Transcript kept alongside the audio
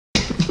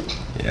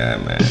Yeah,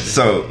 man.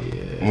 So,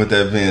 with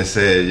that being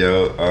said,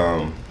 yo,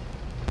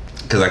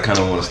 because I kind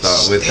of want to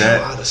start with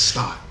that. How to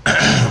start.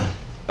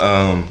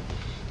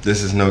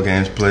 This is No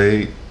Games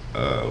Played.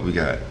 We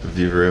got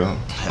V-Real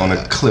on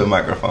a clear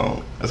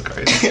microphone. That's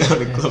crazy. On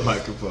the club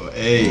microphone.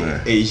 Hey,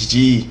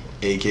 HG,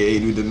 aka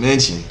New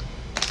Dimension.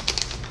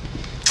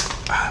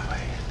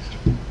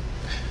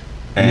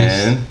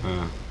 And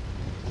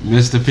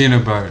Mr.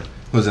 Peanut Butter.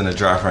 who's in the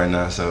draft right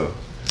now, so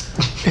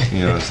you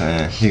know what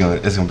I'm saying?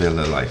 It's gonna be a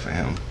little light for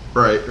him.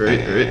 Right.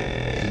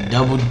 And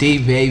Double D,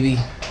 baby.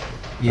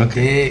 You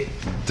dig?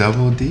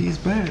 Double D's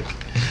back.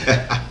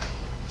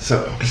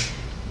 So,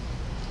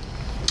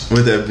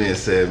 with that being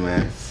said,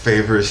 man,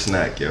 favorite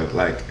snack, yo,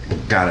 like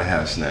gotta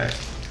have snack.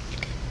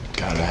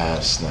 Gotta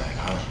have snack,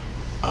 huh?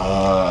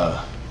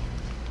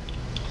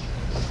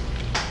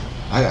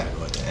 I gotta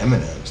go with the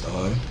M&M's,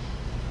 dog.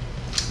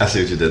 I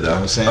see what you did though. You know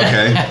what I'm saying?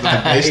 Okay.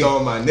 Like, based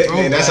on my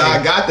nickname, that's how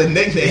I got the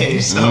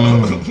nickname. So,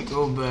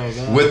 Go back.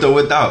 Huh? With or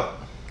without?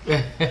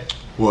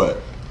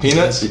 what?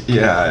 Peanuts?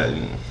 Yeah.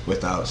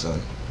 Without, son.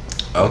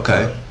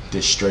 Okay.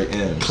 Just straight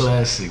M's.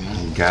 Classic.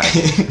 Huh? Got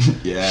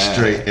it. Yeah.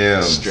 Straight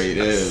M's. Straight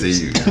I M's.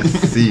 see you. I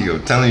see you.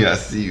 I'm telling you, I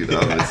see you,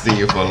 dog. I've been seeing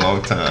you for a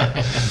long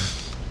time.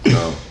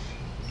 So,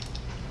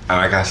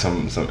 I got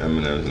some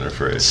M&M's in the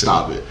fridge.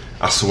 Stop it.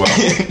 I swear.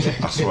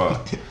 I swear.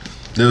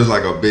 There was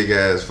like a big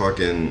ass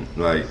fucking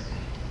like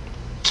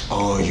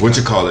what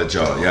you call it,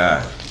 y'all?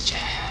 Yeah.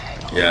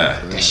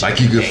 Yeah. Like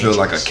you could feel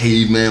like a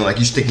caveman, like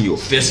you sticking your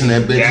fist in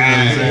that bitch.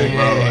 Yeah, You know what I'm saying?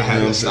 bro. I You know had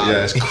what I'm to saying? stop.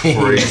 Yeah, it's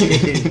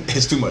crazy.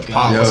 It's too much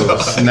power. Yo,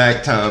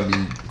 snack time be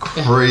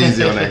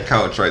crazy on that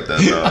couch right there,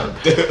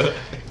 dog. You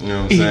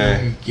know what I'm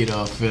saying? You get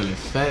off feeling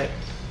fat.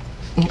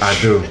 I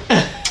do.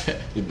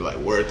 You'd be like,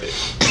 worth it.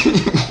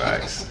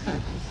 Facts.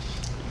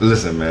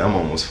 Listen, man, I'm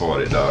almost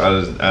 40, dog.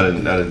 I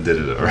done did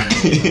it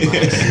already.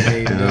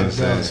 You know what I'm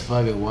saying?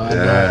 Fucking wild.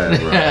 Yeah,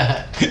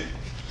 bro.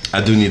 I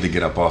do need to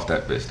get up off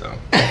that bitch, though.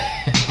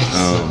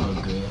 So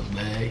good,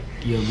 man.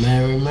 You're a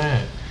married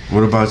man.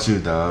 What about you,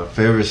 dog?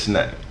 Favorite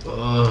snack?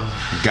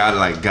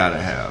 Gotta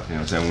have. You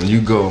know what I'm saying? When you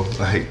go,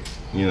 like,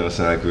 you know what I'm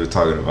saying? Like we were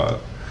talking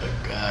about.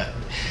 Oh, God.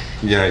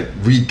 Yeah,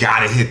 we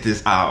gotta hit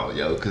this out,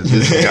 yo, because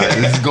this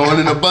is going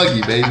in a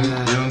buggy, baby. You know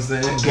what I'm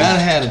saying? Gotta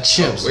have the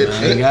chips, wait,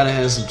 man. wait. Gotta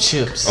have some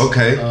chips.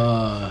 Okay.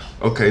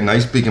 Okay, now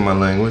you speaking my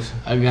language.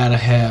 I gotta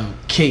have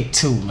cake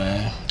too,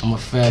 man. I'm a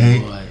fat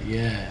Cake? boy.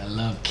 Yeah, I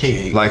love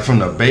cake. Like from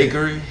the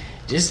bakery?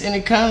 Just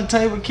any kind of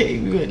type of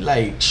cake. We could,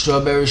 like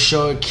strawberry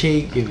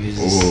shortcake. If it's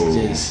Ooh.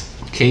 just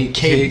cake.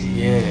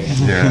 Yeah.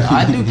 Yeah.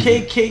 I do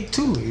cake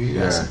too. You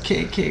Yeah. got some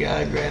cake.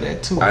 I grab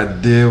that too. I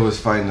was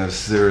fighting a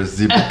serious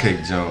zebra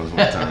cake Jones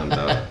one time,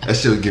 dog. That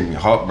shit would give me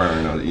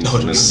heartburn. Yeah,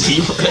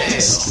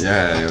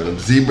 yo, them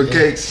zebra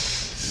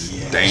cakes,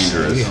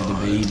 dangerous. You had to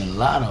be eating a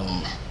lot of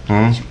them.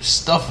 Hmm? You was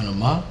stuffing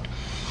them, huh?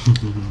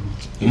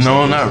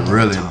 No, not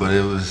really, but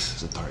it was.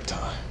 It's the third time.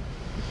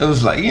 It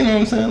was like, you know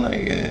what I'm saying?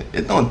 Like,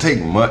 it don't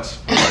take much.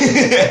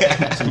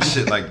 Like, some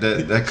shit like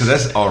that. Because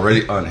that's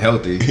already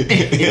unhealthy.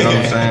 You know what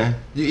I'm saying?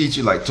 You eat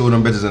you like two of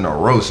them bitches in a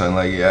row, son.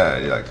 Like, yeah,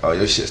 you're like, oh,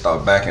 your shit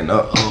start backing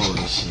up.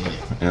 Holy shit.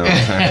 You know what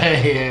I'm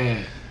saying?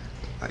 Yeah.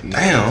 Like,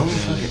 damn.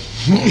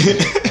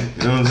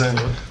 You know what I'm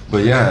saying?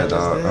 But yeah,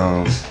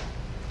 dog.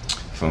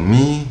 For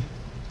me,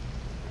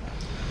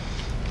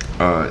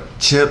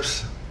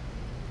 chips.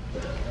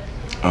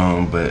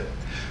 But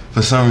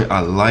for some reason, I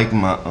like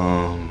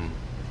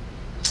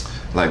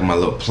my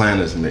little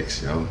Planters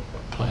mix, yo.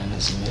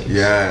 Planters mix.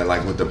 Yeah,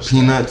 like with the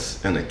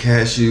peanuts and the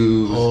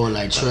cashews. Oh,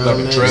 like trail Like a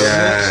mix. trail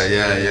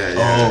Yeah.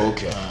 Oh,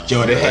 okay.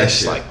 Yo, they that had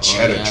shit. like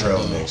cheddar yeah, trail I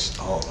know. mix.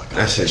 Oh my god.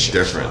 That shit's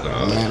different, fire.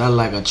 dog. Man, I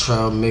like a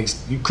trail mix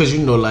because you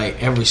know,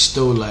 like every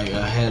store, like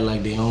I had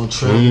like their own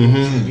trail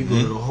mix. Mm-hmm, If you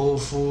go to the Whole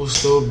Foods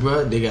store,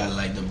 bro, they got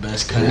like the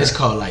best kind. It's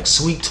called like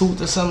Sweet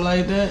Tooth or something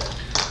like that.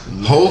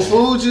 Whole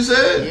Foods, you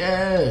said?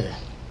 Yeah,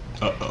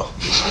 Uh-oh.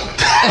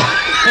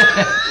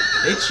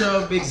 they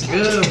trail mix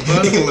good,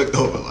 bro. He looked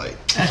over like,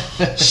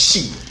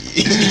 shit.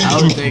 I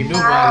don't think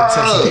nobody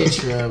touched their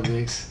trail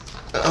mix.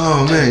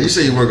 Oh man, you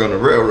say you work on the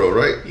railroad,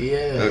 right?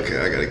 Yeah. Okay,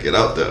 I gotta get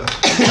out there.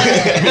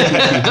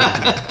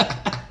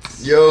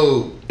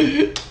 Yo,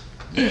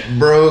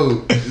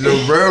 bro,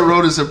 the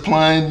railroad is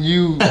supplying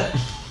you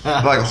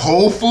like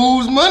Whole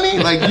Foods money?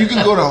 Like you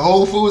can go to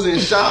Whole Foods and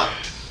shop?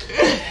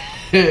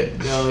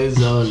 No, it's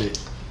on it.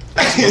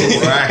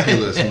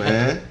 Miraculous,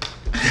 man.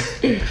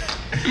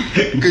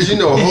 Because you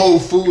know Whole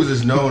Foods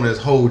is known as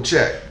whole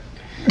check.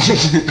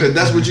 Because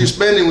that's what you're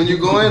spending when you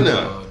go in there.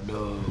 Oh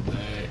no,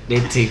 man. They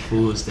take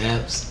food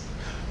stamps.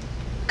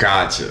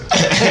 Gotcha.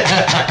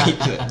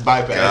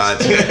 Bypass.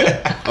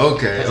 Gotcha.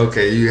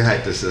 Okay, you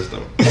hacked the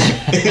system.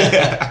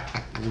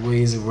 There's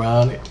ways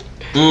around it.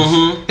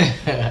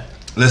 Mm-hmm.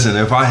 Listen,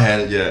 if I had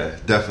it, yeah,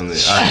 definitely.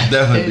 I'd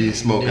definitely be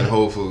smoking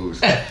Whole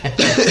Foods.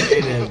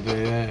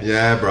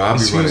 Yeah, bro, I'll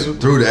be running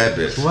through that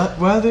bitch.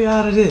 Why are they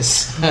out of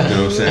this? You know what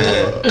I'm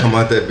saying? Come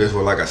out that bitch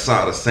with like a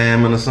side of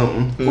salmon or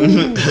something.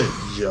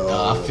 Yo.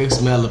 I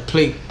fix me a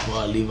plate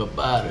before I leave up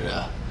out of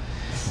there.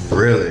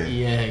 Really?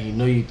 Yeah, you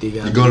know you think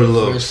I You go to the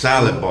little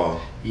salad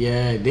bar.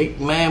 Yeah,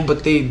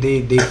 but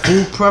they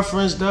food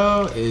preference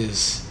though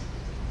is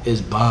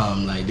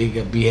bomb. Like they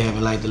could be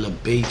having like the little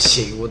baked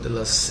chicken with the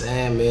little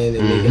salmon,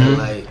 and they got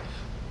like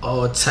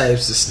all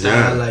types of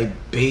style, like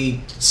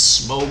baked,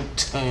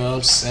 smoked. You know what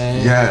I'm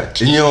saying? Yeah, and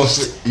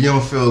you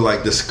don't feel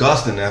like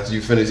disgusting after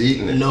you finish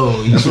eating it. No,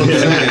 you feel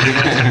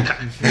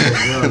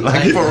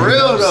like for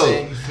real though.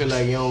 You feel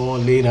like you don't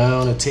want to lay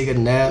down and take a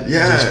nap.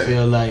 Yeah, You just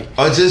feel like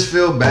or just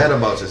feel bad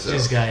about yourself.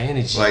 just got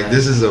energy. Like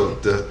this is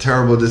the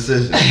terrible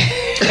decision.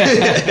 You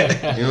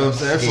know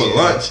what I'm saying? For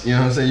lunch, you know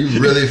what I'm saying?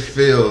 You really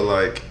feel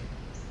like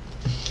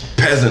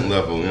peasant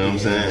level, you know what I'm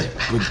saying?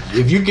 But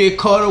if you get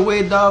caught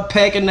away, dog,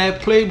 packing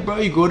that plate, bro,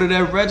 you go to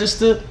that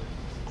register,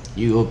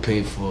 you go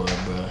pay for it,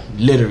 bro.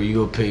 Literally, you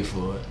go pay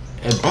for it.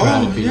 It'd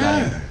probably be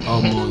like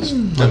almost.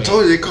 I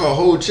told you they call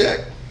whole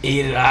check.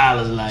 $80,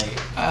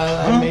 like,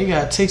 man, you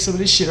gotta take some of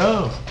this shit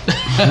off.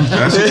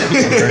 That's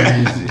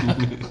crazy.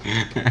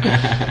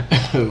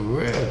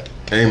 Real.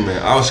 Hey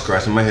man, I was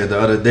scratching my head the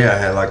other day. I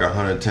had like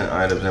 110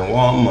 items in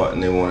Walmart,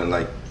 and they wanted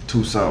like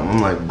 2 something. I'm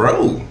like,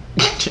 bro,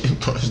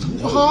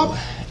 what?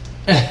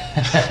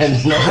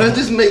 How does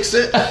this make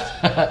sense?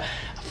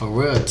 For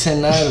real,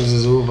 10 items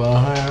is over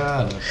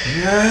 $100.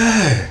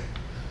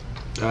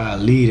 Yeah,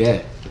 Leave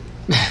that.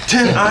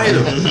 10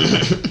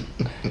 items.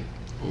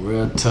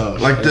 Real tough.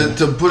 Like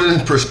to put it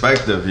in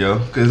perspective, yo,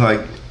 cause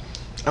like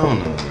I don't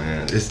know,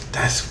 man.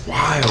 That's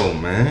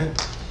wild, man.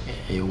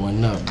 It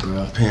went up,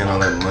 bro. Paying all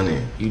that money.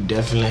 You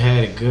definitely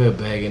had it good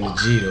back in the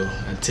G though.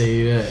 I tell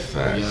you that.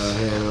 Facts.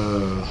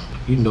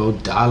 Y'all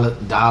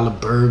had dollar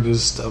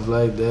burgers, stuff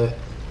like that.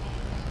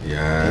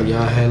 Yeah, And y'all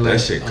man, had like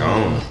that shit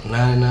gone.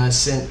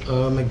 99-cent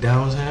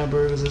McDonald's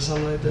hamburgers or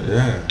something like that.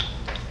 Yeah.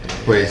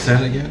 Wait, say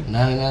it again.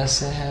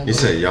 99-cent hamburgers. You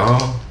said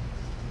y'all?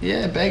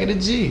 Yeah, back in the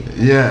G.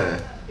 Yeah.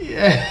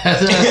 Yeah,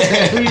 that's what I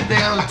said. Who you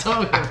think I was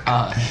talking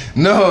about?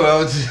 No, I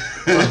was just,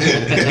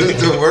 it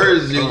was the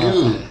words you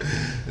used.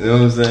 You know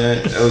what I'm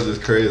saying? That was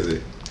just crazy.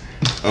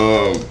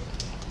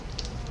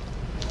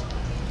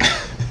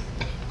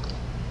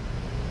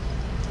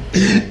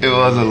 It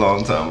was a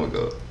long time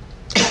ago.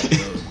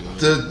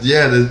 To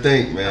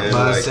think, man.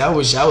 But Like, I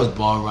wish I was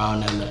born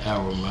around that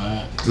era,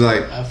 man.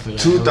 like I feel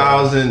like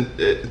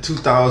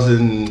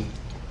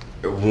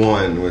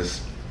 2001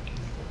 was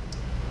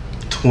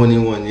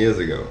 21 years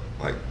ago.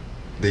 Like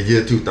the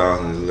year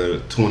 2000 is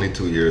literally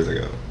 22 years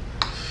ago.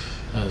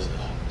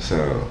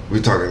 So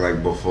we talking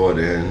like before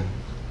then,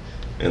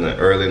 in the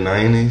early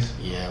 90s.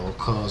 Yeah, what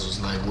cars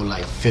was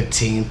like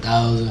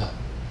 15,000,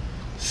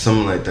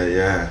 Something like that,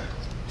 yeah.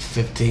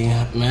 15,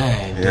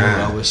 man. Dude,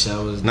 Yeah. I wish I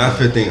was Not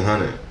there.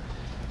 1,500.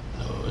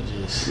 No,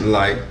 just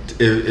Like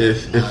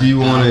if you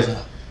wanted,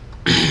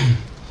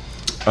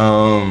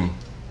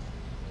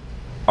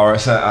 or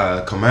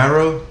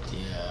Camaro,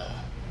 yeah.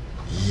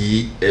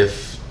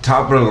 if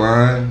top of the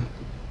line,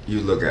 you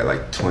look at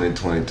like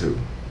 2022.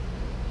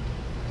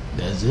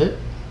 That's it,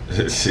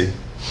 See,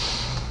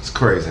 it's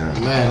crazy, huh?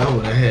 man. I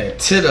would have had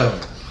 10 of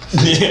them.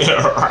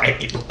 Yeah,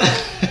 right.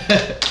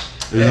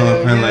 You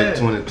only paying yeah. like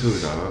 22,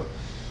 dog.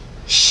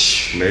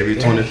 Maybe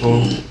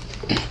 24.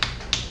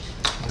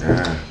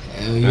 Yeah.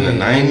 Hell In yeah. the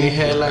And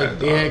 90s,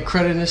 they had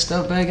credit and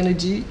stuff back in the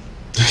G.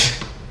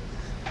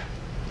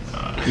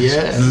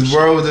 Yeah. This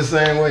world was the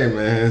same way,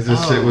 man.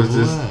 This shit was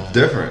just wow.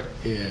 different.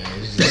 Yeah.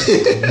 It's just,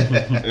 You know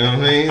what I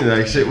mean?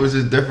 Like shit was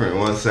just different.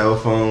 One cell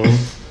phone,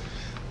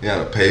 you had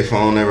a pay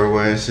phone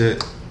everywhere and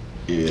shit.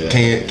 Yeah.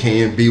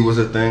 K&B was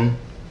a thing.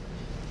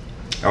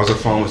 I was a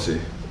pharmacy.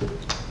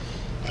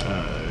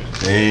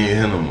 They ain't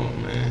here no more,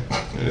 man.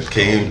 And it's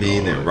K&B,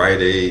 then Rite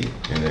Aid,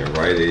 and then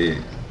Rite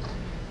Aid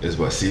is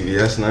what,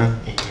 CVS now?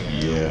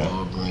 Yeah.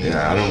 Walgreens.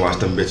 Yeah, I done watched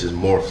them bitches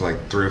morph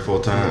like 3 or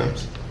 4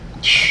 times.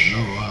 No,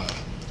 wow.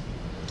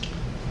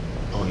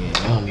 Oh yeah,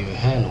 I don't even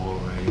have no more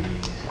right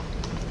here.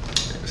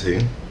 See?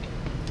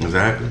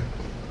 Exactly.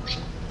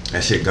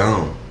 That shit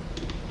gone.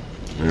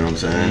 You know what I'm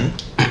saying?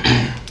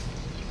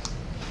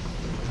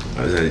 I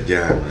was at a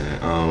guy, man.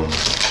 I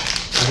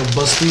can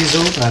bust these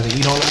open. I can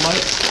eat on the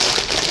mic.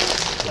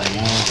 Like,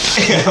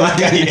 Like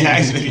how you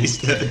asked me these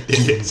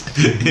things.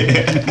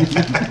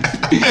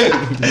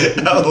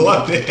 I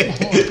love it.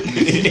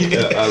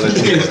 Yeah, I'll let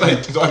you It's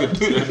like, so I can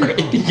do that,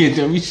 right? you can't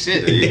tell me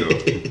shit. There you go.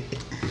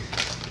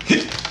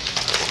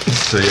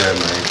 So yeah,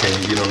 man, can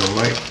you get on the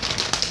mic?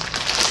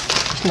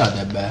 It's not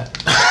that bad.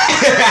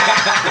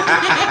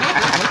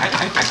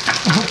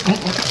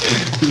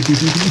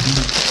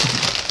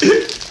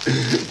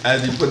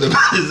 As you put the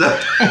bitches up,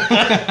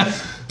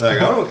 like I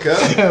don't care.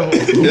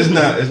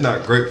 It's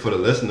not great for the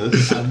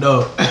listeners. I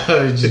know.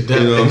 It's just You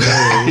know what I'm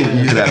saying?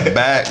 You that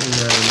back.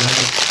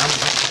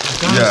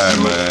 Yeah,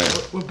 Yeah, man.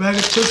 What bag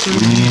of chips are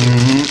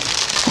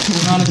Mm-hmm.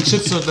 What kind of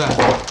chips are that?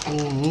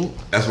 Mm-hmm.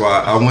 That's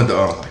why I went to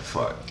like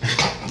fuck.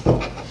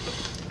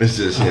 It's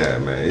just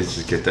man. It's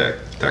just get that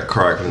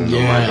crackling in the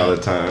Yeah. mic all the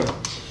time.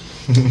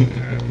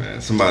 Yeah,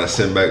 man. Somebody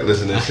sitting back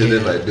listening to shit. They're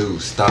like,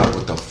 dude, stop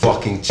with the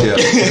fucking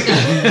chips. Shit,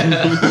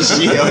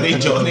 they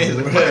join in.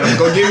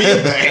 Go give me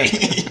a bag.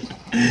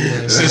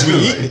 Since we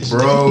eat,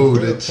 bro,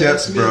 the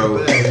chips,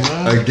 bro.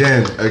 back,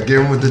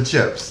 Again with the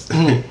chips.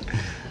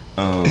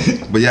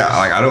 But yeah,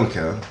 like I don't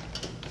care.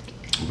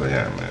 But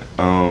yeah,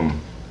 man.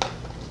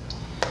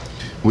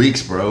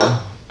 Weeks, bro.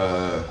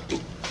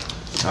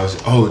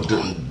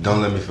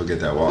 Don't let me forget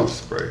that water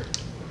spray.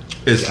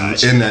 It's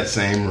Gotcha. in that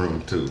same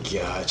room too.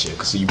 Gotcha.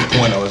 Cause you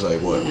point, I was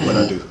like, what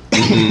I do?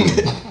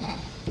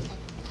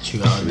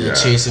 You out there Yeah.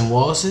 chasing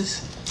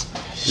waltzes?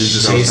 You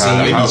just Chasing outside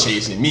the They be house.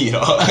 chasing me,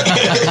 dog.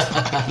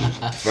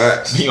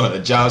 Facts. Be on the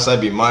job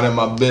site, be minding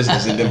my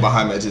business, and then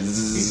behind me, I just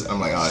zzz, I'm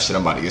like, oh shit,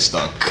 I'm about to get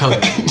stung.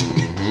 Covered.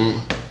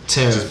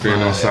 Just being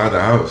Terrified. outside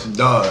the house.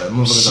 Dog,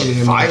 motherfuckers Shit are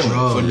in my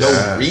violent for drawers.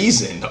 Yeah. no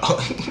reason,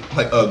 dog.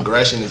 Like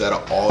aggression is at an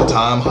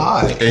all-time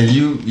high. And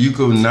you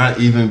could not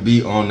even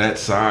be on that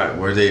side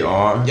where they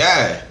are.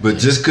 Yeah. But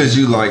just cause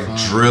you like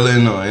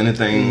drilling or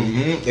anything,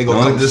 They the gonna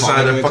only come this side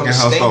find of you the and fucking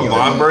come house sting start you.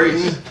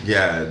 vibrating.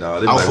 Yeah,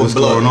 dog. They be like, Alpha what's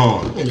blood. going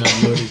on? You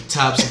gotta know the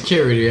top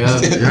security, huh?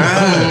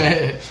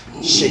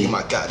 Yeah. Shaking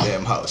my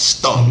goddamn house,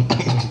 stung.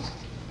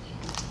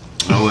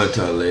 I went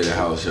to a lady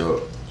house,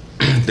 yo.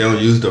 They don't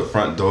use the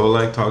front door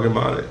like talking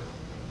about it.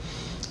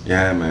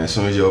 Yeah, man. As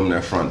soon as you open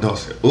that front door,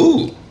 say,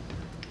 ooh.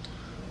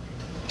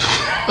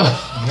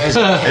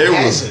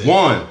 It was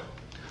one.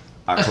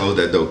 I closed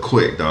that door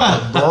quick,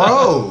 dog.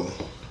 Bro.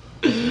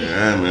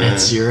 Yeah, man.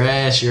 It's your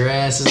ass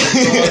is the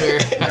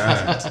water.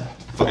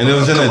 Yeah. And it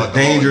was in Come a on,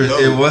 dangerous. come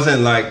on, It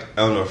wasn't like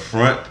on the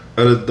front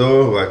of the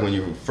door, like when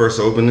you first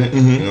open it.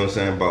 You know what I'm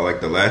saying about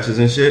like the latches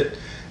and shit.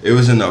 It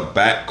was in the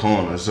back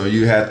corner, so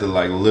you had to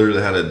like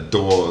literally had a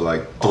door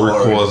like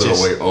three-quarters of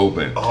just- the way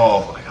open.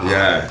 Oh my god.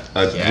 Yeah,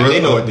 Yeah,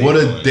 they know what they what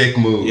a doing. dick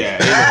move. Yeah,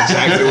 they know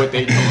exactly what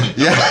they doing.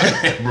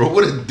 Yeah, bro,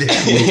 what a dick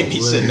They move. be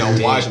sitting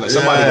there watching like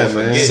somebody Yeah, gonna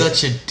man. forget.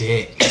 Such a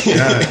dick.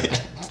 Yeah,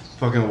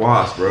 fucking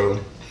wasp, bro.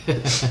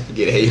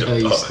 Get hate Oh, them,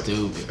 you dog.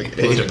 stupid.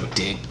 Hate What a 'em.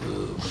 dick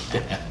move.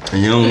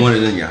 And you don't want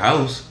it in your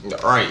house.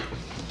 Right.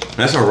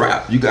 That's a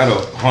wrap. You gotta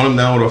hunt them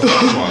down with a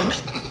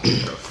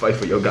flashlight. Fight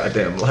for your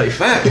goddamn life.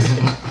 Facts.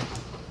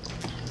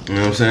 You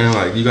know what I'm saying?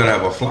 Like you gotta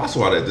have a fly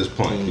swatter at this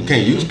point. You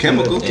can't use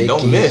chemical. And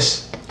don't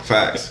miss.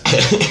 Facts.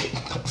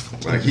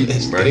 Like he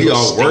They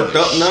all sting worked the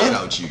up shit now.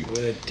 out you. What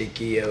a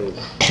dicky yo.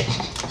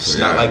 It's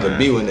Yeah, not like man. a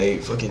bee when they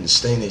fucking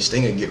sting, their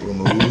stinger get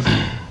removed.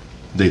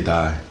 They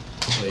die.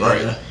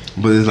 Right.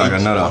 But it's like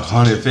another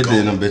 150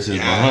 of them bitches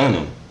behind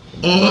them.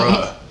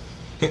 Bruh.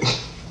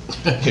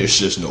 There's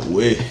just no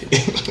way.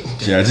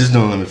 Yeah, just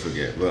don't let me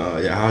forget.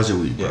 But yeah, how's your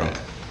week, bro?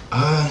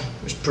 It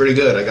was pretty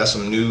good. I got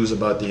some news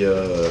about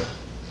the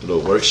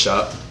little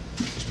workshop.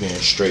 It's being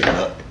straightened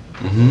up.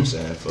 You know what I'm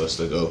saying? For us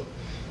to go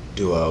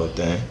do our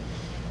thing.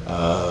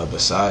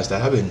 Besides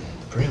that, I've been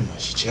pretty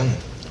much chilling.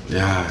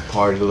 Yeah.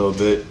 Partied a little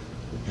bit.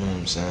 You know what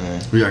I'm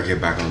saying? We gotta get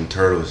back on them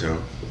turtles, yo.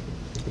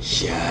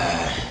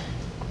 Yeah.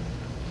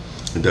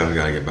 We definitely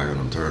gotta get back on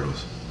them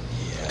turtles.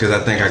 Yeah. Cause I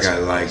think I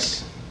got like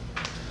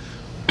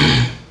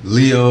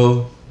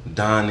Leo,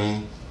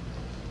 Donnie,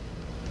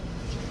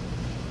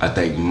 I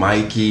think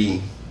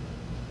Mikey,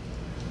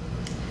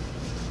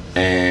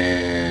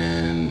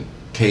 and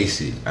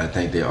Casey. I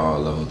think they all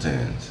level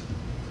 10s.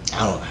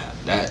 I don't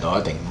have that though.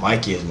 I think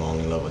Mikey is my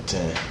only level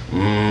 10.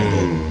 And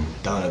then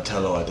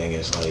Donatello, I think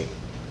it's like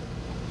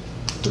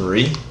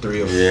 3 or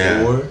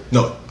Yeah. 4.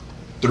 No,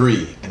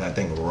 3. And I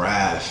think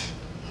Raph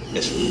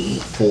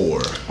is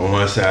 4. On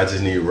one side, I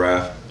just need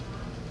Raph,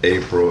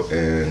 April,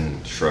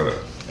 and Shredder.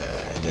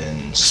 And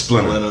then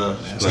Splinter.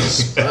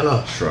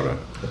 Splinter. Shredder.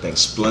 I think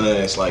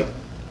Splinter is like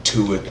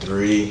 2 or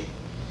 3.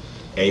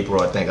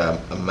 April, I think I'm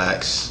a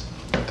max.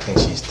 I think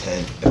she's 10,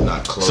 if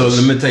not close. So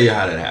let me tell you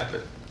how that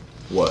happened.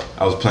 What?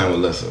 I was playing with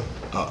Lissa.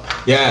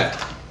 Yeah.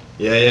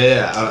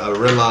 I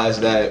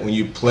realized that when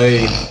you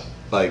play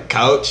like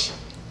couch,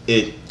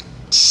 it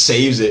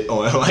saves it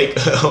on like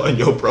on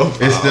your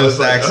profile. It still I was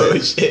like, stacks oh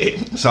it.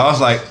 shit. So I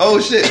was like, oh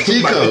shit,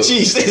 cheat Like, code.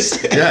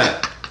 Jesus.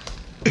 Yeah.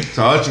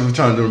 So I was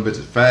trying to do them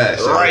bitches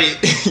fast. yo. Right.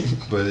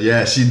 But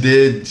yeah, she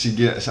did.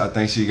 I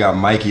think she got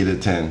Mikey to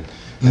 10.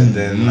 And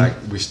then like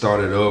we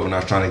started over and I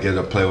was trying to get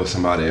her to play with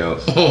somebody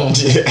else. You know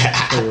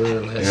Yeah.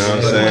 what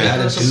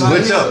I'm saying?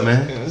 Switch up,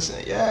 man.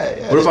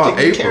 Yeah. What just about pick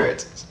the April?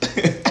 carrots.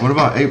 What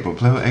about April?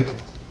 Play with April.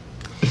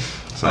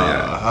 So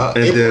yeah. And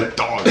April then,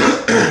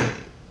 dog.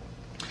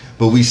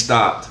 but we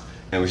stopped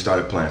and we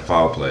started playing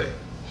foul play.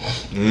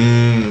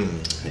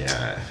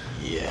 Yeah.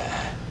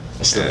 Yeah.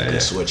 That's still a Yeah.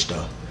 good switch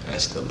though.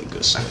 That's still a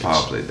good switch.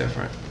 Foul play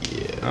different.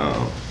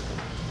 Yeah.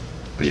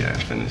 But yeah,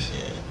 finished.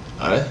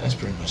 Yeah. That's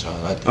pretty much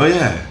all I do. Oh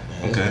yeah.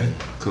 Yeah. Okay.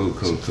 Cool.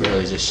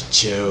 Really just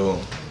chill. You know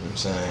what I'm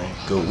saying?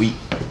 Good week.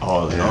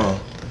 All in Yeah. all.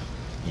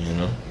 You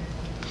know?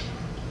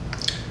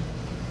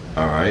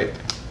 All right.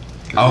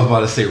 I was about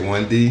to say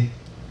 1D,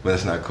 but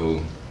that's not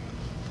cool.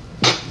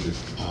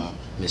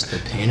 Mr.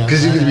 Peanut.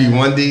 Cause you could be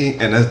 1D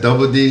and that's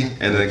double D,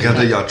 and then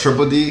together y'all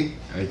triple D.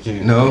 I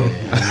can't. No.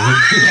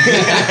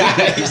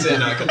 He said,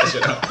 "No, cut that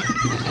shit out."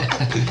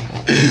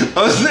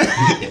 I'm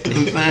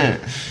saying.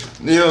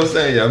 You know what I'm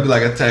saying? Y'all be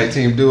like a tag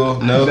team duo.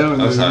 No, No,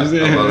 I'm sorry.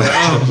 no, My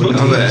bad. My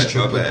bad.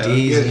 Triple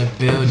D's in the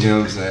building. You know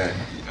what I'm saying?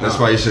 That's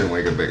why you shouldn't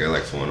wake up back at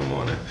like 4 in the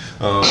morning.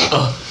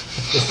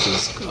 This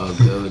is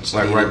good.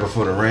 Like right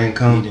before the rain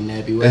comes. Need a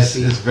nappy It's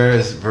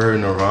wappy. very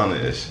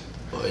Nirvana-ish.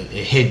 It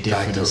hit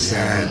different.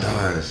 Yeah, it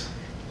does.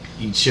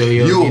 You sure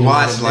you You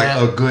watch like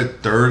a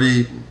good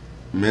 30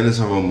 minutes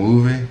of a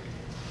movie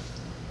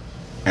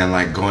and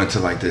like go into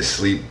like this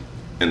sleep,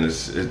 and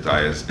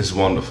it's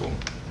wonderful.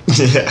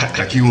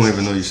 Like you won't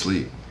even know you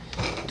sleep.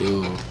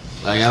 Dude,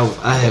 like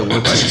I had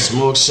went to the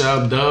smoke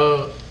shop,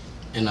 dog,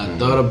 and I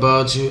thought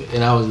about you,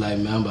 and I was like,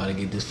 man, I'm about to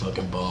get this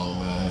fucking bong,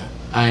 man.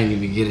 I ain't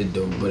even get it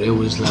though, but it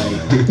was like,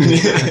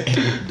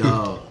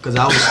 dog, cause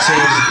I was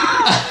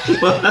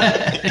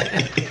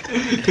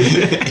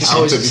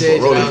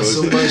changing out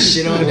so much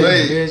shit on that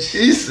Wait, bitch.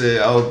 he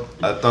said,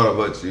 I thought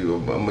about you.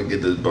 I'm gonna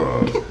get this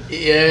bomb.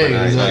 Yeah, But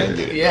I he was ain't like,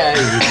 get it.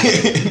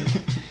 yeah.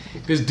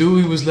 Cause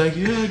dude, he was like,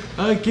 yeah,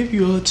 I'll give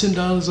you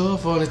 $10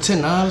 off on it.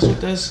 $10,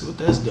 what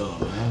that's doing,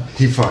 man.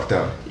 He fucked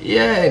up.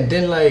 Yeah, and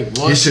then like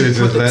He once should have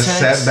you put just the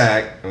sat tax,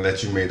 back and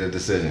let you make the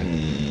decision.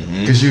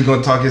 Because you're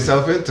gonna talk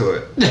yourself into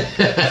it,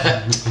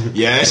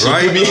 Yeah, that shit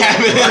right? could be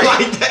happening Right.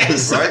 like that,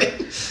 son. Right?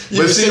 You But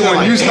just see, sitting when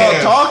like, you start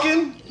damn.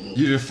 talking,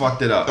 you just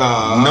fucked it up.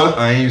 Nope,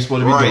 I ain't even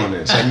supposed to be doing Right.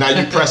 this. Like, now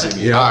you pressing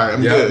me. Yeah, All right,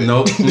 I'm yeah, good.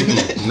 Nope,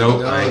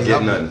 nope, I ain't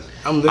getting nothing.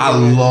 I'm I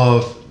looking at-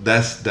 love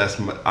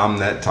I'm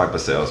that type of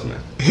salesman.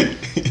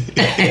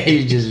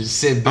 you just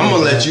sit back. I'm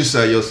gonna let you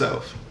sell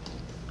yourself.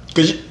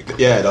 Cause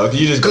yeah, dog.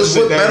 You just go 'Cause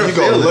sit what there, better you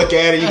go feeling? look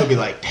at it, you gonna be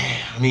like,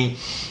 damn. I mean,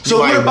 So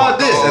you what might about walk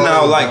this? all And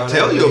I'll over like down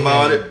tell there. you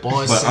about it,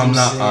 Boy but I'm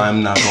not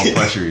Simpson. gonna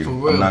pressure you. For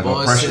real, I'm not gonna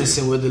Boy pressure you.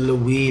 Simpson with the little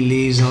weed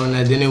leaves on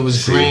that. Then it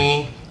was See.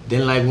 green.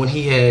 Then like when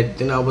he had,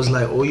 then I was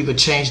like, oh, you could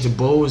change the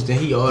bowls. Then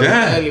he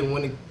automatically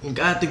when it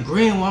got the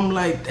green one, I'm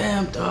like,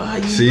 damn, dog, how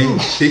you See, know?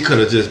 he could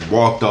have just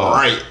walked off.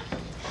 Right.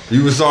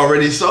 You was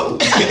already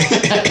sold.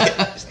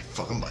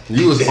 Fucking like,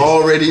 You was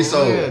already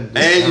sold, real,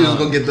 and you was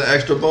gonna get the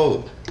extra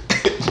bowl.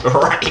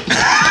 right.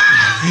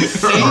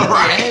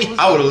 Right.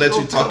 I would have let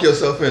you talk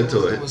yourself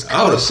into it.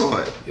 I would have saw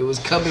it. It was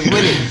coming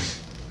with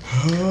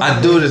it. I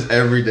do this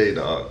every day,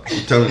 dog.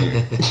 I'm telling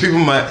you. People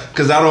might,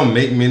 because I don't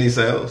make many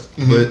sales,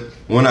 but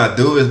when I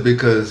do, it's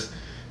because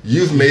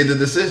you've made the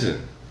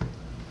decision.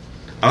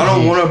 I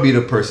don't want to be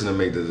the person to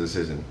make the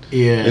decision.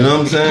 Yeah. You know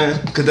what I'm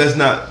saying? Because that's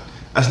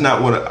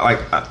not what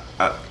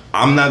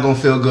I'm not gonna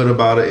feel good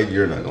about it, and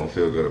you're not gonna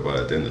feel good about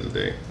it at the end of the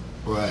day.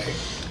 Right.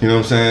 You know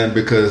what I'm saying?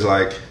 Because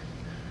like,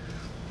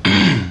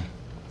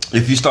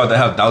 if you start to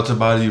have doubts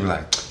about it, you're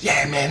like,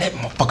 yeah, man, that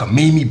motherfucker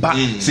made me buy.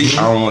 See,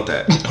 I don't want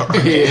that.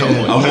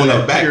 I want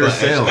a pure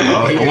sale,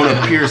 dog. I want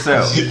a pure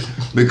sale.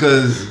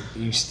 Because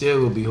You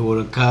still gonna be held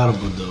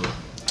accountable though.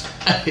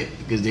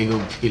 Because they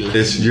gonna be like,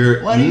 it's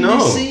your why didn't no.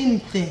 you say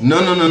anything?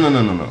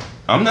 No.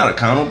 I'm not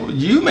accountable.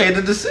 You made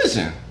the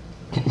decision.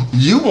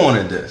 You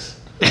wanted this.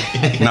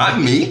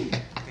 Not me.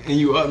 And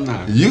you up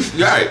now. You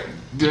right.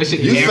 Do that shit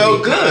You every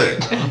felt time.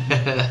 good.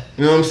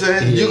 You know what I'm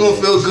saying? You're gonna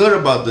feel good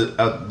about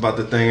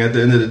the thing at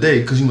the end of the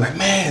day because you're like,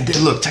 man,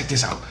 look, check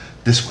this out.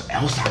 This what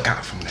else I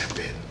got from that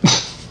bit.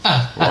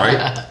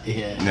 Right?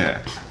 Yeah.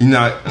 Yeah. You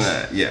know,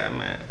 yeah,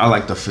 man. I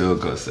like the feel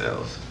good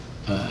sales.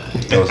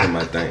 Those are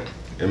my thing.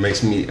 It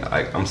makes me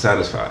like I'm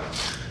satisfied.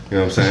 You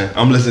know what I'm saying?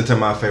 I'm listening to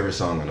my favorite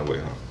song on the way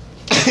home.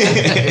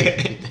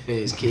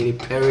 It's Katy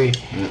Perry.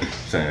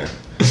 Saying,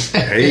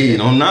 hey,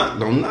 don't knock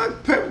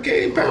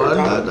Katy Perry. Oh,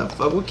 dog. I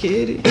fuck with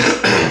Katy.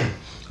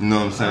 You know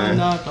what I'm saying?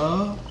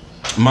 Dog.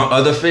 My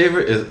other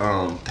favorite is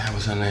that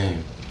was her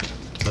name.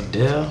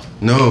 Adele.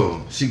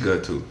 No, she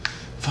good too.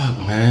 Fuck,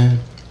 man.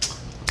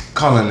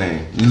 Call her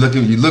name. You look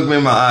me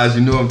in my eyes.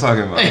 You know what I'm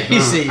talking about. He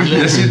said,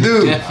 Yes, you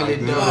do.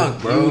 Definitely do.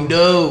 Fuck, bro. You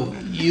know.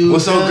 You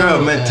What's up, know.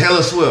 girl, man?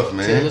 Taylor Swift,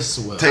 man. Taylor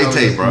Swift.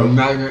 Tay, bro.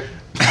 Not good.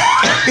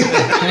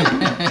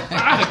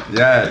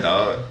 Yeah,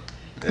 dog.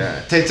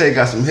 Yeah, Tay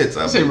got some hits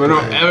out. Say, but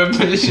don't ever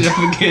put this shit up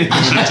again.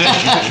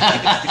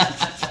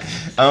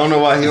 I don't know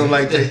why he don't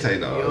like Tay,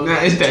 dog. Nah,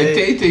 it's that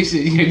Tay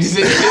shit. You just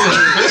say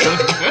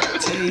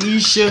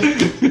Taysha.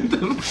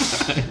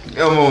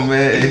 Come on,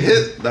 man. It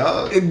hits,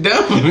 dog. it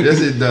dumb. Yes,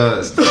 it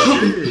does.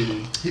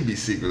 He be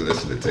secret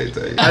listening to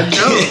Tay. I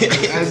don't.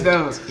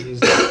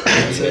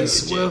 Taylor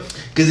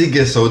Swift. Because he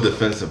gets so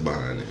defensive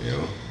behind it, yo.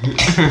 You know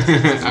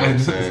what I'm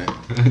saying?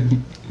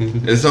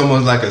 It's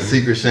almost like a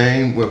secret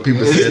shame when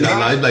people say it out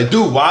loud. You're like,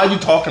 dude, why are you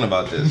talking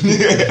about this? You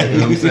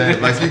know what I'm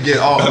saying? Like, you get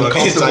all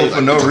uncomfortable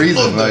for no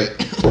reason. Like,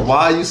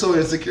 why are you so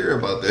insecure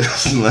about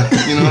this? Like,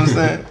 you know what I'm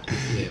saying?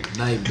 Yeah,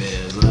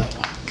 nightmares, right?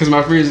 Cause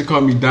my friends used to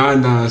call me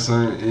Don,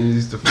 son, and he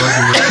used to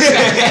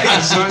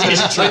fucking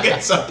Just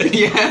triggered something.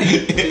 Yeah,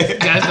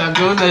 gotta stop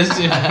doing that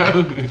shit,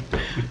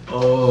 bro.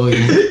 Oh,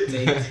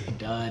 yeah.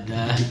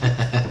 Die.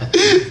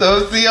 So,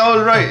 see, I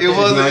was right. It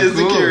wasn't not cool.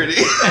 insecurity.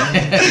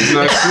 It's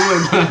not cool,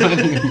 dog.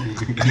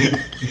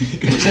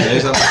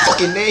 There's a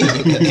fucking name.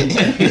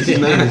 It's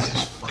not.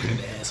 Fucking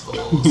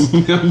assholes.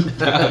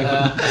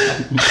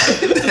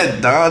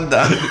 Don.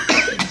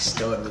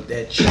 Started with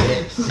that shit.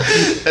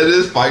 It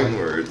is fighting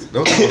words.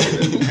 Don't talk to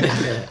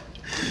that.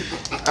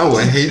 I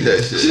would hate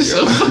that shit. It's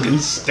so Yo. fucking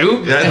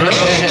stupid. Yeah, Bro.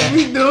 What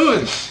we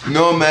doing?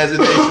 No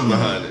imagination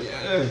behind it.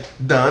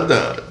 Dun.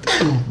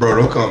 Bro,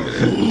 don't call me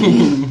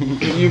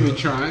that. You been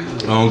trying?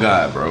 Oh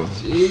God, bro.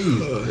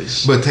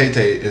 Jeez. But Tay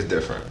Tay is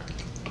different.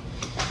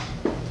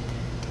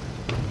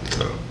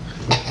 So,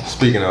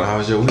 speaking of, how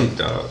was your week,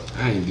 dog?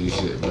 I ain't do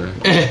shit, bro.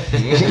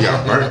 You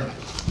got burnt.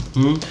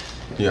 Hmm?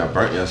 You got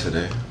burnt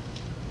yesterday.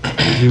 What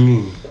do you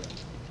mean?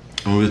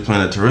 When we was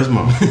playing at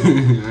Turismo.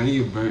 I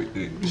ain't get burnt.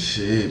 Nigga.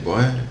 Shit,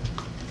 boy.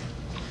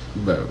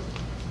 Bro,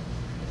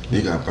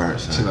 You got burnt,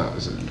 chill son. out,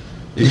 son.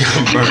 You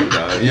got burnt,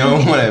 dog. You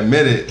don't want to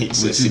admit it, He but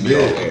said, you see me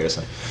on did. air or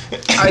something.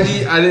 I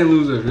didn't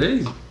lose a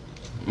race.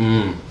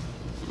 Mm.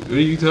 What are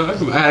you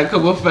talking about? I had a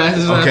couple of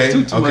fastest laps Okay,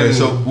 too. okay,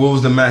 so what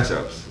was the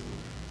matchups?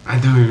 I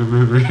don't even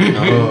remember.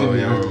 Oh,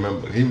 you don't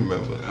remember. He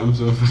remember. I'm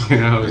so fucking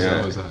out.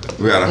 Yeah.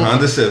 We got a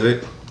Honda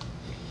Civic,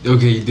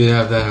 Okay, you did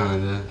have that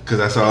Honda. because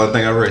that's the only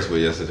thing I raced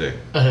with yesterday.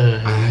 I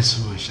had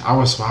so much. I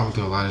was swapping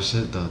through a lot of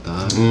shit though,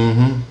 dog.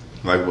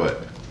 Mm-hmm. Like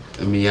what?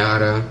 A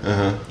Miata.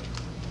 Uh-huh.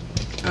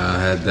 I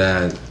had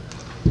that.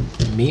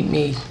 Meet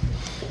me.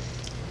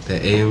 The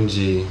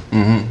AMG.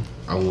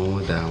 Mm-hmm. I won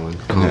with that one.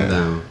 Calm Yeah.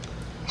 down.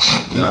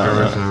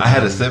 I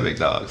had a Civic,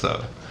 dog,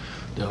 so.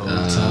 The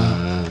whole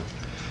time.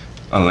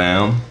 A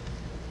Lamb.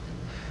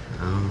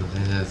 I don't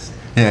think that's.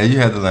 Yeah, you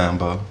had the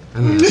Lambo. I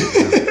don't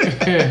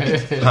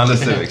know. Honda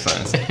Civic,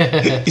 son.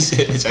 He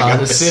said, "I got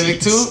The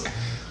Civic too.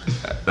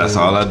 That's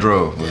all I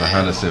drove was a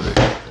Honda Civic.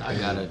 I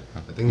got it. I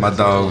think My that's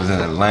dog was in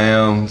the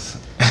Lambs.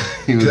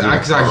 He was in a I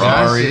got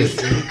Ferrari. shit.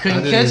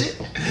 Couldn't I catch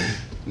didn't- it.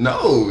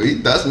 No,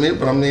 that's me,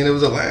 but I mean it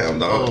was a Lamb,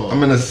 dog. Oh.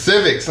 I'm in a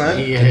Civic, son.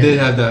 I did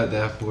have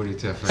that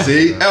 42.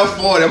 See,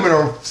 F40. I'm in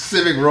a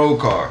Civic road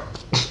car.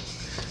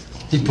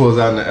 He pulls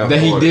out in the F40. That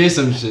he did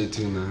some shit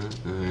too, man.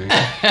 Alright.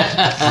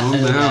 Calm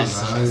down,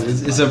 dog.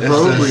 It's It's a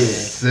appropriate.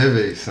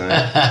 Civic, son.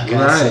 Got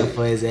Right. something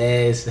for his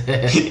ass.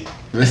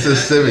 Mr.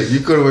 Civic. You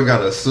could have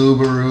got a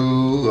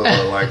Subaru or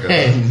like a,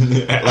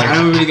 like I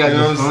don't really got you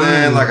know the what I'm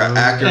saying, fun, like an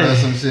bro. Acura or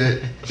some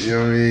shit. You know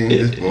what I mean?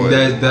 This boy.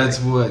 That's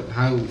what?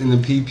 How in the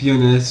PP on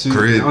that suit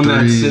Grid on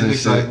that threes and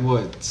Civic's shit. like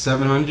what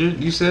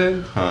 700? You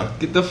said? Huh?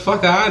 Get the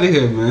fuck out of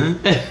here, man.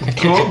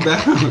 Calm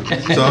down.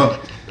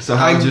 So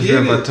how I would you get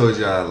feel if I it. told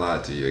you I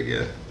lied to you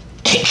again?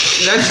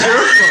 That's your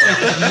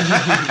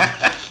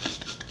fault.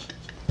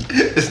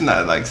 It's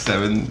not like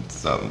 7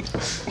 something.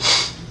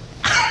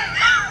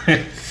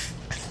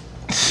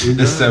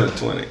 It's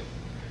 720.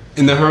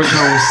 And the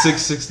Huracan was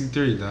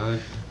 663, dog.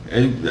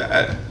 And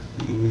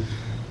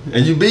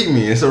you beat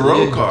me. It's a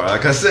road Yeah. car.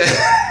 Like I said,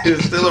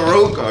 it's still a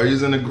road car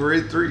using a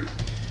grid 3.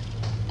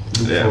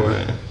 Yeah, Four.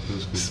 man.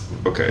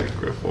 Okay,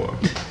 grid 4.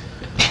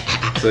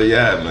 So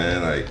yeah,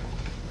 man, like,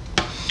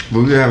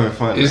 but we were having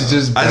fun. It's now.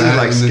 just I just bad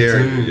like in the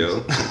scaring you, turns.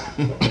 yo.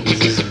 It's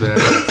just bad.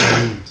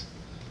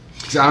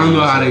 Cause I don't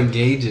know how to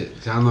gauge it.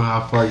 'Cause I don't know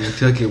how far you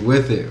took it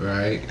with it,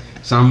 right?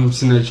 So I'm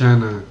sitting there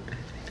trying to.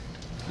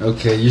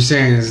 Okay, you're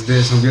saying it's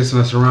this. I'm guessing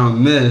it's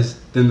around this.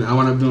 Then I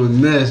want to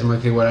doing this. I'm like,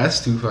 okay, well that's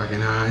too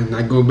fucking high. And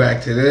I go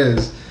back to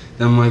this.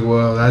 Then I'm like,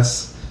 well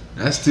that's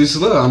too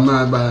slow. I'm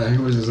not by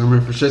what is this? I'm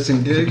here for shits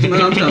and gigs.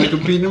 Man, I'm trying to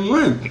compete and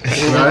win,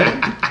 right?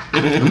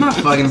 I'm not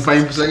fucking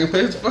fighting for second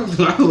place. Fuck,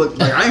 do I look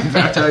like I ain't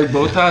fat till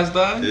bow ties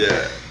die.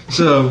 Yeah.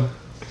 So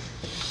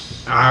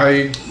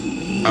I'm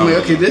like,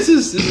 okay, this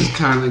is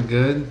kind of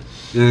good.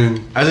 And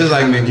I just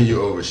like making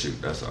you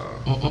overshoot. That's all.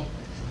 You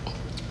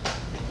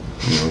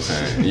know what I'm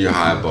saying? You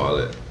highball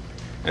it,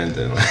 and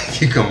then like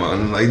you come on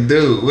and like,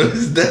 dude, what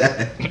is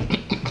that? You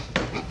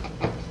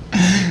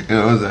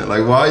know what I'm saying?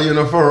 Like, why are you in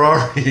a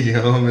Ferrari? You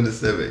know, I'm in a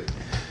Civic.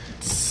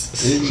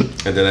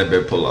 And then that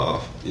bit pull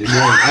off. You know,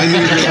 I knew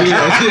you could do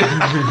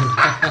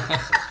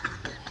that.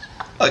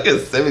 Like a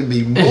Civic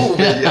be moving,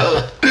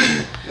 yo.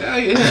 Yeah,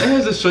 it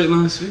has a straight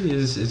line speed.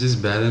 It's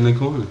just bad in the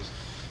corners.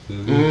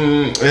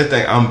 I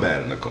think I'm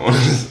bad in the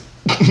corners.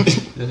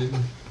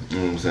 You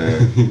know what I'm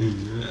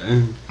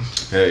saying?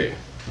 Hey.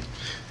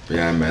 But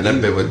yeah, man, that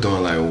bit was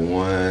doing like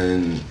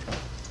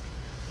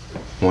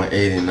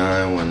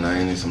 189,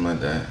 190, something like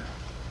that.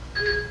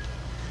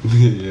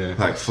 Yeah.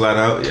 Like flat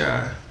out,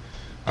 yeah.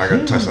 I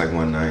got touch like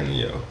 190,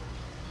 yo.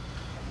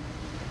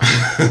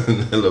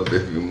 That little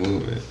bit be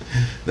moving.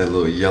 That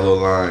little yellow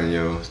line,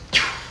 yo.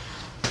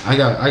 I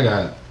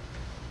got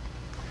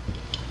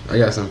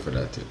something for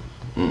that too.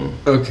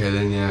 Okay,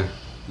 then yeah.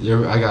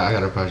 I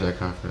got a project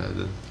car for that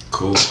then.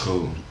 Cool.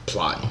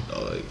 plotting,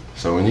 dog.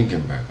 So when you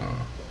get back on,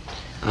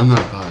 I'm not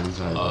plotting,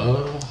 sorry.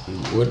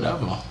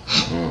 Whatever.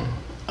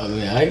 I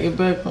mean, I get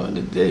back on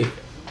today.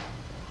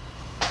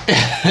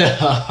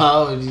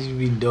 How would you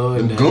be doing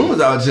them that?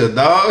 goons out here,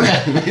 dog. We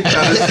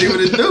trying to see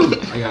what it do.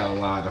 I got a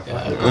lot of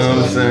fucking You know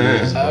what I'm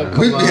saying? I'll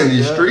We come be in out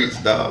these there. streets,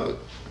 dog.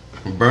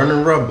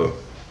 Burning rubber.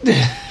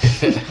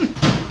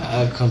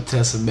 I'll come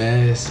test some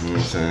ass. You know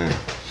what I'm saying?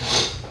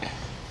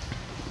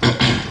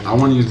 I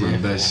want to use my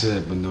best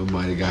shit, but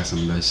nobody got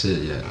some best shit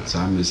yet. So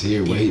I'm just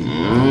here waiting.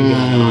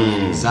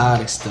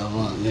 Exotic stuff,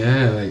 huh?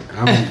 Yeah, like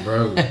I'm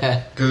broke.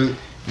 Cause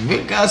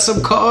You got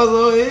some cars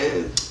on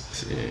here?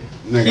 Shit.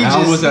 Nigga, He I just-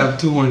 almost have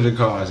 200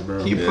 cars,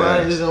 bro. He Yeah.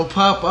 probably just don't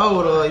pop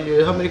out all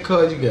year. How many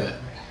cars you got?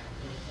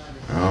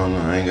 I don't know.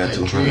 I ain't got Like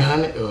 200.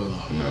 300?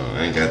 Oh, No,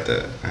 I ain't got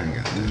that.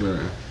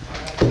 Bruh.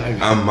 I I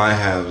got might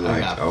have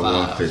like got a 5.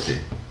 150.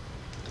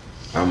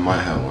 I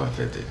might have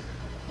 150.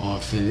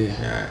 150.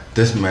 Yeah.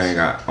 This man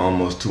got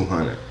almost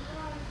 200.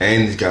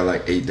 And he's got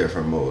like 8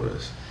 different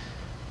motors.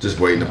 Just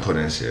waiting to put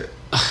in shit.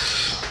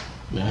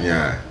 Man.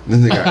 Yeah. This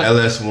nigga got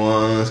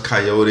LS1s,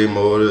 Coyote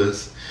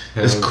motors.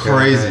 It's Hellcat.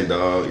 crazy,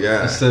 dog.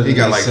 Yeah. A He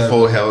got like 77.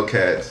 4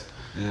 Hellcats.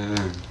 Yeah.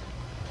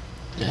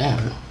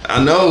 Damn.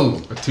 I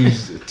know. A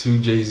two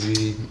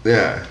Jay-Z.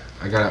 Yeah.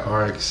 I got an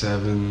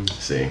RX-7.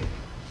 See.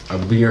 A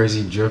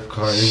BRZ drift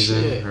car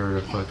engine. Shit. Whoever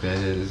the fuck that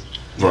is.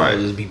 Right.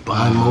 Just be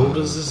buying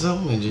motors or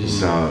something and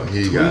just. No,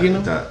 he tweaking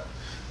them? got that.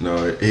 No,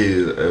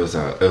 it was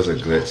a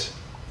glitch.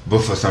 But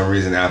for some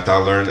reason, after I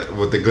learned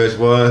what the glitch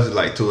was,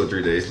 like 2 or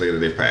 3 days later,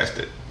 they passed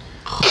it.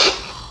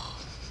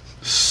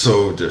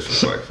 So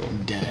disrespectful.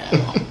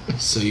 Damn.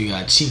 So you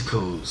got cheat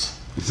codes.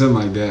 Something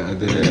like that. I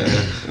did.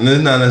 And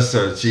it's not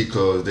necessarily cheat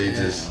codes. They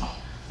just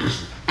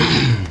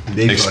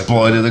They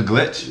exploited a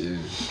glitch. Yeah.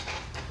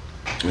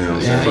 You know what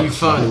I'm Yeah, how saying? you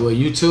find it? What,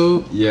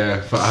 YouTube?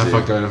 Yeah, I Shit.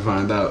 fucked around and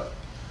find out.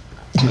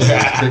 I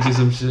was clicking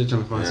some shit,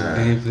 trying to find some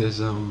Yeah. gameplay or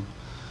something.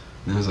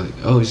 And I was like,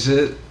 oh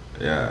shit,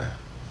 Yeah.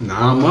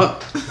 now I'm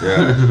up.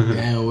 Yeah.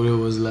 Damn, what it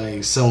was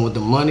like, something with the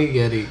money,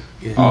 got it.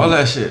 All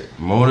that shit.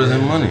 Motors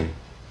and money.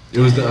 It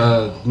was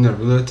the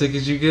roulette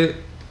tickets you get.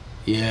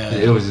 Yeah.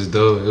 It was just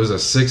dope. It was a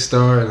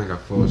 6-star and like a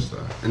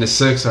 4-star. And the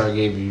 6-star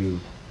gave you,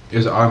 it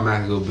was an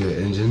automatic little bit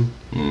of engine.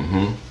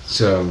 Mm-hmm.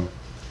 So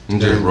And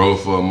just roll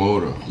for a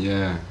motor.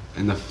 yeah,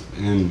 and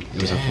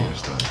it was a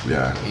 4-star.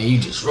 Yeah. And you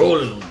just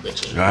rolling them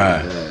bitches.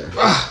 Right.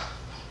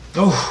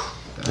 Oh.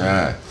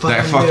 Yeah. Fucking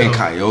That fucking hell.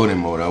 Coyote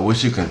motor. I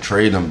wish you could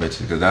trade them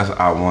bitches because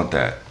I want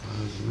that.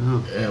 Yeah, No,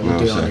 what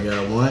they I'm only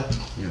got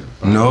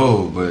one?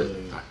 No, but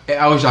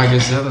I wish I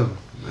could sell them.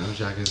 I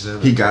wish I could sell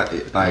them. he got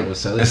it like will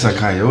sell it it's to a you.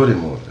 Coyote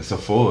motor. It's a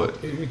Ford.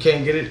 You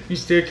can't get it. You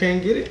still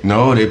can't get it.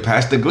 No, they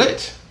passed the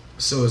glitch.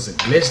 So it's a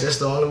glitch. That's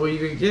the only way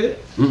you can get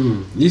it.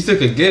 Mm-mm. You still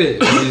could get it.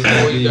 but you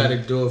just Or be- you gotta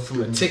do it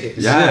from a ticket.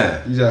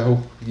 Yeah. You gotta hope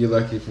you get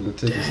lucky from the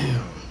tickets.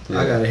 Damn.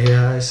 I gotta hear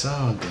how it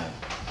sound then.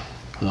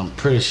 'Cause I'm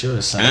pretty sure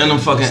it sounds. And them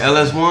fucking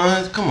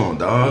LS1s. Come on,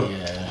 dog.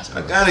 Yeah.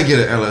 I gotta get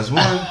an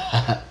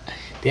LS1.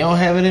 They don't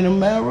have it in the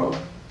Marrow.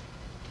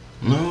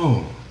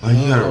 No, like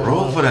you gotta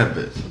roll for that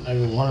bitch.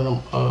 Like one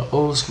of them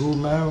old school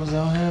Marrows, they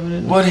don't have it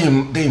in there.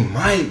 Well, they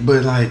might,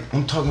 but like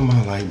I'm talking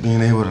about like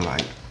being able to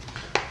like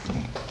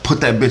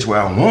put that bitch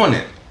where I want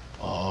it.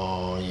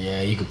 Oh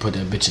yeah, you could put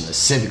that bitch in a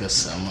Civic or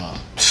something.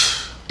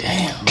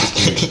 Damn.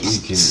 You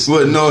can,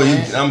 Well, no,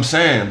 I'm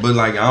saying, but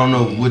like I don't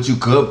know what you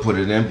could put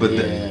it in, but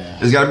Yeah.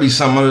 there's gotta be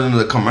something other than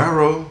the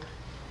Camaro.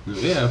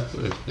 yeah, of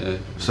course, yeah. Oh,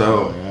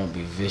 So that'd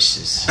be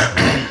vicious.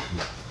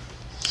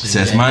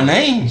 says my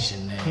name. It's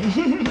your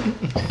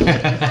name.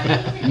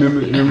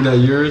 Remember that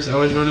yours I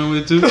was running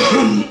with too?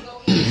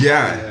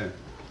 Yeah.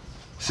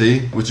 See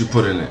what you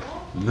put in it?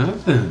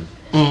 Nothing.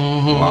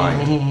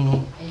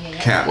 Lying.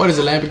 Cap. What is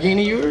it,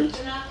 Lamborghini yours?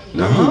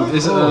 No.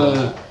 It's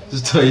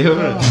just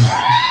Toyota.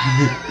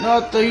 No,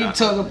 I thought you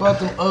talking about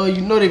them.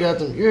 You know they got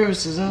them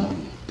Urises, huh?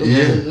 Them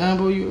Yeah.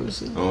 Lambo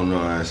Urises. Oh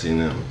no, I ain't seen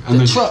them. I know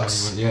what you're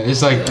trucks. talking about. Yeah,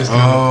 it's like it's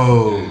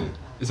Oh,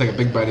 it's like a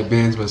big body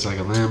Benz, but it's like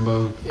a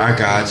Lambo. I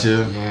got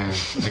you. Yeah,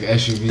 like a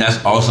SUV.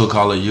 That's also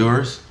called a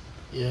Urus.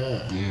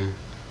 Yeah. yeah,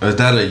 Or is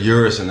that a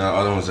Urus and the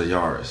other one's a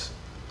Yaris?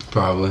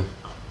 probably.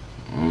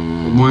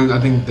 One, I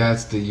think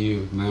that's the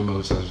U.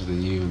 Lambo starts with the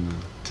U, and the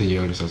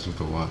Toyota starts with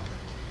the Y.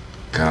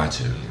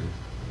 Gotcha.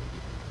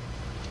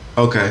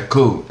 Okay,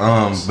 cool.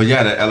 But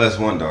yeah, the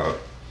LS1 dog.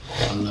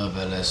 I love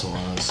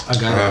LS1s.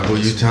 I got Who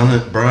you telling,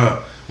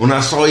 bruh? When I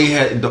saw he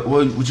had,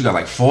 what you got,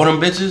 like 4 of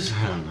them bitches?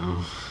 I don't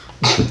know.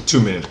 2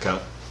 minutes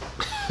count.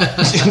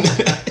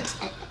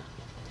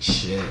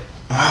 shit.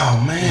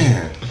 Oh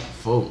man,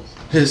 Folks.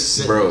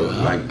 his bro,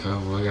 like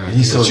Couple, I got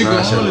he's so But you can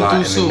nonchalant only do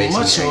and so it makes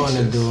much me on it,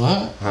 anxious. though,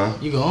 huh? Huh?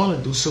 You can only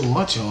do so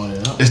much on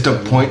it, huh? It's the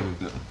point.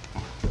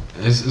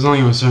 It's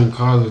only with certain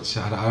cars which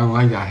I don't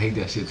like. I hate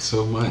that shit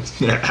so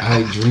much. I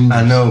hate dreams.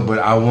 I know, but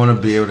I want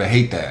to be able to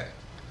hate that.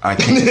 I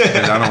can't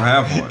because I don't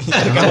have one.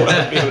 I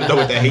want to know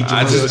what that hate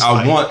I just,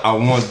 I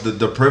want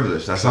the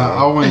privilege. That's So I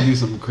all. want to do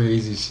some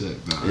crazy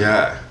shit. Though.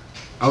 Yeah.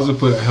 I was gonna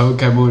put a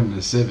Hellcat mode in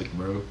the Civic,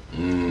 bro.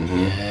 Mm-hmm.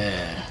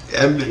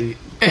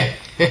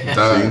 Yeah.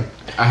 Dog,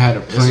 I had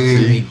a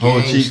See, plan. whole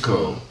games, cheat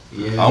code.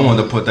 Yeah. I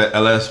wanted to put that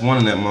LS1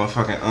 in that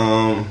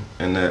motherfucking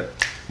in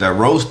that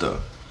roadster.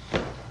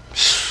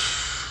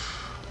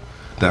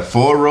 That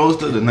Ford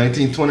Roadster, the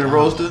 1920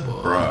 Roadster,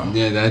 bro.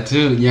 Yeah, that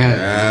too. Yeah.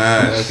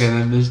 Yes. Okay,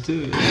 that bitch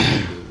too.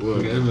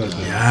 Forget about that.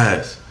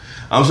 Yes.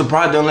 I'm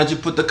surprised they don't let you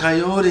put the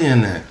Coyote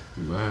in there.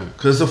 Right.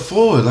 Cause it's a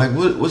Ford. Like,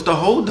 what's the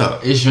hold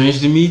up? It's strange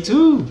to me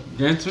too.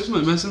 Gran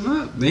Turismo messing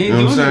up. They ain't You know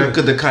what I'm doing saying? it.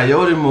 Cause the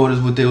Coyote motors,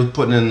 what they was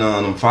putting in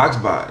them Fox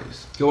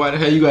bodies. Go why the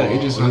hell you got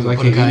Idris Oh, ones? I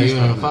put a can't Coyote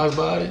on a use Fox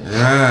body?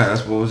 Yeah,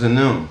 that's what was in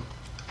them.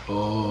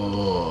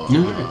 Oh.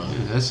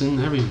 Yeah, that's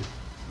in every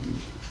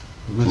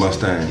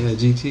Mustang. Yeah,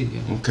 GT.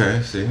 Yeah.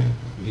 Okay, see.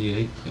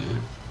 V8. Yeah.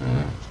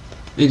 Yeah.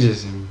 It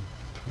just.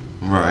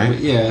 Right. But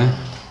yeah.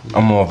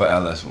 I'm more of a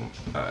LS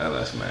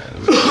man.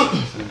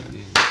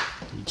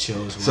 You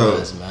chose So-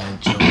 wise, man.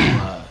 You chose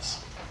wise.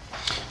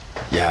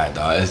 Yeah,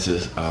 dog. It's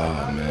just,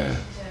 oh man,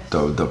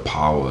 the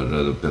power,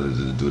 the ability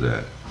to do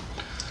that.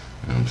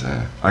 You know what I'm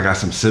saying? I got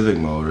some Civic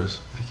motors.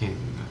 I can't do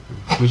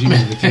nothing. What you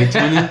mean, the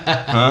K20?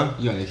 Huh?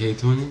 You got the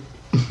K20?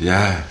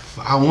 Yeah.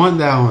 I want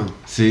that one.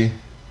 See,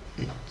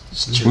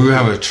 It's we would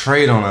have a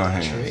trade on our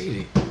hands.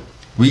 Trade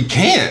We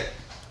can't.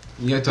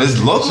 You gotta talk It's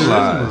to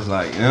localized.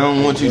 Like, they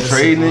don't want you Yes,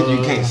 trading it.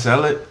 You can't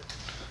sell it.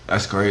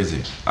 That's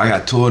crazy. I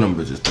got 2 of them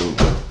bitches too.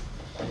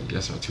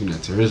 That's what tune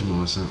that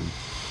Turismo or something.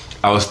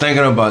 I was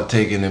thinking about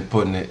taking and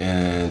putting it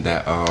in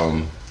that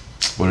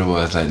what it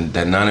was, like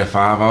that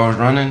 95 I was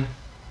running.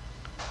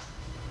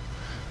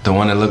 The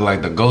one that looked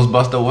like the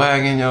Ghostbuster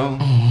wagon, yo.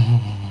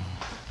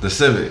 The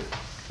Civic.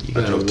 You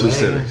I got drove a 2 wagon?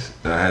 Civics.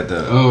 I had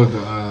the Oh,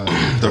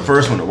 the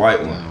first one, the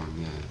white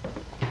one.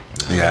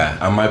 yeah. Yeah,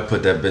 I might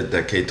put that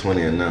K20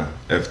 in now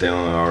if they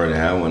don't already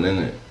have one in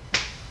it.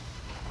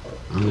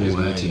 I'm just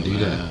going to do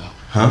that.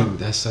 Huh? I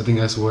think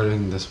that's what it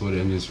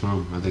is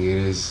from. I think it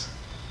is.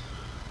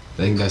 I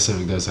think that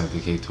Civic does have the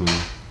K20.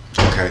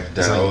 Okay, that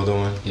It's like- older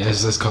one. Yeah,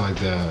 it's just called like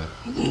the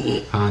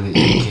Honda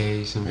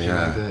EK, something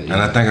Yeah, like that. and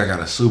I think I got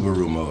a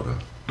Subaru motor,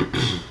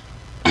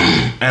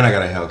 and I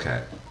got a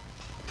Hellcat.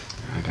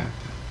 I got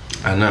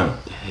I know.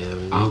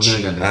 Hell, I don't think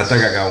I got And that.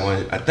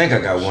 I think I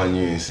got one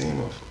you ain't seen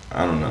before.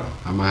 I don't know.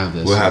 I might have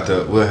that. We'll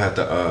have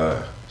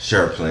to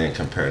share a play and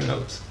compare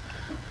notes,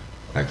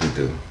 like we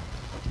do.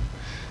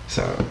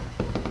 So,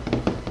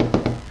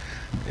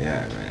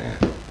 yeah, man.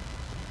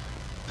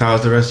 How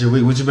was the rest of your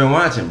week? What you been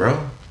watching,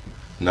 bro?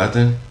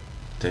 Nothing.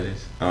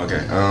 Titties. Okay.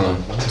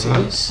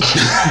 Titties.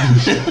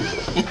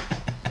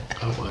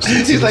 I watched some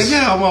He's like, titties.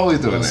 yeah, I'm always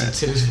doing Watch some that.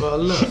 titties for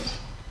love.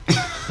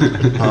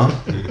 Huh?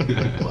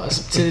 Watch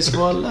some titties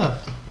for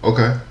love.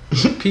 Okay.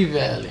 P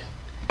Valley.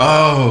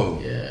 Oh.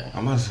 Yeah.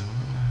 I'm about to say.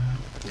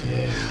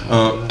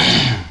 Yeah.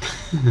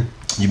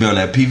 You been on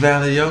that P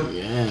Valley, yo?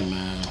 Yeah,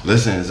 man.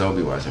 Listen, Zoe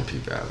be watching P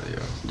Valley, yo.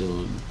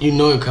 Dude, you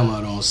know it come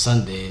out on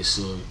Sunday,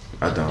 so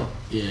I don't.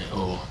 yeah.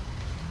 Oh.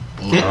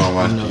 I don't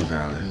watch No, P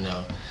Valley.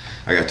 No.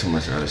 I got too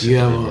much other shit You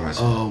to be ever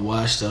watching.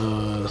 watched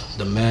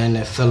The Man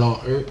That Fell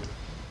on Earth?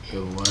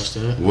 You ever watched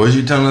that? Was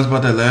you telling us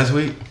about that last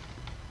week?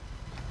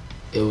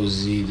 It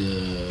was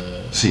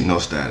either See, no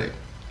static.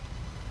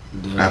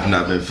 the I've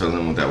not been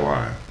feeling with that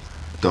wire.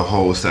 The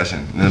whole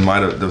session. And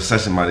the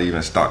session might have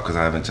even stopped because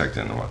I haven't checked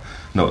in a while.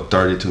 No,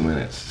 32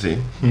 minutes. See?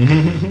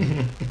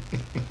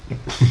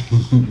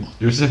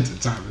 Your sense of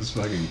time is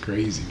fucking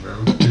crazy, bro.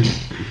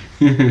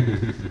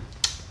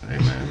 Hey,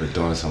 man, been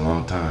doing this a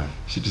long time.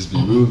 Should just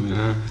be moving,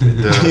 huh?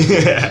 It does.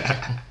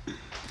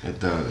 It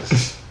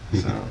does.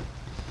 So,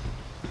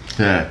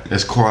 yeah,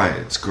 it's quiet.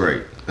 It's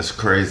great. It's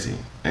crazy,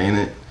 ain't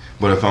it?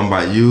 But if I'm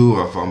by you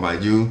or if I'm by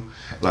you,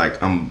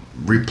 like I'm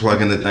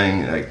replugging the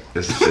thing, like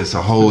it's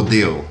a whole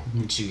deal.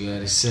 What you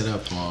got it set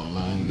up on,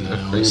 man? You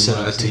got it set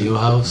up to your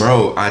house?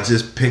 Bro, I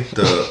just picked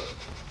up.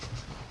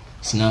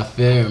 It's not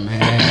fair,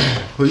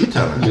 man. Who you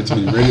telling? Get too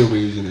many radio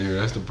waves in there.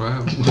 That's the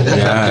problem.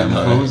 Yeah, The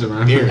man. phones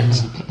around.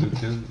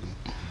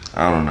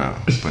 I don't know,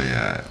 but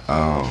yeah.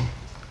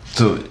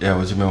 So yeah,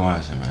 what you been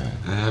watching, man?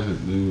 I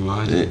haven't been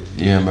watching.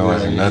 You haven't been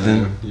watching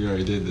nothing? You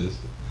already did this.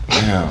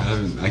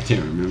 Damn. I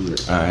can't remember.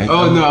 Alright.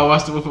 Oh no, I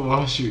watched The Wolf of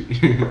Wall Street.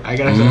 I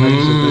gotta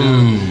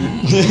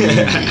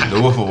The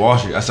Wolf of Wall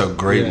Street. That's a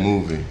great Yeah.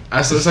 movie.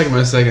 It's like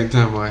my second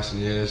time watching.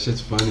 Yeah, that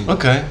shit's funny.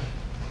 Okay.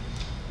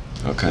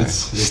 It's-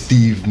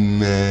 Steve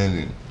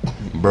Madden.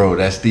 Bro,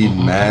 that Steve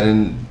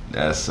Madden,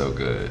 that's so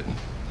good.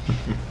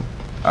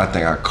 I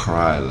think I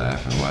cried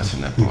laughing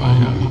watching that part,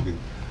 yo.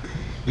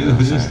 You know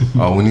what I'm saying?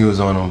 Oh, when he was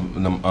on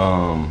them,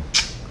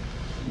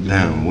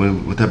 damn,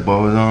 what that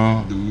ball was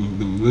on?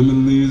 The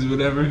lemon leaves,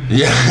 whatever.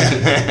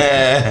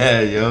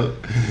 Yeah, yo.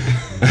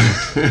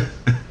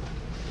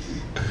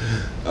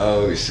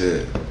 Oh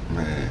shit,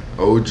 man.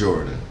 Old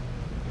Jordan.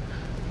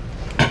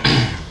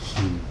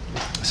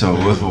 So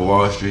Wolf of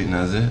Wall Street, and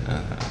that's it.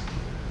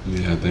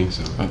 Yeah, I think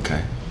so.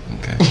 Okay,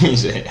 okay. He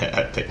said,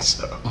 I think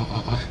so.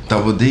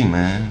 Double D,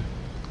 man.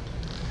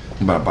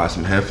 You about to buy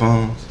some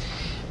headphones?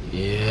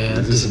 Yeah, I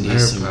Is this just some need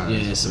some.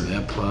 AirPods? Yeah, some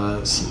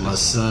AirPods. My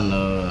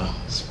son,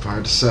 It's part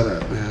of the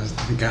setup, man.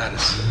 They got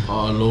us.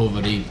 all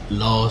over. They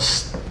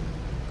lost.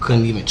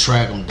 Couldn't even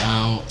track them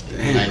down.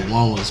 Damn. Like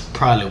one was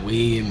probably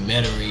way in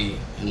Metairie,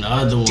 and the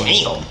other one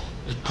Damn.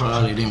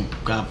 probably then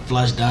got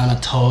flushed down a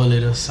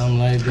toilet or something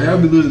like I'll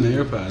be that. losing the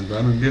AirPods, but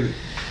I don't get it.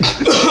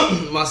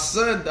 My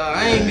son, dog,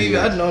 I ain't even.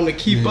 I know him to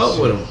keep up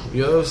with him.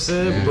 You know what I'm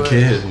saying? Yeah, But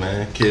Kids,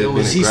 man. Kids it been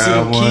was, to he see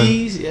grab the one.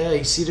 keys. Yeah,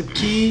 he see the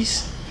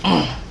keys.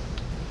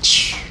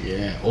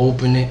 Yeah,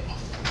 open it,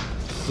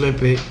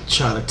 flip it,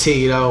 try to take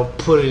it out,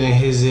 put it in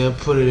his ear,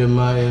 put it in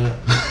my ear.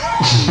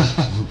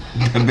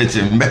 That bitch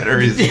in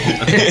batteries.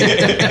 Yeah,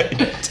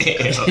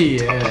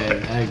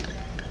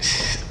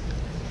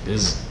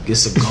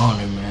 it's a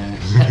goner, man.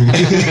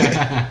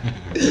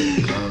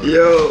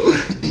 Yo.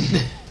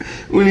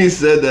 When he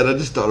said that, I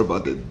just thought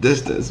about the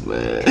distance,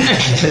 man.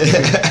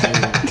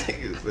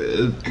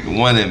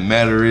 One in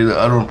Metairie, the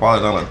other one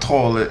probably on a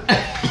toilet.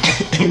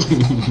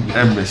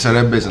 That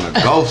bitch in a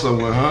gulf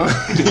somewhere,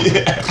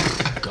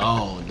 huh?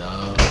 Gone,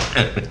 dog.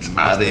 It's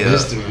out there.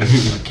 History.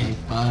 You can't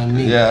find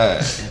me. Yeah.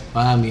 Can't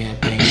find me.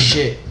 That ain't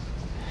shit.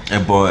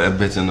 And boy, that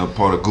bitch in the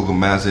part of Google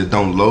Maps that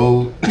don't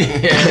load.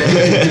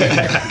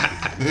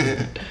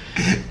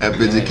 That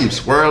bitch that keeps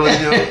swirling,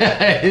 yo.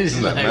 It's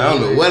Like, man, I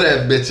don't know where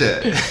that bitch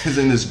at. It's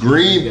in this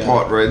green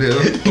part right here.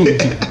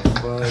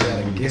 Boy, I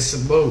gotta get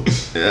some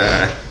boats.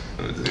 Yeah.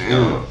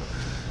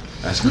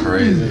 That's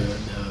crazy.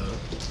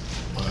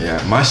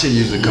 Yeah, my shit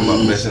usually come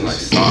up missing like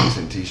socks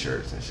and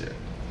t-shirts and shit.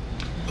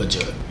 But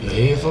your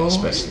headphones?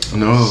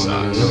 No.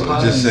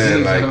 Just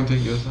saying Don't like,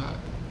 take your side.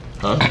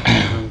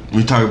 Huh?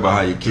 we talk about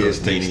how your kids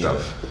take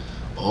stuff.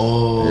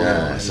 Oh.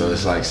 Yeah, so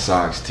it's like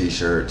socks,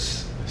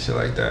 t-shirts, shit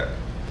like that.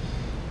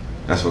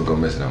 That's what go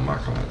missing out my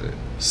closet.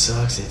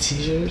 Socks and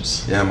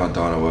t-shirts? Yeah, my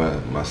daughter wear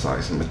my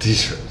socks and my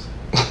t-shirts.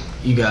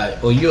 You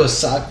got, you're a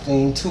sock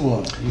thing too,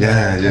 huh?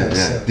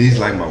 Yeah. These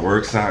like my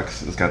work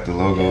socks. It's got the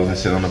logos and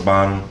shit on the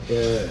bottom.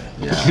 Yeah.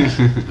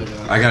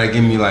 Yeah. I gotta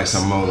give me like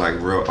some more like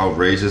real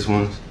outrageous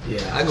ones.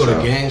 Yeah, I go to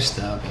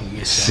GameStop and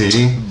get some.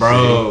 See?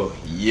 Bro,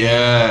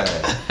 yeah.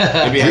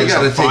 Maybe We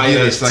gotta take you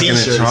to Second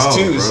and Charles,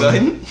 too, bro.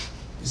 son.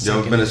 You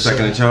ever been to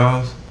Second and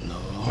Charles? No.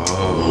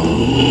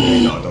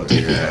 Oh. No, don't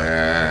take me there.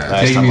 Yeah.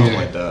 Last Take time me I there.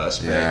 went there, I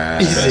spent Yeah.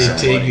 He said,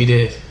 take me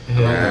there. Yeah,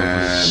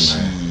 man.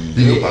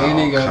 You can buy And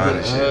they all got kind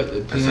of the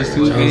shit. That's PS2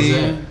 like a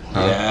game.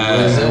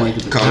 Yeah.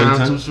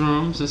 Covington? Some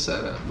rooms to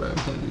set up, bro.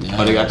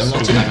 Oh, they got them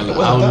not too. Like a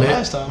little outlet.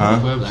 Last time.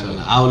 Huh? Like an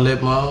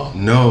outlet mall.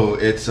 No,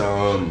 it's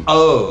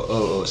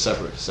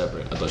Separate.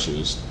 I thought she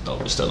was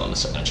still on the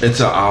second Charles. it's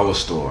an hour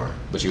store.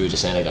 But you were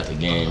just saying they got the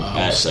game Oh,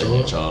 at store?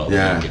 Second Charles.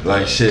 Yeah, You get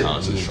like the shit.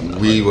 consoles from the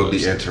We would be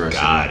place. interested.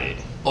 Got it.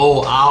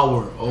 Oh,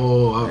 hour.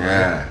 Oh, all right.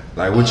 Yeah,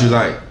 like what you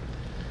like?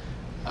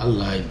 I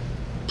like.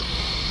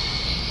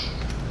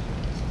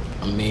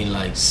 I mean,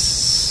 like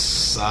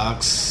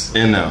socks.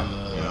 In there.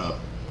 Yeah.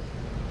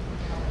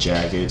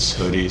 Jackets,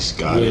 hoodies,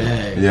 got it.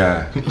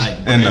 Yeah. Yeah, Like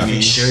In there.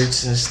 heavy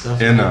shirts and stuff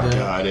In like there. that.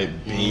 Got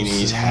it.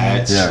 Beanies,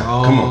 hats. Yeah.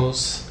 Come on.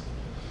 Drawers.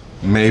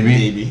 maybe.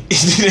 Maybe.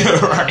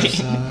 Right.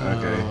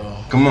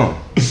 Okay, come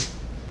on.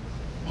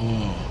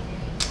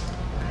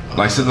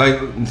 Like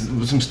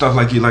some stuff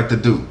like you like to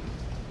do.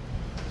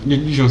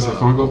 You showing some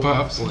Funko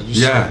Pops? What,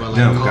 you Yeah, talking about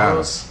them like got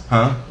cars? it.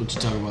 Huh? What you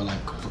talking about,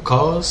 like for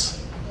cars?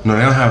 No,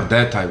 they don't have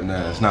that type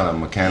now. It's not a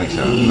mechanic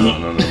shop.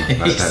 No, not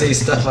He say that.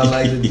 stuff I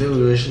like to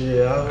do and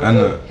shit. I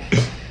know.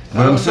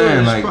 But I'm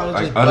saying like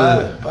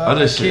other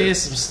buy shit.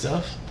 kids some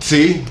stuff.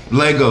 See,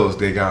 Legos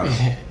they got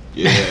them.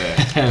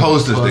 Yeah.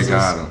 Posters, they Puzzles,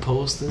 got 'em.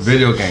 Posters.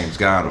 Video games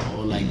got them.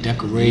 Or like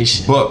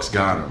decoration. Books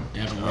got them.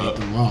 Decorate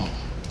the room.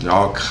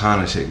 All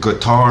kind of shit.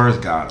 Guitars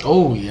got them.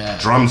 Oh yeah.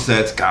 Drum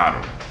sets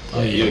got them.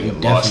 Oh yeah. you You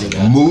get lost in definitely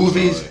that. got.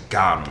 Movies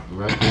got them.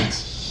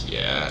 Records.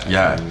 Yeah.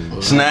 Yeah.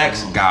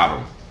 Snacks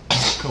got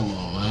Come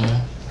on, man.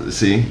 them.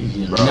 See?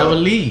 You never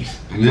leave.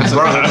 That's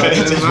Bro,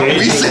 what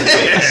we said.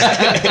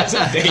 It's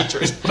a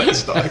dangerous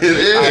place, dog. It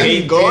is. I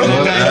hate going Yeah.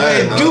 in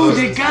there. no. Dude,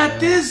 they got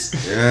this.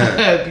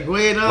 Yeah. Be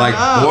waiting on Like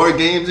up. board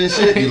games and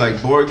shit. You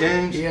like board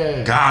games?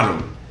 Yeah. Got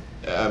them.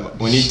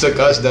 When he took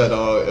us there,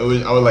 dog, I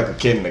was like a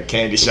kid in a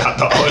candy shop,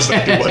 dog. I was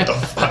like, dude, what the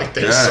fuck?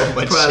 There's Yeah. so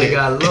much Probably shit.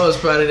 got lost.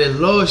 Probably that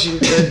lost you.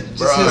 Just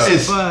Bruh. hit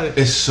somebody.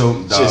 It's so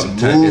dog, Just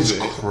it's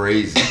moving.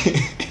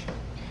 crazy.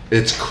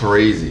 It's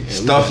crazy.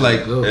 Stuff gotta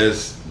like go.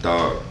 it's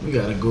dog. We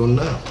gotta go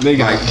now. They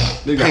got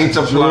Paint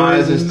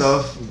supplies and Jordans.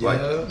 stuff. Yeah.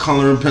 Like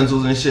coloring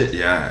pencils and shit.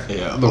 Yeah.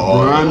 Yeah,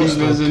 LeBron be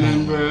stuff.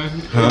 visiting, bro.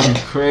 Huh?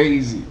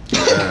 Crazy.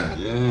 Yeah.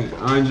 Yeah,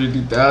 Andre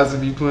 3000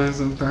 be playing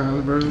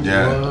sometimes, bro.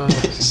 Yeah.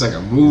 It's like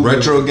a movie.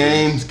 Retro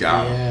games,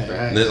 got 'em.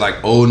 Yeah. They're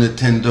like old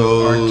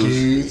Nintendos,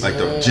 Arcades. like Yeah.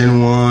 the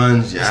Gen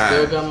 1s. I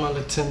still Yeah. got my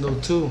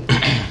Nintendo too.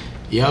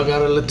 Y'all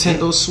got a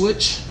Nintendo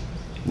Switch?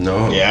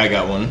 No. Yeah, I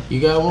got one. You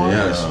got one?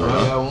 Yes, I bro.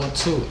 got one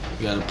too.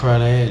 You got a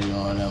Prada head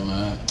on that,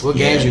 man. What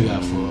games you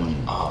got for it?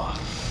 Oh,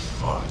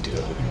 fuck,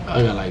 dude.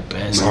 I got like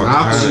basketball.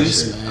 Monopoly.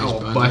 Smash I'll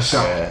Brothers. bust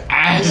your Yeah.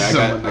 ass.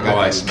 Yeah, I got Boy,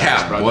 like cap,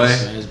 Smash boy. Brothers.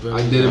 Smash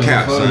Brothers. I did it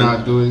Cap, before, son. and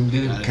I'll do it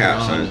again.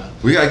 Cap, son.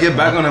 We gotta get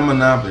back on that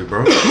Monopoly,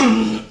 bro.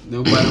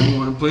 Nobody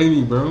want to play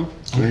me, bro.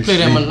 You play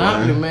that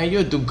Monopoly, man.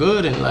 You'll do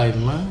good in life,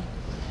 man.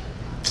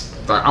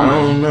 Like, I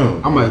don't know.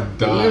 I'm a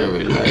dog.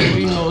 Literally, like,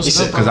 you know,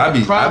 stuff Cause I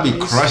be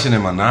properties. crushing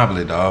in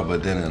Monopoly, dog.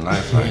 But then in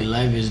life, like In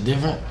life is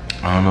different.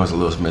 I don't know, it's a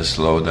little bit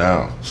slowed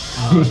down.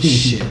 Oh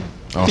shit.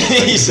 I don't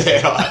He think-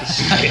 said, oh,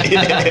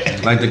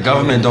 shit. like the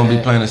government don't be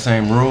playing the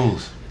same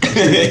rules.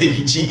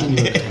 He cheating.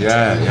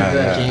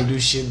 Yeah. Can't do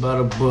shit by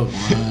the book,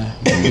 man.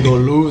 You gonna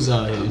lose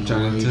out here. I'm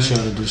trying to You tell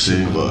trying to do See,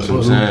 shit by that's the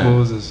what book. I'm saying.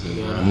 Loopholes and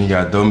shit. Yeah. And you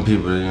got dumb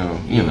people,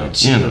 you know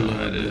Cheat a how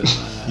little it bit, is.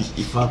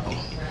 man. Fuck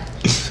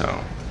 'em. So,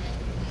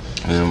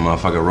 and then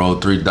motherfucker roll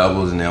 3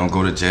 doubles and they don't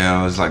go to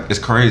jail. It's like it's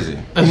crazy.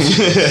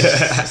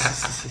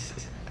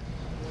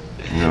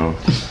 You know.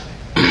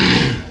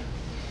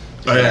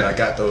 Oh yeah, and I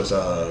got those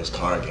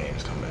card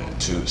games coming in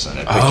too, son.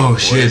 That Oh Pick Your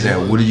shit!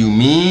 Poison. That what do you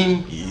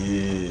mean?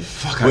 Yeah.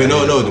 Fuck. Wait,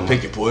 no, the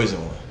pick your poison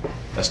one.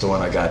 That's the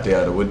one I got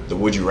there. The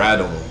would you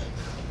rather one.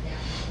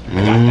 I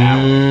got that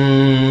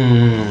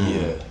one.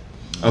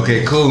 Yeah.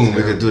 Okay, cool.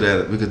 We could do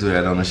that. We could do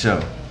that on the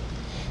show.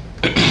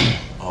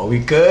 Oh, we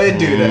could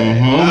do that.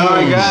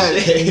 Oh my god.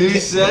 You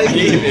said I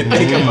didn't even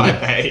think about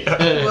that.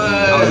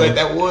 I was like,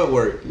 that would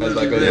work. That's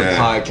like a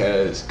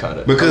podcast kind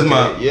of. Because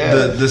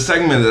the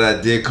segment that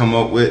I did come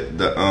up with,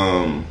 the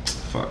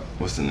fuck,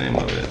 what's the name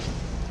of it?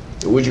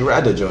 Would you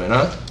rather join,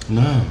 huh?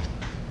 No.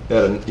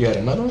 You had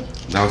another one?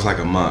 That was like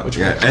a mock. Which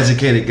Yeah, one?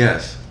 educated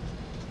guess.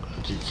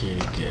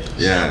 Educated guess.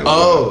 Yeah.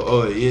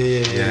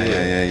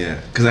 Yeah.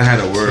 Because I had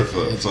a word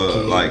for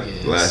Educated like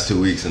guess. the last 2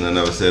 weeks and I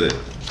never said it.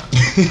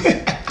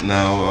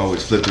 Now I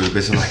always flip through the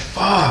bitch and I'm like,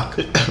 fuck.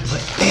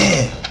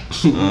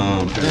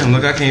 Damn. Damn,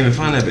 look, I can't even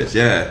find that bitch.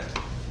 Yeah.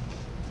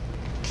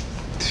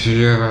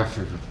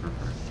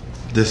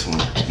 This one.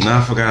 Now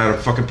I forgot how to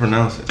fucking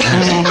pronounce it.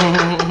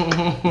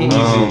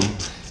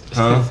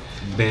 Huh?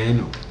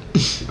 Bano.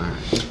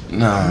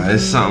 Nah,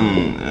 it's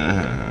something.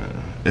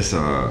 It's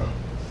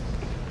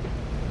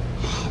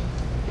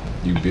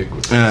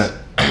Ubiquitous.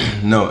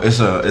 no, it's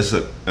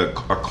a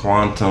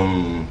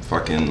quantum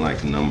fucking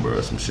like number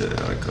or some shit,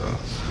 like a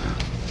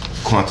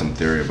quantum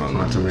theory about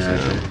Quantum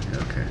numbers. reactor.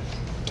 Okay.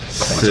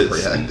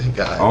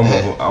 God.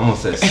 I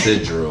almost said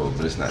sidral,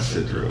 but it's not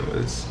sidral.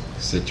 It's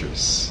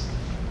Citrus.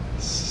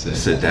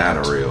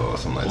 sidatorial or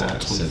something like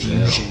that.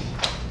 Citadel.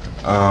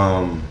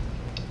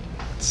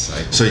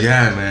 So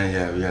yeah, man,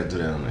 yeah, we gotta do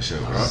that on the show,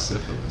 bro.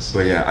 Syphilis.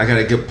 But yeah, I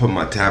gotta put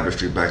my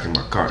tapestry back in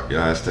my cart.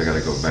 Yeah, I still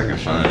gotta go back and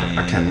find it.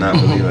 I cannot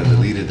believe I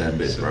deleted that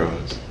bitch, bro.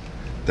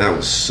 That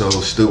was so I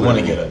stupid. want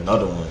to get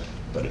another one,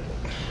 but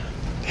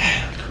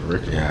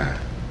Curriculum. Yeah.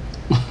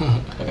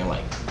 I can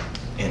like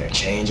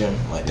interchange them.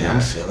 Like, damn,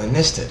 I'm feeling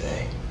this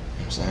today. You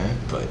know what I'm saying?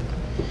 But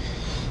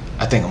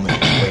I think I'm gonna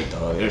wait,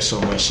 dog. There's so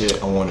much shit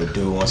I want to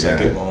do once I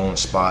get my own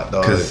spot,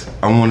 dog. Cause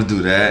I want to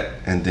do that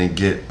and then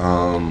get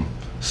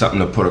something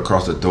to put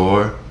across the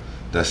door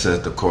that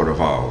says the Court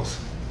of Owls,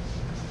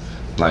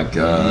 like the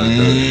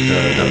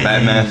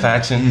Batman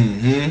faction.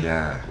 Mm-hmm.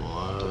 Yeah.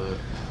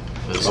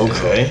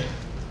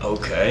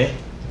 Okay.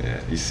 Yeah.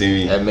 You see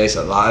me? That makes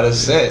a lot of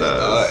sense,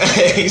 dog.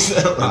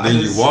 And then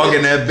you walk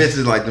in that bitch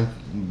is like the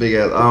big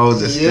ass owls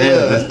just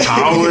standing, just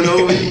towering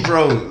over you,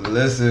 bro.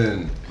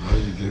 Listen. How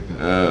did you get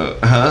that?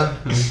 Huh?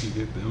 How did you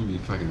get that? I'm gonna be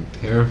fucking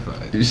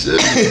terrified. You should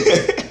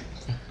be.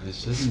 I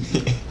shouldn't be.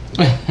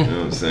 You know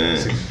what I'm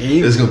saying?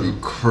 It's gonna be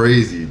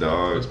crazy,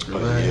 dog. Yeah. You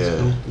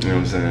know what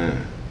I'm saying?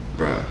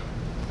 Bruh.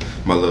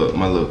 My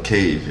little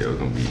cave, yo,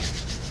 gonna be.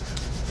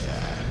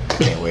 I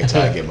can't wait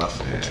till I get my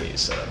fucking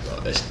kids set up,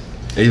 dog. That's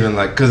Even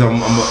like, cause I'm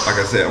like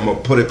I said, I'm gonna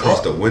put it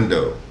across the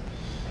window,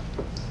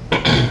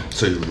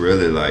 so you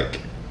really like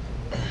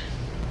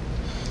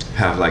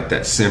have like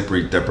that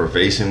sensory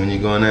deprivation when you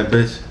go in that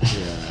bitch.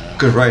 Yeah.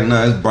 Cause right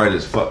now it's bright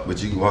as fuck,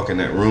 but you walk in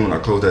that room and I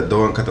close that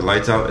door and cut the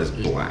lights out, it's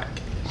black.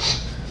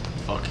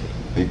 Fuck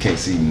it. You can't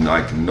see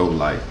like no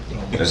light.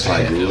 It's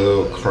like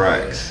little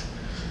cracks.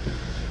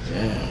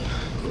 Damn.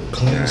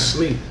 Clean Yeah.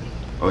 sleep.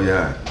 Oh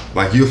yeah,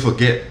 like you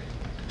forget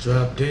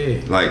Drop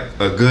dead. like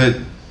a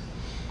good.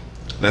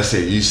 Let's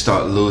say you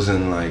start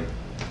losing like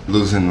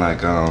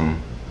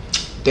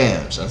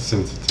damn, son.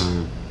 Sense of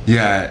time.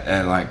 yeah,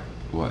 at like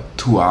what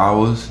 2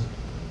 hours,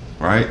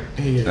 right?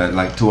 Yeah. That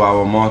like 2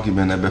 hour mark. You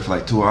been there for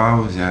like 2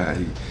 hours. Yeah,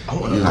 I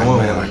want to you go like, in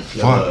man, one. like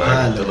fuck,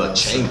 like, The little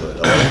chamber,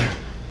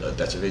 dog.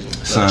 That's a vision.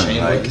 Son,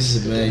 chamber. like, This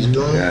is man, you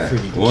doing yeah.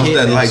 pretty Once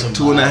that like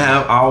somebody.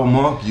 2.5 hour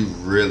mark, you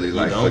really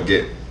like don't?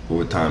 forget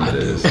what time it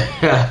is,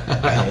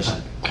 Man, it's-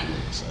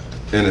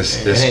 and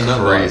it's it ain't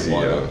nothing like crazy,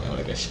 water. yo.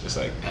 Like that shit. It's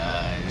like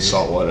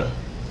salt water.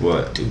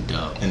 What? Too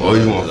dope. And Oh,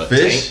 you the- want the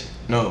fish? tank?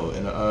 No,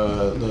 and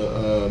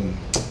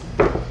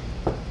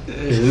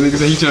He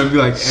said he trying to be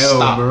like L,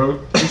 Stop. bro.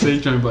 He said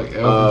he trying to be like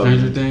L from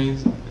Stranger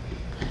Things.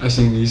 I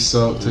seen these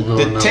salt to go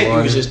in the that tank you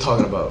water. was just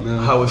talking about. No.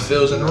 How it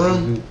feels in the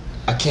room.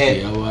 I can't.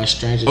 Yeah, I watched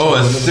Stranger Oh,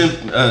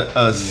 Things.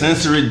 a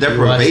sensory You watched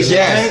deprivation it?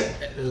 tank?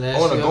 The last I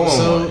wanna few go on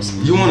episodes?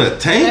 one. You want a That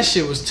tank?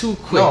 shit was too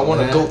quick. No, I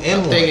wanna man. go in I'm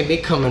one. thinking they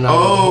coming out Oh.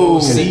 with a whole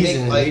They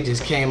season. like- They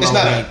just came It's out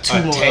not with like two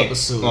a more tank.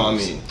 episodes. No, I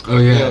mean, Oh yeah,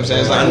 you know what I'm saying?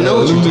 It's like I know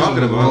what you're Losing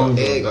talking about.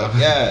 egg.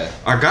 Yeah.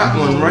 I got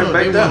one right they back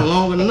weren't there.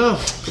 long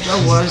enough. 'Cause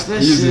I watched that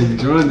He's shit.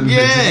 enjoying them.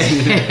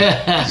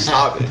 Yeah.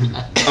 Stop it.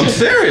 I'm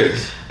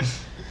serious.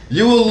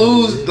 You will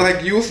lose,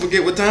 like you will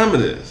forget what time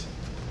it is.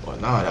 Well,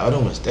 nah, the other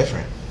one's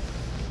different.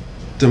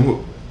 Then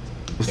what's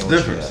Then the what you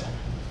difference? got?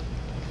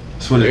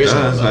 That's what There it is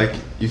no does. love. Like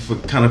you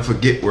kind of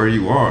forget where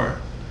you are.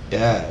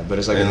 Yeah, but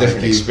it's like And a like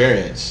different you-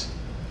 experience.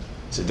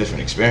 It's a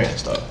different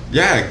experience, though.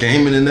 Yeah,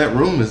 gaming in that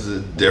room is a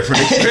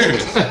different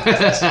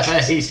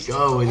experience. He's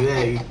going with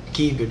that. You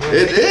keep it there.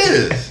 It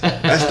is.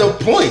 That's the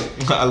point.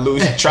 I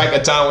lose track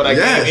of time when I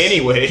Yes. game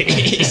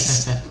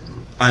anyways.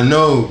 I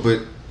know,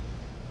 but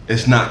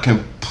it's not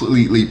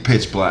completely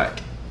pitch black.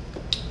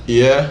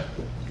 Yeah.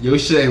 Yo,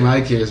 shit ain't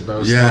my kids,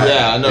 bro. Yeah.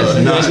 Yeah, I know. It's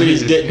That's not. what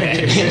he's getting at.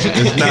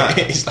 It's not.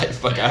 He's like,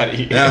 fuck out of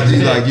here. After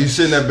you like you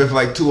sitting there for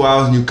like 2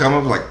 hours and you come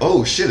up like,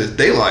 oh shit, it's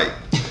daylight.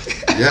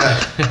 Yeah.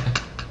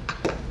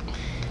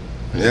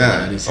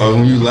 Yeah. It's Or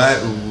when heavy. you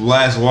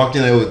last walked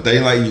in there with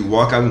daylight, you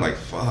walk out and like,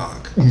 fuck.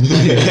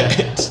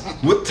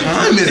 What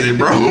time is it,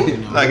 bro?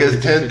 Like it's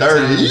 10:30.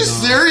 Are you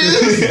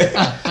serious?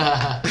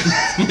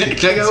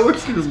 Check out work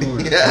this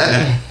morning.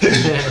 Yeah.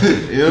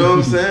 You know what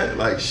I'm saying?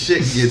 Like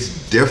shit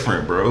gets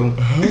different, bro.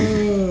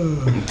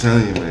 I'm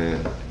telling you, man.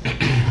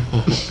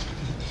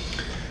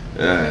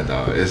 Yeah,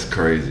 dog, it's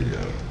crazy, yo.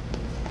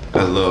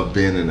 I love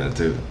being in that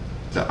too.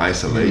 The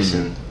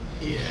isolation.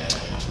 Yeah.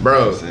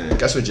 Bro, saying?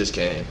 guess what just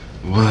came?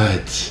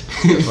 What?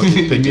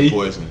 Fucking pick your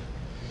poison.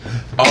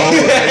 Oh, are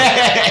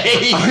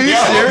you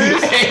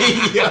serious?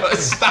 Hey, yo,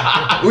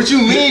 stop. What you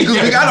mean?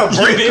 Cause we got a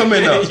break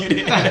coming up.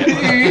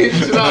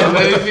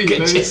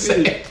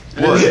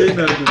 What?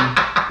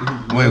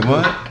 Wait,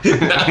 what?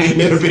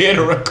 It'll be in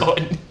a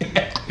recording.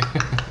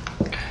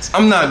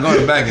 I'm not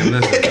going back and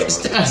listen.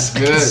 Dog. That's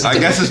Good. I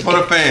guess it's for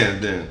the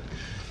fans then.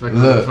 Look.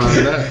 Look.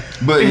 Find out.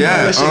 But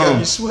yeah, That shit got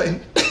me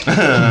sweating.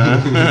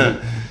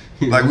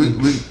 like we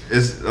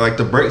it's like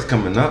the break's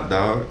coming up,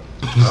 dog.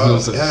 No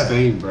such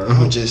thing, bro.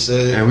 I just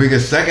said. And we can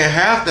second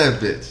half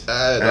that bitch.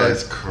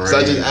 That's crazy. So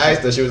I just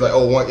asked her. She was like,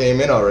 "Oh, one came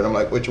in already." I'm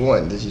like, "Which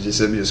one?" Then she just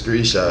sent me a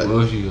screenshot.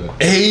 What else you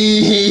got?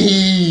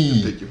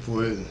 Hey, Pick your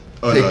poison.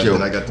 Oh, pick no, your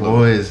then I got the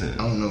poison. I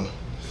don't know.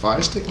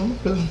 Fire stick on it?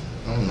 I don't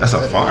know. That's a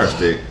what that fire is.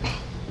 stick.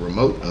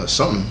 Remote,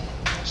 something.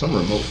 Some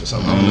remote for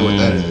something. I don't know what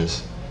that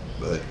is.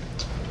 But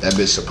that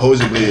bitch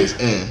supposedly is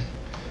in.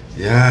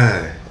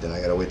 Yeah, Then I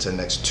gotta wait till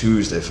next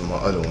Tuesday for my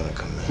other one to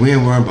come in. we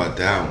ain't worried about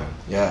that one.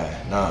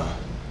 Yeah, nah.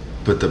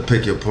 But the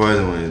pick your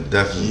poison one is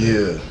definitely.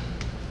 Yeah.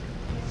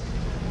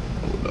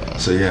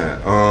 So yeah,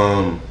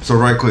 so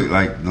right quick,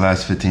 like the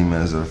last 15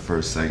 minutes of the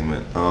first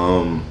segment.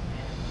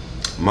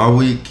 My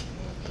week.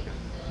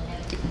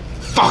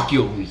 Fuck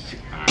your week.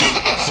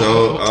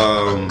 So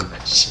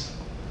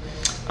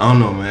I don't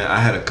know, man. I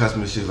had a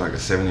customer. She was like a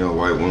 70-year-old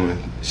white woman.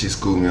 She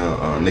schooled me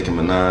on Nicki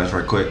Minaj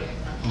right quick.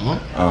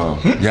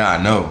 Yeah,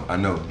 I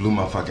know. Blew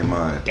my fucking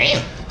mind.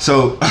 Damn.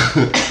 So,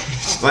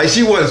 like,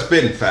 she wasn't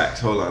spitting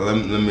facts. Hold on,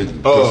 let me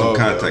put some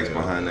context okay.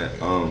 behind that.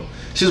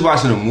 She was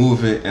watching a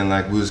movie and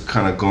like we was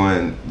kind of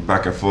going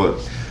back and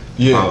forth.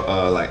 Yeah.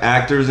 Like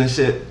actors and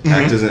shit,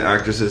 actors and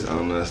actresses. I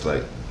don't know. That's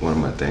like one of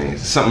my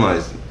things. Something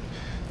I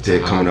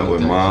did coming up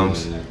with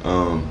moms.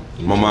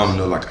 My mom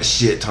know like a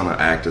shit ton of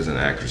actors and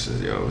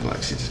actresses. Yo,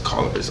 like she just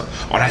call it bitch like,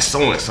 oh, that's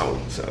so and so.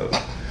 So.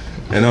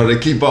 And they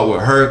keep up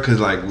with her because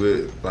like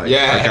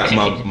I got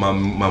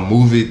my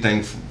movie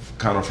thing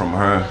kind of from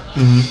her.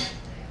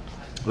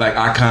 Like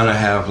I kind of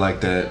have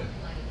like that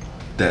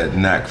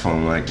knack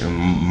from like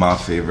my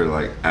favorite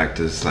like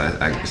actors /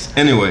 actress.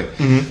 Anyway,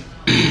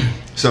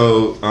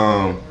 so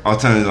I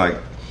was telling you like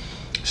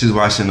she was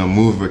watching a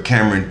movie with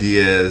Cameron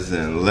Diaz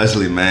and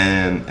Leslie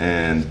Mann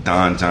and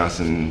Don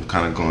Johnson,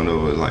 kind of going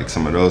over like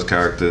some of those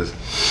characters.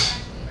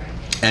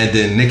 And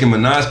then Nicki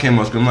Minaj came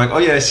on screen. I'm like, oh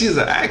yeah, she's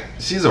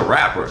a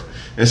rapper.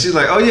 And she's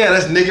like, oh yeah,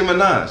 that's Nicki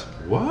Minaj.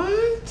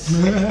 What?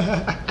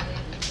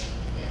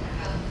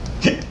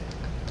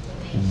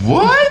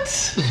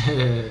 What?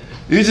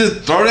 You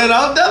just throw that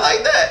out there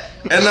like that?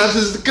 And I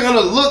just kind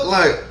of look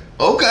like,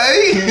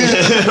 okay,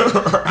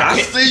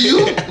 I see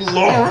you,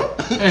 Laura.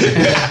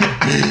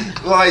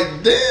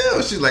 Like,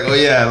 damn. She's like, oh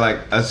yeah, like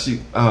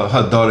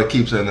her daughter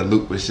keeps her in the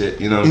loop with shit.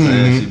 You know what I'm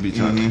saying? She be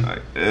trying to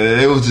like,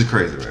 it was just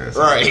crazy, man. So,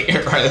 Right.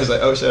 I was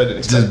like, oh shit, I didn't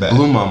expect just that.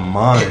 blew my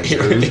mind,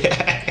 dude.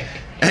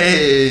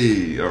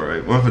 Hey, all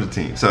right, one for the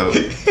team. So,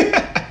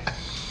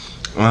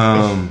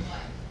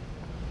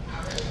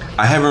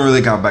 I haven't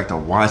really got back to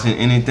watching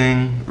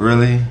anything,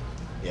 really.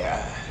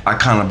 Yeah. I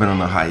kind of been on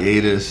a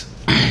hiatus.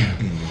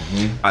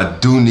 I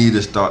do need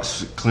to start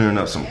clearing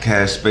up some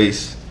cash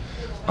space.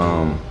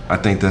 I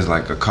think there's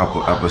like a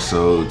couple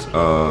episodes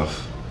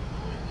of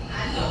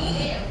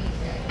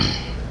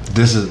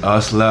This Is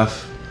Us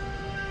left,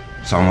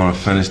 so I want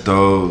to finish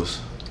those.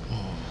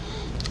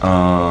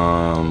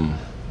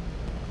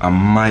 I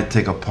might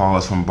take a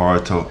pause from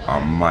Boruto. I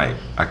might.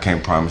 I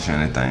can't promise you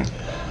anything.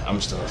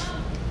 I'm still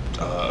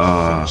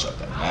finish up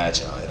that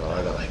match. I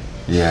got like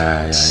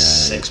Yeah.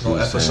 6 more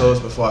episodes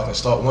before I can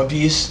start One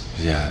Piece.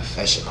 Yes.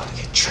 That shit about to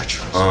get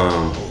treacherous.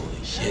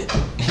 Holy shit.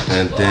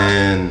 And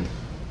then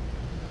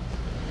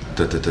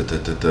the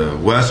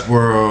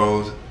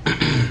Westworld.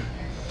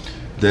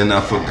 Then I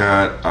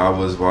forgot I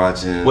was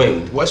watching.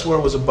 Wait,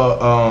 Westworld was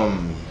about I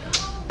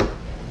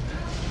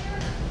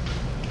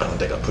don't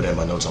think I put in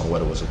my notes on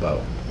what it was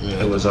about.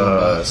 Yeah, It was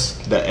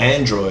the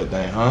android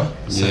thing, huh?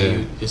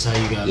 Yeah. It's how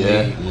you got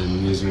Yeah. made. The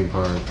amusement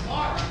park.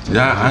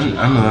 Yeah, I know.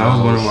 I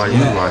was wondering why you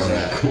was watching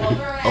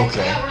that.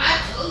 Okay.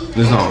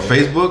 This on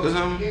Facebook or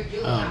something?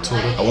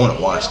 Twitter. I want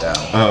to watch that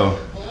one. Oh,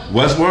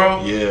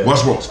 Westworld? Yeah.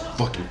 Westworld's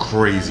fucking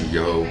crazy,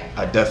 yo.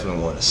 I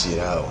definitely want to see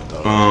that one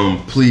though.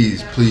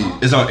 Please.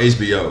 It's on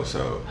HBO,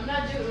 so.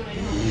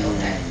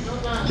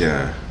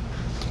 Yeah.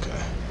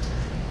 Okay.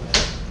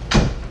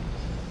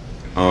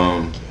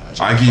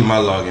 I keep my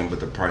login, but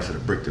the price of the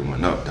brick that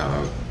went up,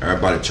 dog.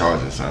 Everybody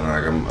charging something.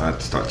 Like I have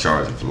to start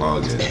charging for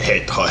login.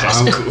 Hey,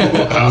 that's cool.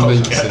 I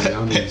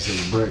don't think you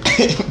say brick.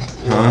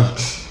 Huh?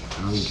 I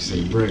don't think you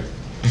say brick.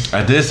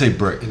 I did say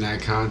brick. In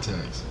that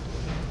context.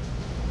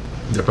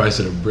 The price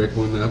of the brick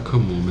went up.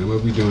 Come on, man.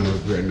 What we doing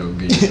over at no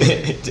game?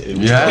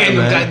 Yeah, Ain't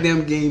no man.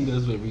 goddamn game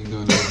does what we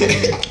doing over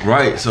game.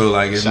 Right. So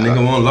like, if Shout nigga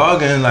out. won't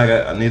log in, like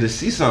I need to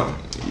see something.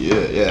 Yeah,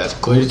 that's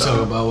cool. What you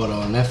talking about? What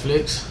on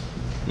Netflix,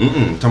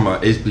 Talking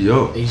about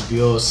HBO.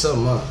 HBO, or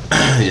something?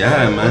 Huh?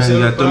 Yeah, man. What's You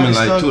got them in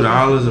everybody like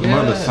 $2 a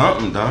month or Yeah.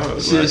 something,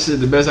 dog. Shit,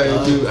 the best I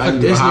can do, I can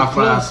do a Disney high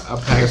Plus. five,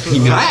 a pack of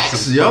peanuts.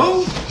 Facts,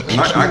 yo.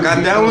 I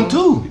got that one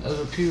too. That's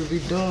what people be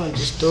doing.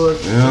 Just throw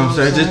it. You know what I'm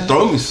saying? Just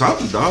throw me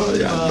something, dog.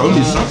 Yeah, throw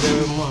me something.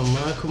 Every month,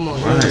 man. Come on,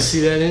 you Right. can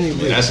see that I anyway.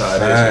 mean, that's how it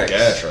is Facts. with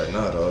gas right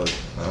now, dog.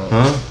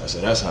 Huh? I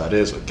said that's how it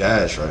is with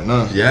gas right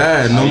now.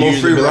 Yeah, no I more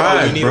usually free be like, oh,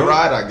 rides, you need bro. a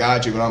ride? I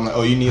got you. But I'm like,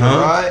 oh, you need Huh? a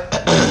ride?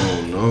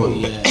 Oh no.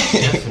 Yeah,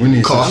 definitely. We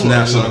need some Cost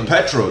snaps money. on the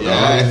petrol, dog.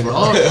 Yeah, for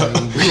Oh, real.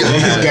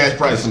 These gas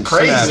prices Some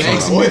crazy. snaps You on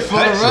ask the me boy. for a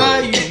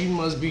ride, you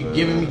must be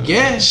giving me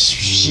gas.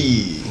 Shit.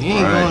 You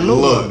ain't Right. going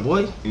nowhere, Look.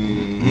 boy.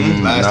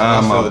 Last Nah,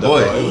 time I my filled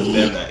boy. up, it was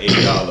damn near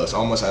 $8. I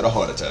almost had a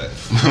heart attack.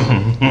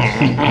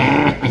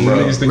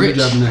 Niggas think we Rich.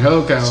 dropping the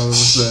Hellcat all of a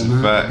sudden,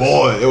 huh? Facts.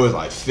 Boy, it was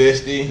like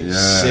 50, Yeah.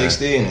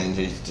 60, and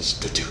then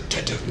just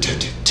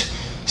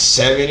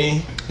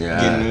 70. Yeah.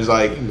 Getting, it was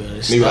like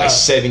better maybe like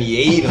stop.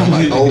 78. And I'm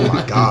like, oh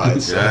my god. Yeah.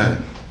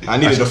 son. I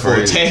needed That's a full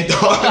crazy. tank,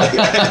 dog.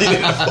 I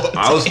needed a full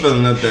I was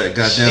filling up that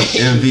goddamn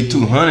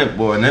MV200,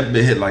 boy, and that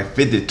bit hit like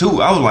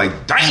 52. I was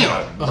like,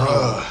 damn,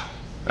 Bruh.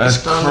 that's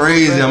starting to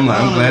crazy. go I'm like,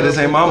 I'm down glad a this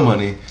ain't little my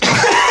money.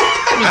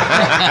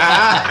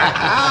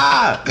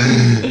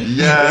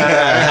 Yeah,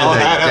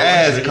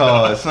 that gas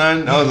card,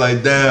 son. I was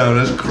like, damn,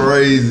 that's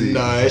crazy.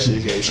 Nah, that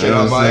shit came You straight know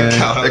out what my I'm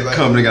saying? account. I was That like,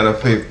 company gotta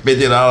pay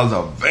 $50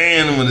 a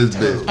van with this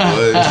bitch,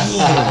 boy.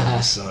 "Oh,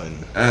 son.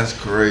 That's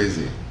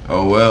crazy.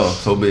 Oh well,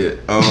 so be it.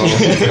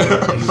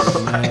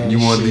 You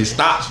want these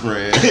stops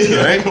ran,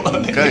 right?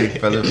 Okay,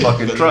 fell in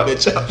fucking Fill truck. the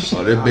bitch up.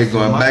 Oh, that bitch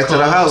going my back to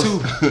the car, house.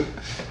 too.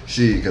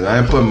 Shit, cause I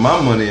ain't putting my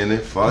money in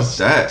it. Fuck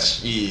that.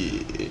 Shit.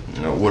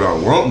 You know what I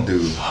won't do.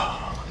 You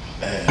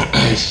Man,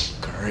 that's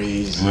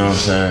crazy. know what I'm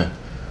saying?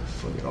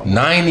 Fucking all-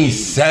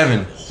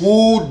 97.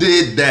 Who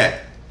did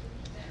that?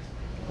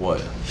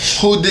 What?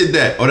 Who did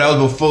that? Oh, that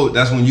was before.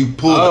 That's when you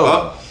pulled Oh,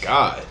 up.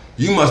 God.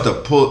 You must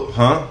have pulled,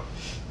 huh?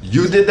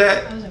 You did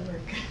that? I was at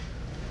work.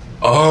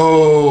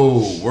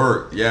 Oh,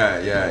 work.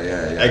 Yeah.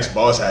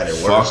 Ex-boss had it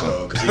Fuck worse, him.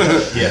 though,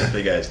 because he had a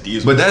big-ass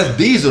diesel. But that's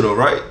diesel though,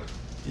 right?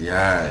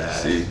 Yeah. Yeah,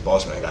 See.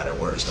 boss man got it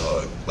worse,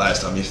 dog.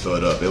 Last time he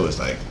filled up, it was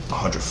like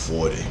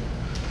 140.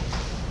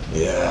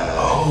 Yeah.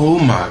 Oh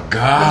my And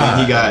god.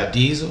 then he got,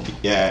 Diesel.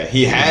 yeah,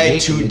 he had making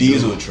two it,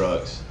 diesel dude.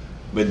 trucks.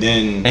 But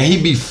then, And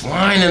he be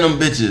flying in them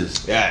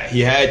bitches. yeah,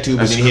 he had two,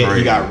 but That's then he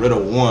crazy. got rid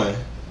of one.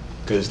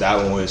 Because that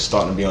one was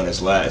starting to be on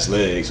his last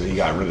leg. So he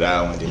got rid of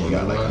that one, then he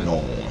got like a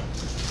normal one.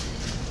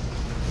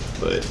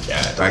 But yeah,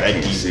 I that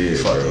can't see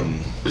diesel it,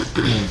 bro.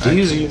 fucking,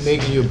 Diesel, you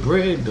making your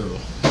bread though.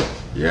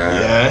 Yeah.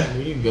 yeah.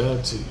 You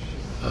got to.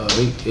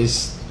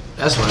 It's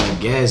that's why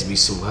the gas be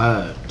so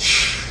high.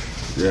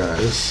 Yeah.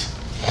 It's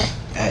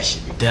That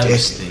shit be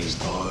Devastating. ridiculous,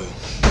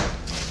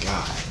 dog.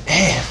 God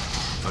damn.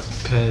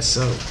 fucking pass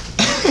out.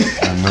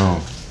 I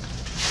know.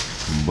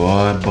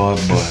 Boy.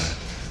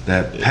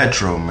 That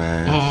petrol,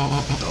 man.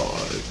 Dog.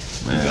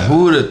 Man,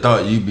 who would have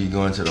thought you'd be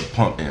going to the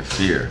pump in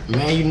fear?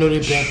 Man, you know they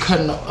been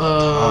cutting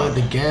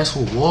the gas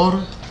with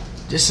water.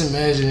 Just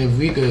imagine if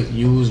we could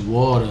use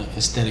water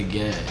instead of You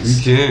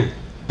gas. can.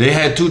 They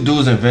had two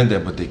dudes invent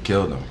that, but they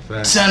killed them.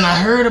 Fact. Son, I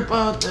heard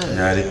about that.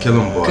 Yeah, they kill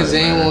them, boys. Cause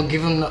they ain't man. want to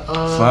give them the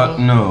Fuck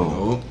no.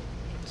 Nope.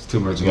 It's too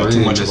much You got money. too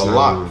in much of this a now.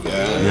 lock.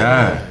 Yeah.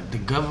 Yeah. The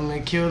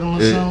government killed them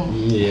or It-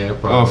 something. Yeah,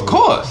 probably. Of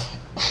course.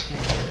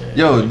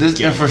 Yo, this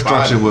Get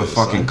infrastructure bodied, will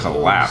son. fucking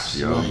collapse,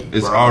 yo. Like,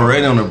 It's bro.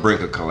 already on the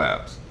brink of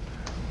collapse.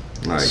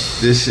 Like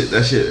this shit,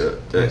 that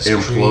shit That's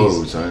implodes,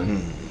 crazy.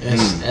 son.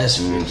 That's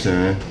You know what I'm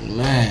saying?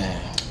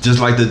 man. Just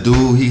like the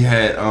dude, he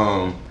had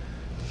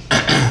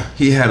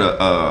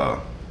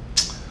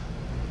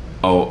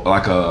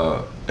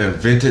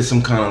invented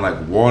some kind of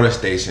like water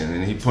station,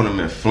 and he put them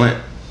in Flint,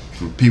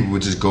 and people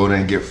would just go there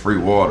and get free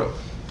water,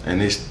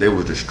 and they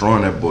were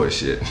destroying that boy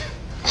shit.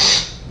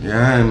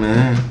 Yeah,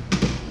 man.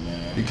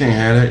 You can't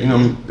have that, you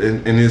know.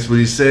 And that's what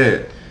he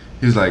said.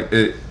 He was like,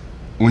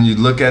 when you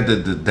look at the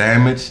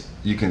damage,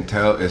 you can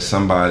tell it's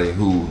somebody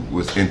who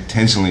was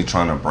intentionally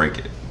trying to break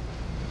it.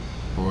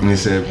 And he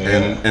said,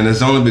 and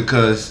it's only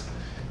because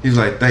he was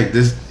like, think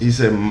this. He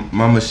said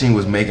my machine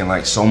was making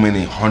like so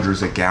many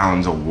hundreds of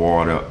gallons of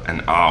water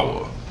an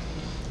hour.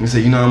 He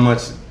said, you know how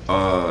much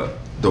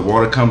the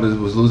water company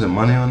was losing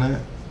money on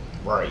that?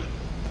 Right.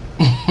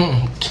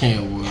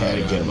 Can't worry. Had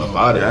to get him up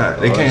out of Yeah, it.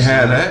 they dog. can't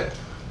have that.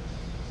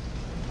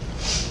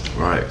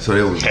 Right, so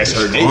they was That's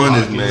her destroying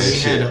this name, man They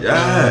shit.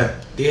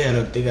 had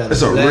Yeah, they got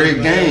it's a black rigged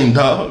man. game,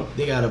 dog.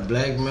 They got a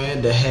black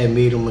man that had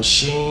made a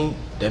machine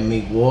that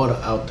make water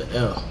out the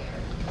air.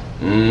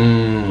 You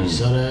Mm.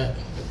 saw that?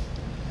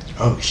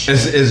 Oh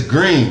shit. It's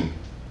green,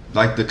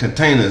 like the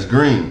container is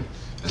green.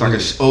 It's like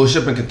an old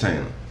shipping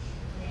container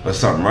or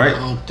something, I right?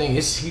 don't think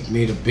he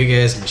made a big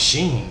ass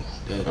machine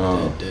that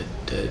Oh.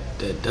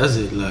 that does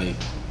it like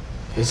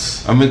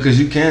It's I mean, because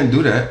you can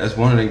do that. That's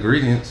one of the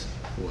ingredients.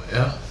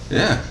 well,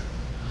 Yeah.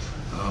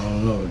 I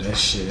don't know. That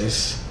shit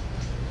is.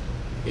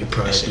 It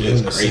probably That shit is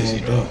is the crazy,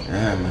 same though. thing.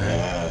 Yeah, man.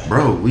 Yeah.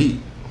 Bro, we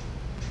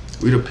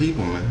the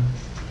people, man.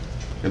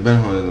 They've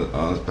been holding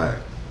us back.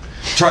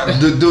 Try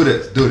do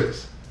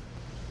this.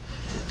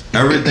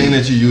 Everything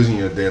that you use in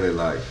your daily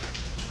life,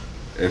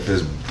 if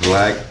it's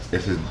black,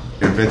 if it's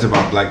invented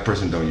by a black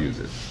person, don't use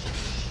it.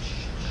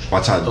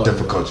 Watch how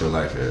difficult your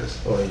life is.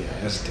 Oh yeah,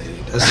 that's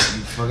dead. That's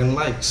you fucking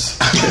lights.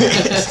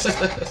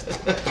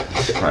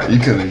 Right, you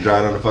couldn't even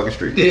drive on the fucking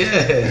street.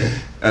 Yeah.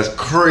 That's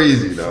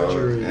crazy, dog.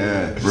 Refrigerated.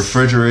 Yeah,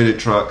 refrigerated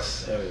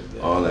trucks,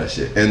 Everything. all that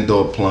shit.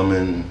 Indoor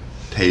plumbing,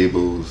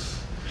 tables.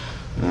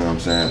 You know what I'm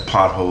saying?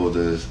 Pot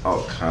holders,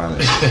 all kind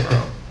of shit,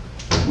 bro.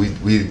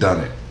 We've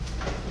done it.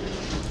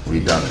 We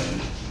done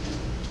it.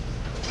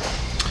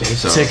 Big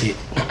So- ticket.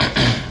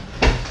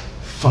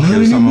 Fuck, there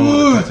was something I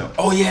wanted to touch on.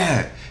 Oh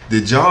yeah,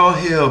 did y'all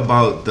hear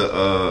about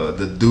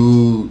the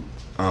dude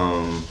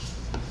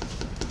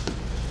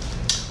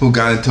who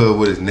got into it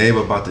with his neighbor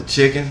about the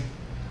chicken?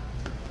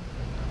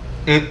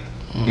 Y'all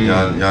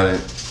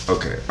didn't.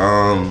 Okay.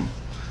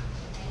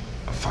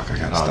 Fuck, I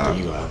gotta I don't stop. think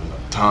you gonna have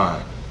enough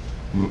time.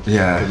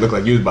 Yeah. It looked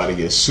like you was about to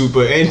get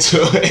super into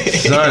it.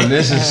 Son,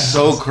 this is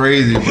so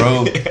crazy,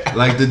 bro.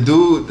 Like the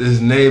dude,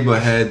 his neighbor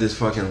had this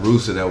fucking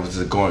rooster that was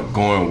just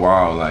going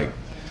wild, like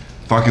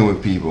fucking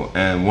with people.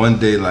 And one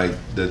day, like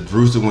the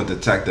rooster went to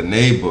attack the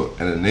neighbor,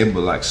 and the neighbor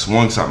like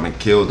swung something and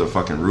killed the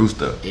fucking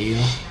rooster.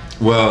 Yeah.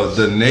 Well,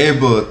 the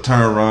neighbor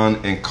turned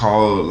around and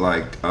called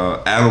like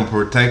animal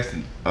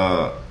protection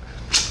for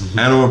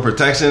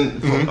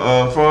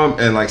him,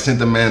 and like sent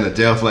the man to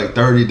jail for like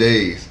 30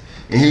 days.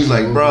 And he was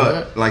like,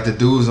 bro, like the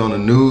dudes on the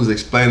news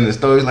explaining the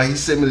story, like he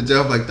sent me to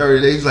jail for like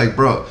 30 days. He's like,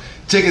 bro,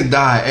 chickens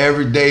die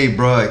every day,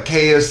 bro. At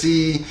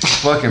KFC,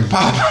 fucking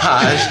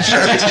Popeyes,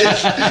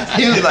 churches.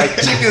 He was like,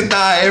 chickens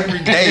die every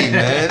day,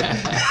 man.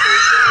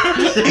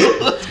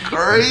 It was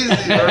crazy,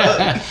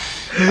 bro.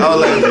 I was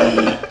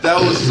like, that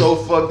was so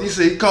fucked. He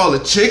said he called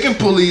the chicken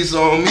police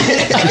on me.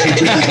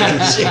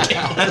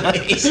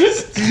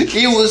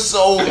 He was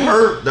so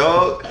hurt,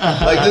 dog.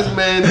 Like this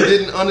man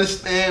didn't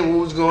understand what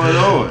was going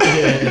on.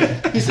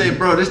 He said,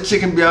 bro, this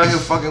chicken be out here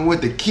fucking with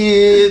the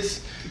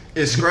kids.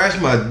 It scratched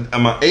my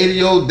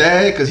 80-year-old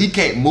dad because he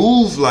can't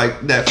move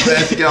like that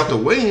fast to get out the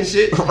way and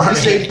shit. He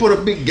said he put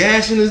a big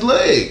gash in his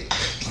leg.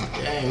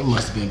 Damn, it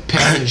must have been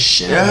pain as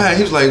shit. Yeah,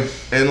 he was like,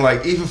 and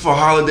like even for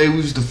holiday, we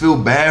used to feel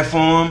bad for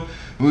him.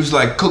 We used to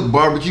like cook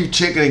barbecue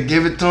chicken and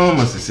give it to him.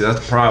 I said, see, that's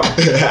the problem.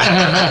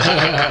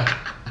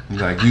 He's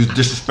like, you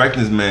disrespecting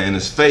this man in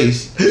his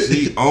face.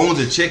 He owns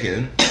a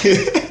chicken.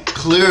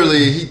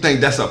 Clearly, he think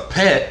that's a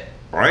pet,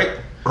 right?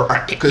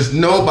 Right. Because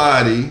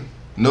nobody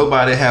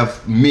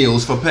have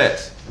meals for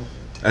pets.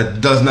 That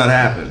does not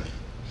happen.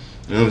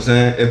 You know what I'm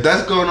saying? If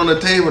that's going on the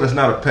table, that's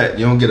not a pet.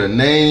 You don't get a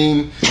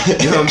name.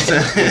 You know what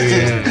I'm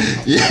saying?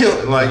 You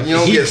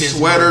don't get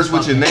sweaters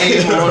with your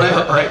name on it.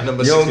 Right,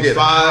 number You don't get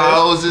 65.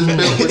 houses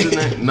built with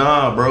your name.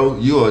 Nah, bro.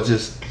 You are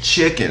just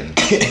chicken.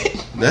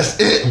 That's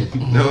it. You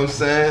know what I'm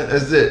saying?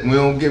 That's it. We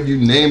don't give you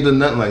names or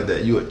nothing like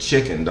that. You a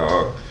chicken,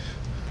 dog.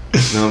 You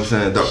know what I'm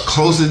saying? The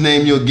closest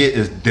name you'll get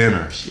is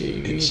dinner. Shit,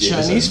 you eat Shit,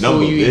 Chinese that's a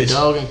number, food, you eat bitch.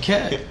 dog and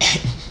cat.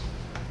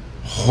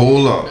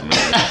 Hold up, man.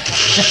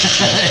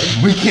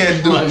 We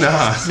can't do You can't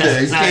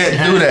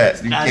do that.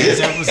 You Not this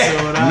can't.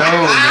 episode. No,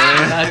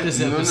 man. Not this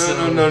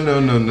episode.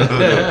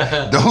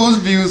 No. Those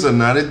views are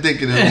not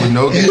indicative with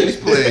no games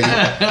played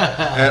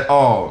at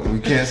all. We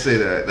can't say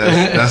that.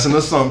 That's an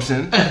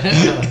assumption.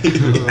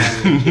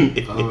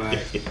 All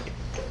right.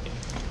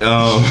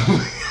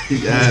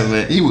 Yeah,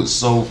 man. He was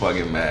so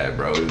fucking mad,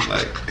 bro. He was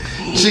like,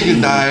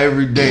 chickens die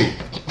every day.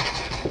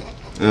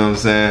 You know what I'm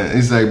saying?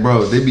 He's like,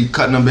 bro, they be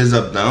cutting them bitches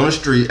up down the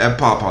street at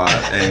Popeyes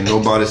and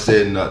nobody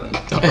said nothing.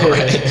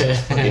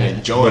 Fucking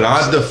enjoy But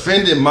I it.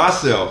 defended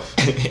myself.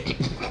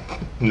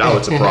 Now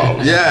it's a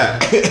problem. Yeah.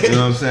 You know what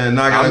I'm saying?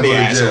 Now I gotta I'm go the to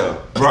asshole.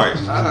 jail. Right.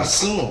 I got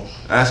soon.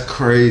 That's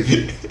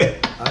crazy.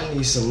 I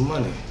need some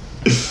money.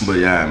 But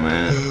yeah,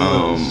 man.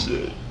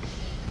 Shit.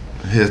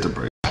 Here's the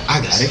break. I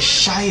got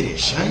excited.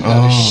 Shit.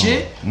 Oh.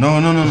 Shit. No.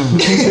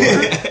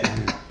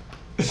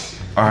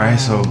 All right,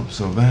 so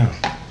bam.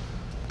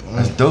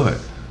 Let's do it.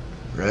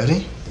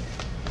 Ready?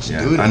 Let's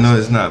Yeah, do this. I know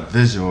it's not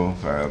visual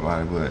for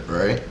everybody, but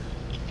Right?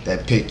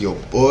 That pick your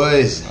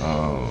boys.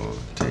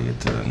 take it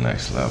to the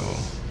next level.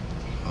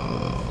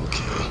 Oh,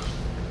 okay.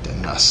 That's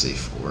not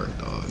safe for work,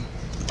 dog.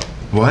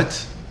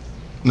 What?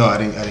 No, I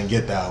didn't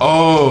get that one.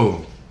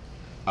 Oh.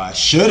 I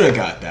should have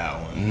got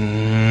that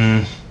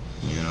one.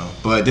 You know,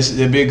 but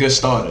it'd be a good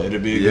starter.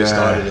 It'd be a good Yeah.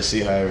 starter to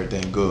see how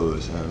everything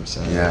goes. You know what I'm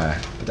saying? Yeah.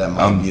 But that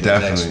might be the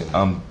next one.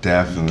 I'm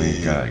definitely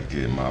Yeah. gotta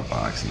get my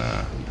box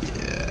now.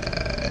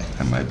 Yeah.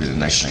 That might be the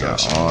next thing I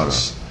order.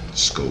 Instructions.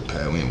 Scope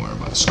pad. We ain't worried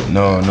about the scope.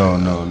 No.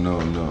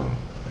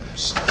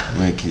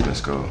 We ain't keeping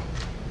score.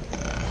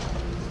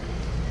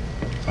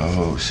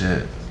 Oh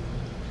shit.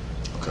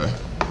 Okay.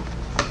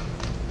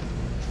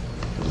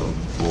 Little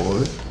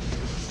boy.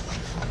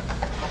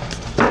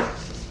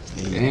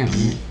 Damn.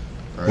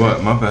 Right.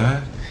 What? My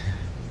bad.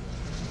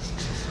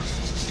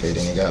 Okay,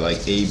 then they got like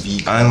A,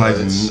 B I ain't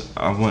cards. like.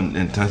 I wasn't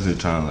intentionally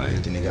trying to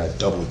like. Then they got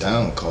double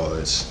down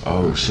cards.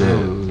 Oh shit!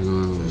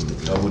 There's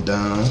the double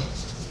down.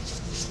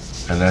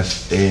 And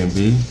that's A and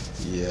B.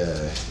 Yeah.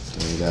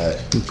 Then we got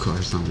Two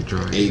cards on the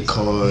draw. A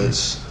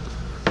cards,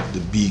 the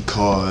B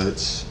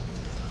cards.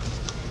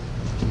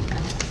 You know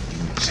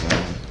what I'm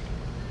saying?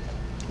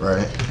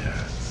 Right?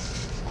 Yeah.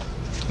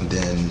 And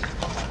then,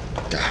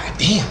 god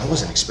damn, I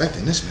wasn't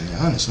expecting this many,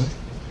 honestly.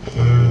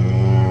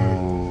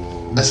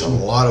 Ooh. That's a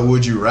lot of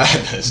would you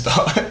rather's,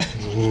 dog.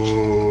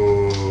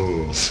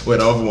 Ooh. Wait,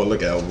 I want to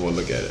look at it. I want to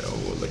look at it. I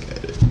want to look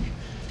at it.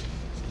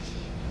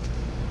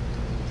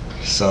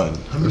 Son,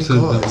 how many What's the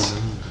double cards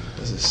down?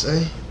 does it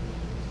say?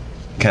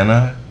 Can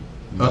I?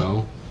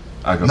 No.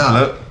 I can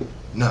Nah. flip.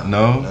 No.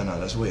 No? No,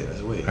 let's wait.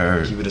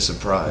 Heard. Keep it a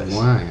surprise.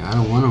 Why? I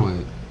don't want to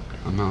wait.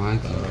 I'm not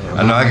like that.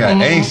 I know I got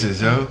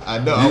anxious, yo. I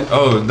know.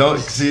 Oh, don't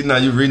see now.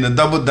 You reading the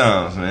double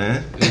downs,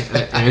 man.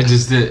 It's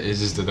just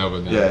the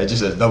double down. Yeah, it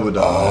just says double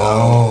down.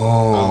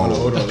 Oh,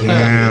 Hold on. Let me damn.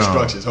 read the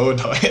instructions.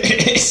 Hold on.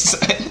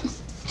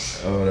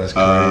 Oh, that's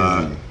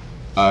crazy.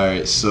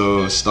 Alright,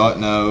 so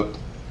starting out,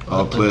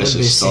 all But players that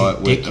should bitch start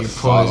say with dick the your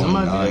poison. following I'm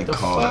like, 9 what the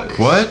cards. fuck?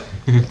 What?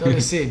 I thought they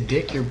said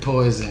dick your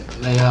poison.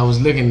 Like I was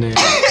looking at it.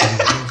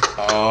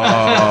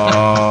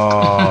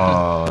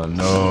 Oh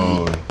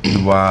no, you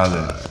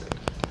wildin'.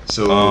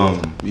 So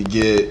we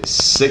get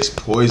 6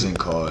 poison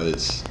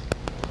cards,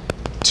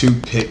 2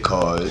 pick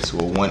cards,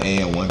 well 1 A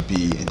and 1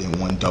 B, and then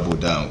 1 double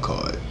down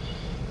card.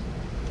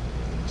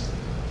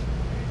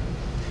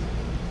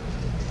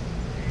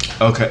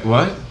 Okay,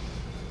 what?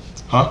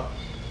 Huh?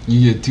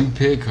 You get 2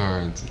 pick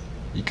cards.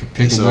 You can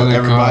pick So another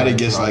everybody card.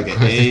 gets like an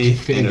Card that A you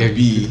pick, and a you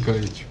B. pick the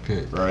card that you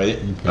pick.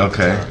 Right? You pick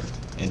Okay. the card.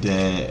 And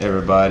then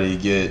everybody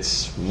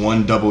gets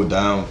 1 double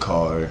down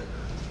card,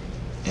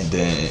 and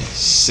then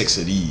 6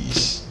 of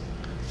these.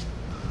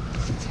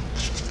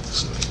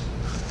 So,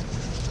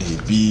 A,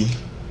 B,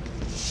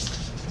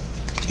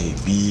 A,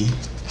 B,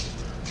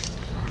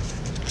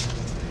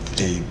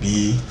 A,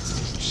 B.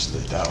 Just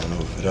lay that one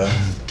over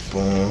there.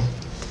 Boom.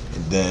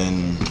 And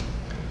then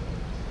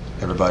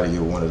everybody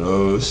get 1 of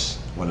those,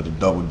 1 of the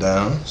double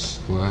downs.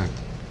 Why?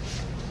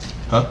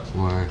 Huh?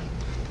 Why?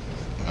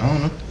 I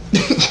don't know.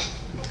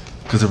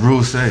 Cause the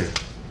rules say.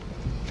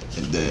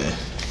 And then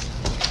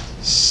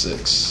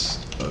 6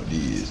 of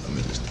these. Let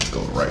me just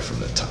go right from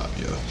the top,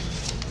 yo.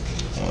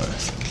 1,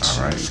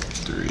 2,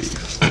 3,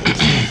 4,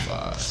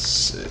 5,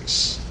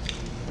 6.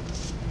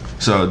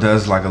 So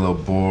there's like a little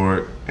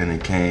board, and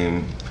it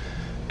came,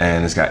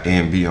 and it's got A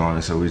and B on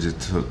it. So we just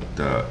took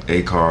the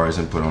A cards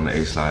and put on the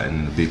A slot, and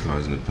then the B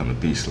cards and put on the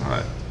B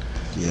slot,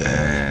 Yeah.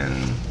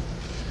 and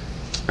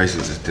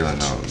basically just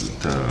dealing out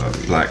the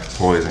black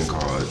poison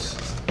cards.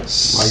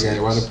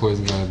 Why the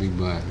poison gotta be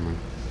black, man?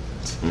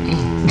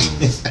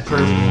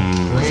 Purple,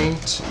 green.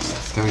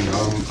 Tell you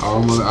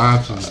all other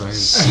options, right?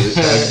 Shit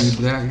gotta be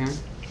black, man.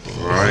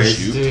 Right.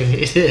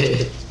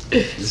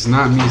 It's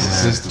not me, it's the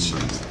system,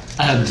 bro.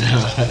 I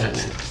know.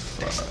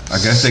 I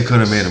guess they could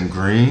have made them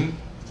green,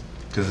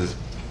 cause it's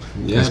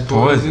Yeah, It's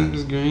poison.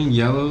 It's green,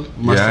 yellow.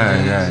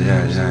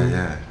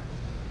 yeah.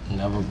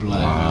 Never black.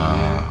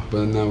 Yeah,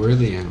 but no, we're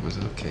the animals.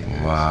 Okay,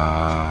 guys.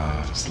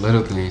 Wow. It's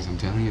little things, I'm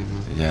telling you,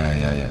 man.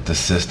 Yeah. The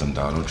system,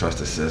 dog. Don't trust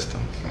the system.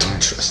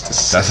 Trust the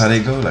That's how they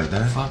go, like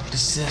that. Fuck the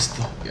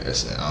system.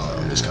 Yes, I don't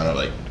know. I'm just kind of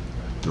like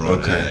throwing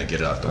it in and get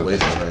it out the way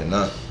for right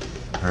now.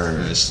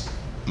 Heard.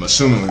 I'm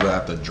assuming we're going to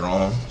have to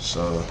draw them,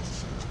 so.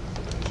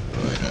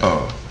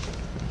 Oh.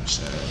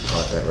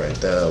 Caught that right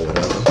there,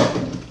 whatever.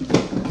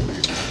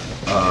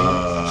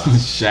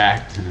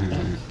 Shaq.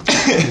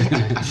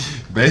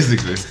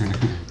 Basically.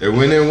 They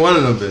went in one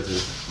of them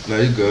bitches. No,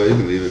 you go. You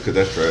can leave it because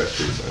that's trash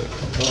too, man.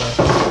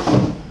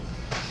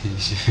 You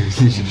should have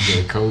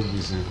said Kobe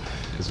soon.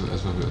 That's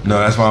what No,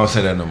 that's why I don't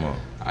say that no more.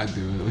 I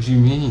do. What you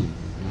mean? You know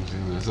what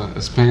I'm saying?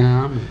 It's paying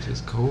homage.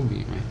 It's Kobe,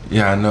 man.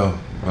 Yeah, I know.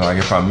 Well, like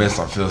if I miss,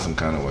 I feel some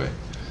kind of way.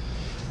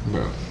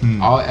 Bro,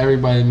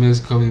 everybody miss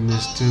Kobe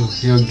miss too.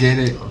 He'll get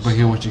it, but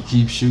he'll want you to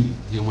keep shooting.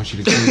 He'll want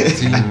you to keep the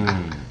team.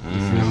 You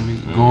feel me?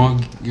 Go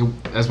on.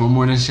 That's one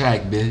more than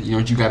Shaq, bitch. You know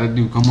what you gotta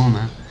do. Come on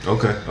now.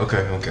 Okay.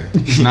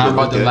 It's not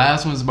about the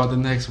last one. It's about the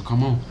next one.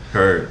 Come on.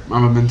 Heard.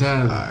 Mama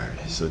mentality. Alright,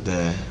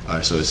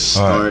 so it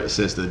starts. It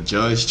says the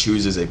judge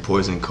chooses a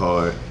poison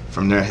card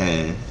from their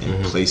hand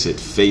and place it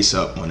face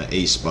up on the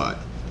A spot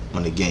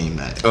on the game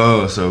mat.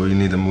 Oh, so we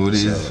need the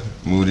Moody's. So,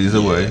 Moody's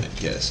away.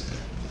 Yes.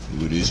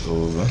 Moody's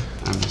over.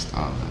 I missed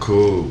all that.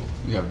 Cool.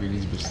 We gotta read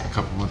these bitches a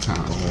couple more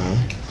times.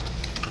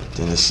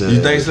 Then it says.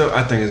 You think so?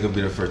 I think it's gonna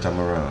be the first time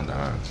around,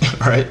 dog.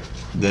 Right?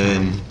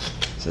 Then it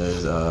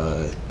says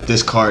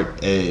this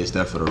card A is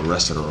there for the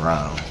rest of the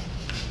round.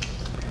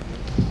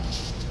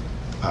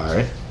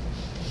 Alright.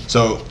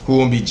 So who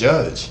will be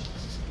judged?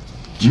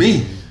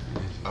 Me.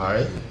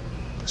 Alright.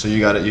 So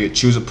you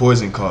choose a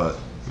poison card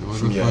What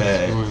from the your fuck's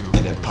hand going on?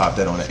 and then pop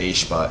that on the A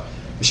spot.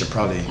 We should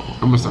probably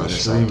I'ma start go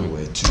this out the screaming.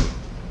 way too. You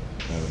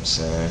know what I'm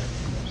saying?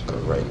 Go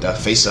right there.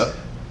 Face up.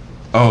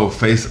 Oh,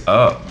 face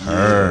up.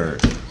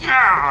 Heard.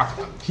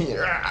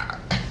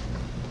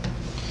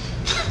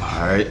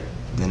 Alright.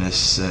 Then it It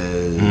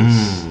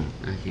says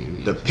I can't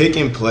read. the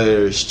picking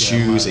players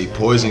choose a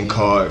poison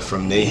card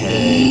from their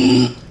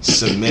hand,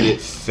 submit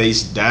it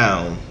face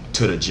down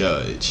to the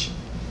judge.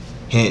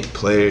 Hint: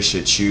 players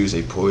should choose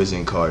a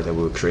poison card that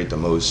will create the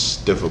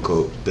most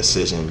difficult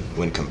decision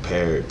when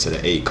compared to the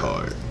 8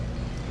 card.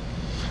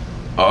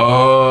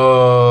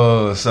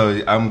 Oh,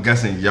 so I'm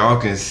guessing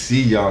y'all can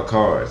see y'all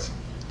cards.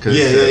 Cause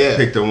Yeah, it said yeah.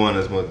 Pick the one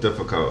that's more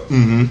difficult,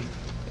 Mm-hmm.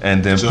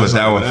 and then So put it's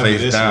that like one whatever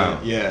face this down.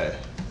 one- yeah.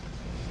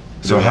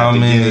 So You how have to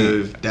many?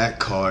 give that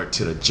card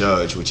to the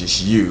judge, which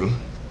is you.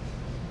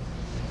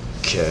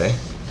 Okay.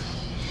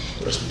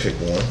 Let's pick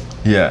one.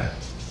 Yeah.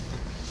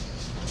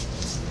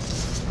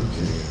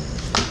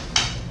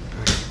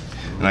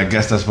 And I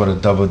guess that's where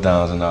the double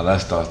downs and all that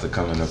starts to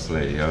come into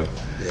play, yo.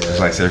 It's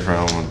like, say, if I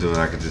don't want to do it,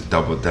 I can just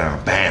double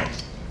down. Bam!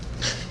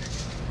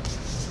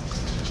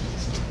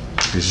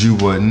 Because you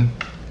wouldn't.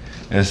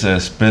 It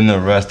says, spend the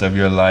rest of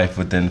your life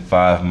within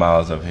 5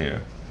 miles of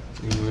here.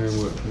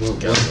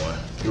 Got one.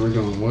 We're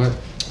doing what?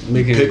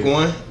 Making Pick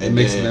one, It and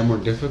makes then that more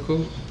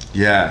difficult?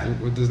 Yeah.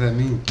 What does that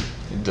mean?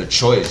 the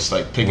choice,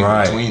 like picking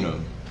Right. between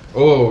them.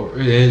 Oh,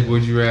 it is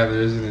would you rather,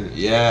 isn't it?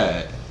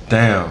 Yeah,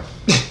 Damn.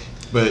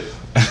 but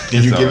then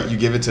It's alright. you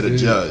give it to the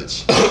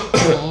judge.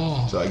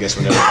 So I guess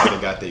when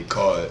everybody got their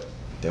card,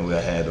 then we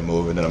had to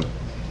move, and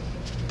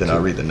then I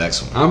read the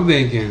next one. I'm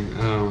thinking,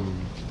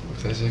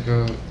 what's that shit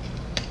called?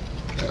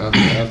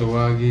 The other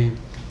wild game?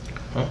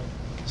 Huh?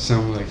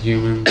 Some like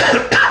human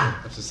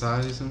of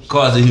society, some shit?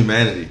 Cause of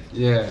humanity.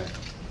 Yeah.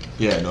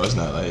 Yeah, no, it's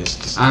not like it's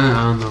just. I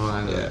don't know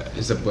why. Yeah.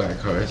 It's a black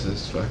card. It's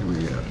just fucking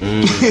me up.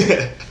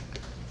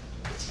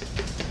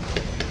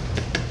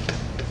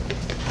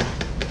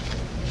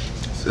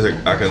 So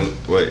I can,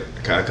 wait,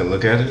 I can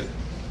look at it?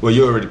 Well,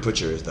 you already put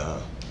yours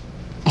down.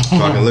 So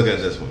I can look at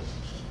this one.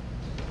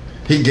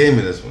 He gave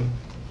me this one.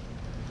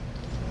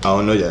 I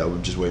don't know yet.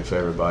 We're just waiting for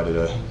everybody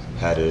to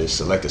have it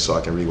selected so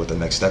I can read what the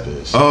next step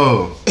is.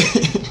 Oh.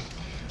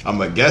 I'm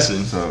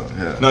guessing. So,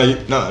 yeah. No.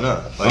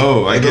 Like,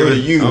 Oh, I give it to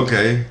give it- you.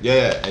 okay.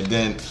 Yeah, and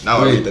then now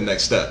I Wait. read the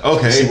next step.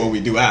 Okay. See what we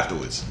do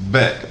afterwards.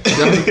 Bet.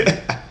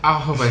 I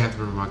hope I have to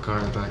remember my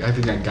card. Like, I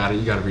think I got it.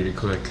 You gotta read it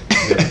quick.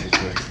 You gotta read it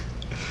quick.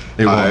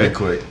 It won't Alright. be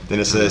quick. Then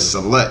it says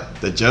select.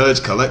 The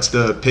judge collects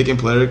the pick and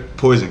player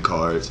poison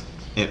cards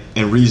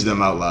and reads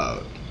them out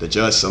loud. The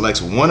judge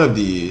selects one of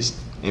these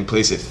and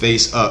places it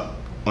face up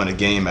on a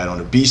game mat on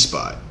the B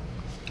spot.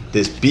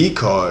 This B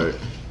card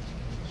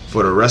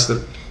for the rest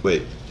of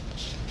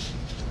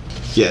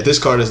this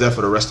card is there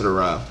for the rest of the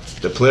round.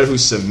 The player who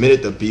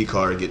submitted the B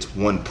card gets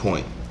 1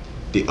 point.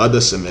 The other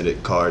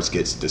submitted cards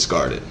gets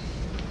discarded.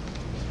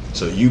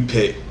 So you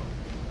pick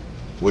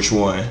which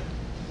one,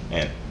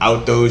 and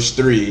out those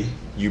 3,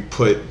 you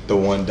put the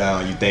one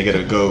down you think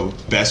it'll go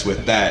best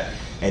with that,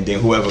 and then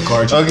whoever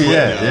card you put Okay,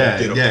 down yeah,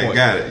 get a point.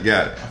 got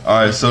it.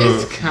 All right, so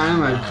It's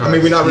kind of like. I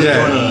mean, we're not really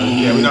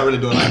Yeah. we're not really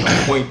doing like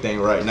a point thing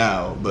right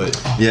now, but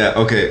yeah,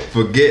 okay.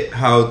 Forget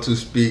how to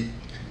speak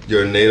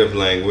your native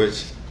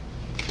language.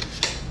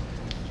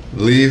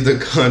 Leave the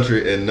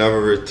country and never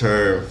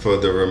return for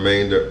the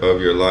remainder of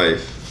your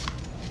life.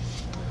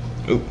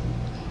 Oop.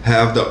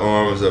 Have the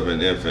arms of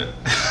an infant.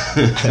 I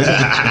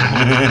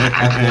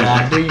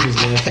knew you was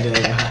there for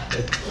that.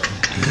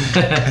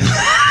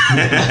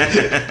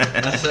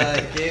 That's how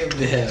I came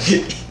there.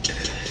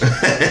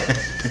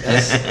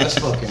 That's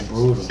fucking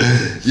brutal.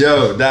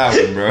 Yo, that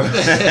one, bro.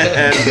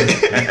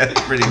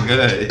 That's pretty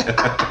good.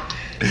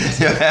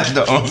 You have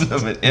the arms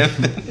of an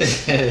infant.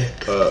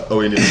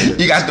 we need to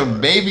You got the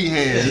baby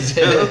hands.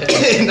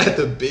 not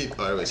the big.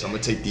 All right, so I'm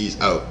gonna take these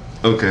out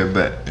Okay,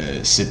 bet.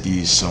 and sit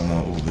these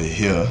somewhere over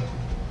here.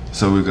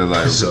 So we could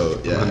like. So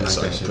yeah, Knock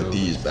so I that can shit put over.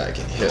 these back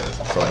in here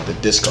for like the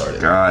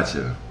discarded.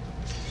 Gotcha.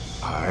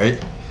 All right.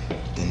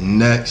 The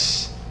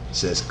next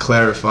says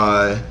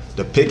clarify.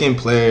 The picking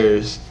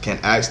players can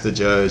ask the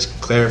judge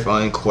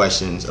clarifying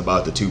questions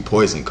about the 2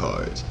 poison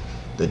cards.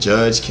 The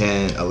judge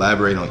can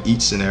elaborate on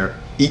each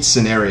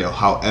scenario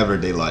however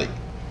they like.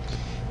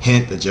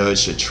 Hint: the judge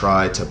should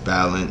try to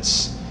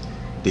balance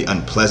the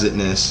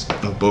unpleasantness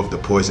of both the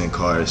poison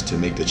cards to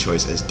make the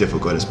choice as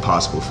difficult as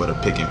possible for the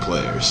picking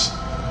players.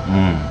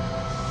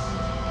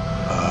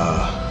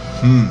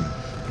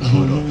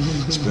 Hold on.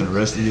 Spend the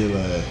rest of your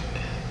life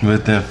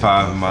Within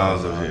 5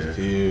 miles of here.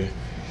 here.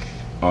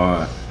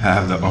 Or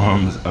have the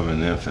arms of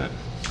an infant.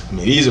 I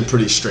mean, these are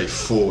pretty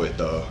straightforward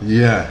though.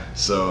 Yeah.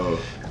 So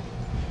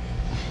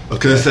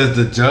Because it says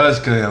the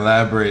judge can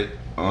elaborate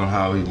on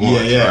how he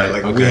wants. yeah, right?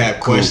 like Okay, we have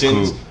cool,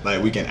 questions, cool.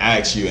 like we can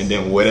ask you, and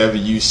then whatever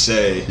you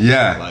say,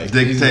 Yeah, like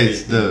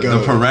dictates the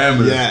go.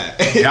 parameters.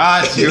 Yeah,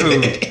 Got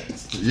you.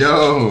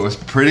 Yo, it's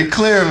pretty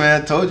clear,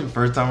 man. Told you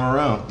first time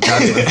around.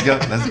 Got you.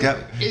 Let's go.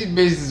 It's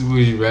basically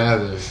would you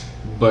rather,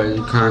 but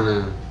you kind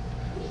of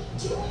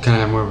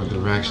have more of a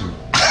direction.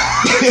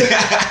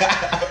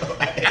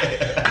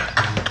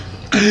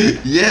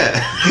 Yeah.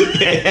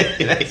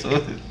 That's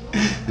what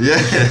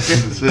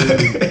that's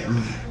what it is.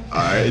 All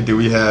right. Do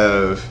we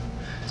have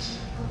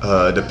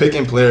the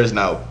picking players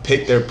now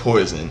pick their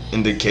poison,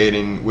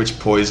 indicating which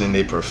poison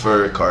they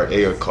prefer, card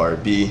A or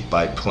card B,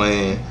 by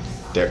playing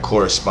their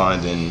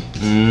corresponding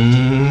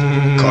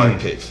card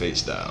pick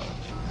face down.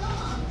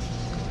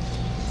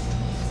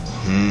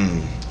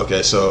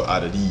 Okay, so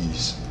out of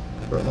these,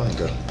 where mine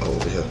go? Oh,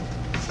 over here.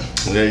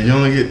 Yeah, you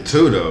only get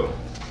 2 though.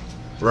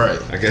 Right.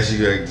 I guess you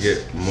gotta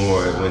get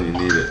more when you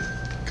need it.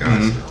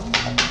 Gotcha.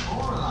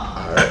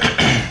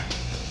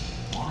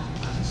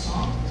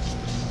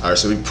 Alright,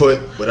 so we put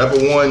whatever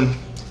one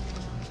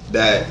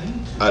that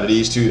out of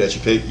these 2 that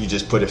you pick, you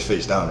just put it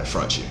face down in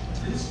front of you.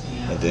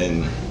 And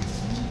then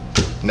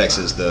next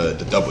is the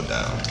double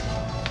down.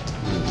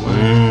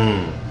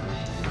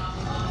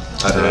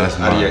 Out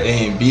of your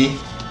A and B,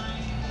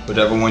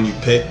 whatever one you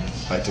pick,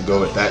 like to go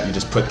with that, you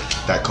just put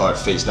that card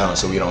face down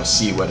so we don't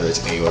see whether it's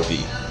A or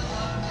B.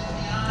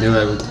 Yeah,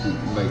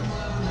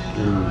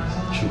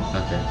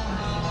 okay.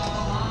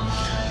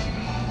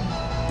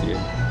 Yeah.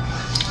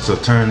 So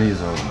turn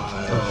these over.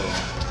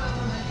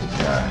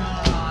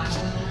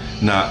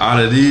 Now, out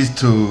of these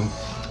 2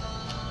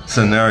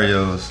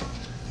 scenarios,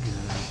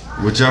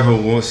 whichever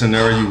one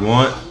scenario you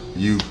want,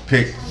 you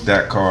pick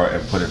that card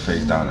and put it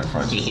face down in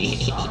front of you.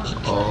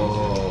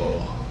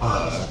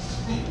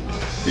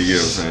 You get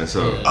what I'm saying?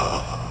 So,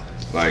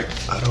 like,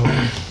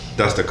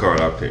 that's the card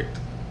I picked.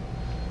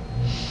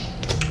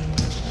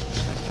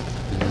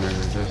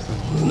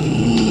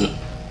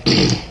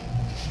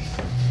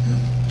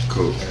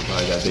 Cool.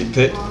 Everybody got their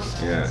pick?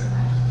 Yeah.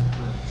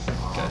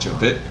 Got your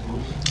pick?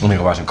 I'm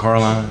nigga watching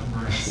Caroline.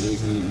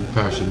 You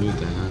probably should mute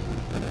that,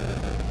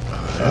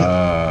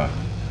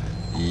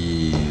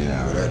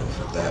 Yeah. Right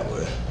over that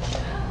way.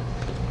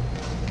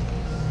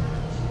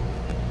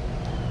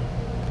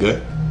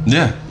 Good?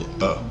 Yeah.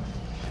 Oh.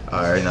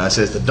 Alright, now it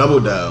says the double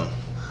down.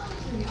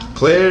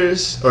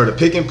 Players, or the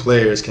picking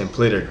players can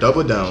play their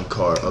double down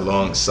card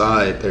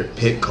alongside their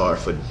pick card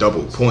for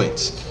double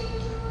points.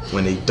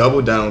 When a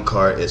double down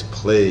card is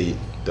played,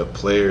 the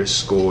player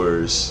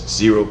scores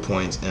 0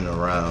 points in a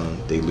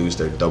round. They lose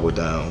their double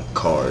down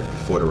card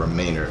for the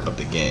remainder of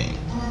the game.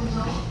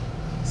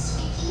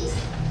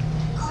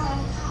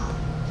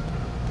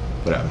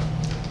 Whatever.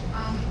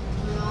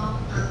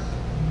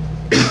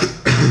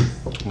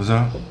 What's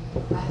up?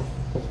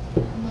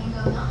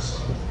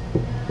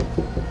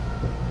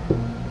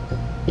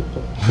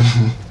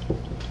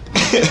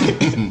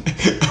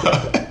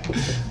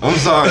 I'm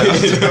sorry. I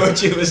didn't know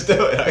what you was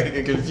doing. I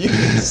get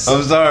confused.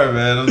 I'm sorry,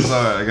 man. I'm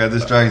sorry. I got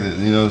distracted.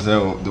 You know what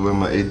I'm saying? The way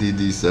my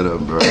ADD set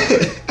up, bro.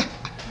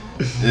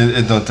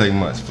 It don't take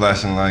much.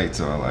 Flashing lights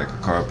or like a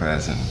car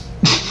passing.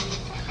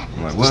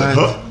 I'm like, what?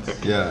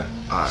 Yeah.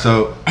 All right.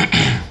 So,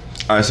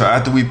 all right. So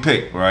after we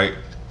pick, right?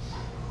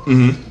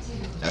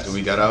 After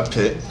we got our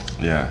pick,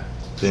 Yeah.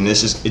 then it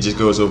just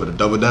goes over the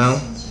double down.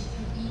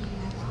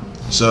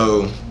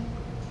 So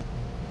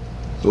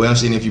the way I'm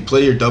seeing, if you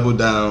play your double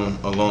down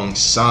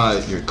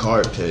alongside your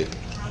card pick,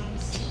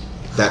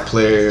 that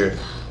player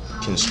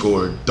can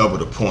score double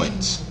the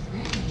points.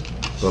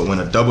 But when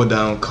a double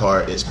down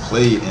card is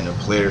played and a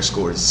player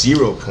scores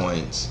 0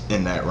 points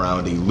in that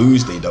round, they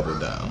lose their double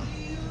down.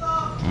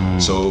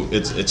 So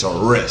it's a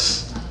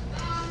risk.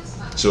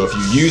 So if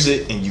you use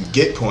it and you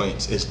get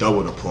points, it's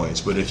double the points.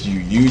 But if you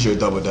use your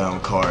double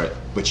down card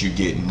but you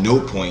get no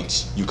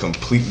points, you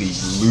completely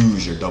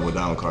lose your double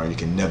down card and you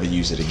can never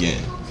use it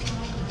again.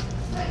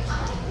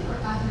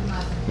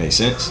 Make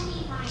sense?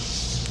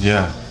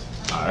 Yeah.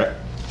 Alright.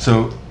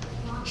 So.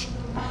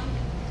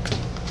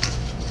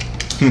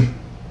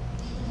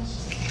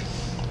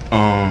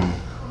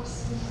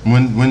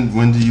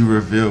 When do you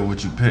reveal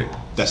what you pick?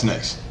 That's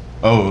next.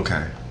 Oh,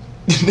 okay.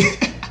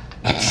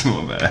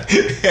 My bad.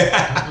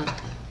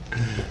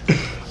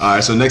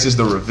 Alright, so next is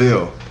the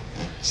reveal.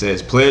 It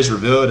says players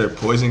reveal their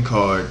poison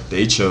card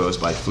they chose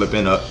by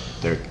flipping up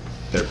their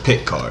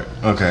pick card.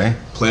 Okay.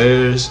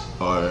 Players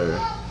are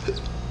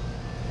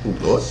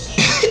Lord.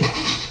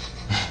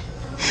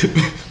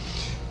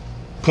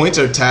 Points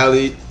are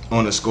tallied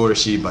on the score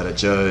sheet by the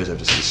judge. I'm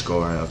just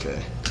scoring.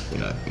 Okay,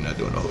 you're not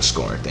doing the whole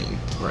scoring thing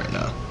right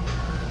now.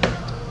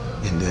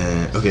 And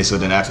then so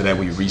then after that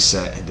we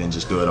reset and then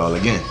just do it all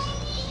again.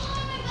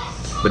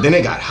 But then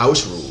they got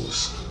house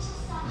rules.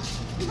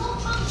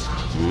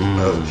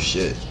 Oh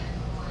shit!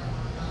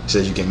 It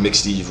says you can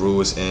mix these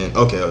rules in.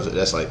 Okay,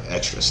 that's like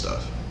extra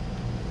stuff.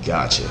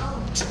 Gotcha.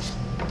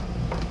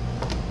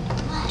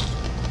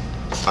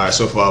 Alright,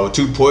 so for our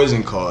 2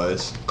 poison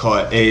cards,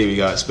 card A, we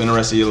got spend the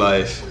rest of your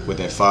life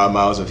within 5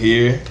 miles of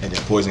here, and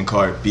then poison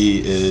card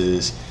B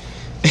is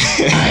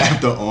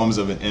have the arms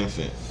of an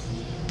infant.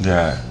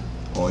 Yeah.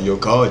 On your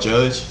call,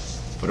 Judge,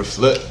 for the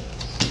flip.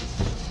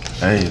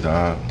 Hey,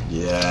 dog.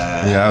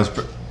 Yeah. Yeah, I was.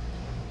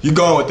 You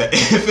going with the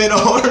infant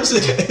arms?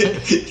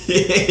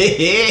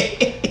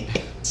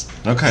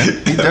 Okay. He I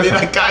mean, different.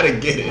 I gotta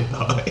get it,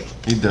 dog.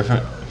 He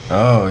different.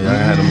 Oh, y'all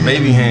had them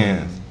baby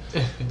hands.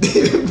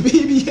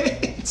 Baby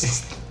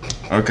hands.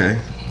 Okay.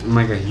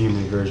 Like a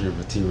human version of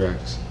a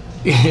T-Rex.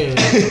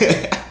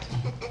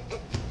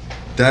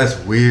 That's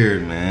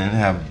weird, man.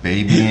 Have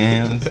baby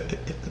hands.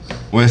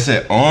 Well, it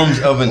said arms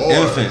of an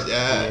infant.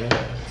 Yeah.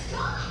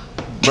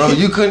 Bro,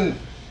 you couldn't.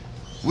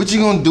 What you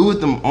gonna do with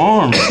them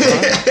arms,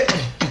 bro?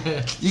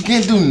 You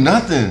can't do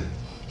nothing.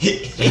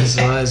 That's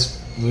why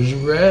would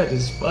you rather?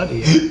 It's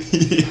funny.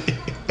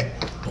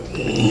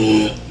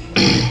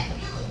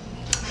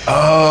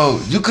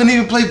 Oh, you couldn't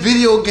even play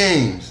video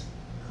games.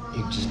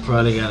 You just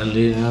probably gotta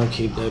leave it out,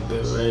 keep that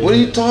bit right. What are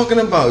you talking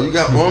about? You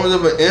got arms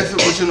of an infant,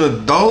 but you're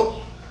an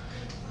adult?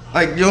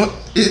 Like, come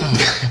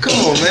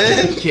on,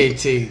 man. You can't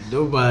take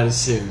nobody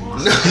serious.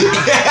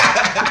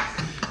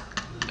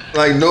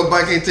 Like,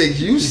 nobody can take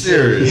you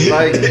serious.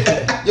 Like,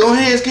 your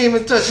hands can't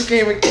even touch. You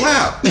can't even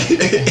clap.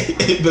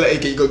 Be like,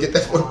 can you go get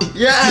that for me?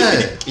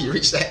 Yeah. Can you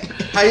reach that?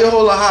 How you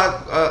hold a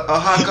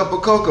hot cup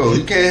of cocoa?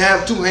 You can't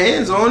have two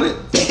hands on it.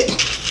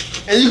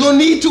 And you're gonna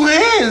need two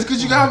hands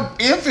because you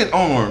got infant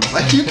arms.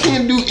 Like, you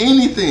can't do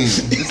anything.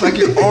 It's like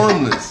you're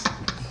armless.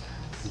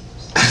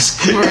 That's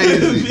crazy.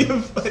 It would be a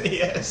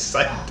funny ass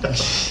sight.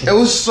 It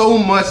was so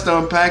much to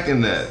unpack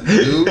in that,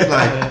 dude.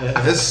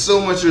 Like, there's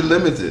so much you're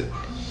limited.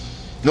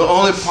 The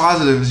only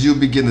positive is you'll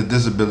be getting a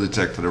disability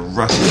check for the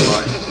rest of your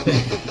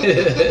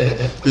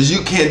life. Because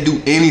you can't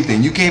do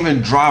anything. You can't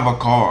even drive a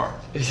car.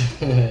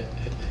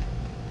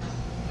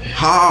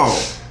 How?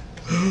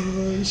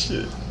 Oh,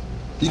 shit.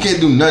 You can't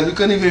do nothing. You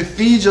couldn't even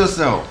feed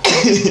yourself.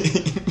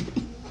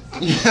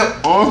 You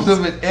have arms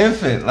of an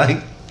infant.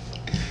 Like,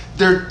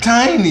 they're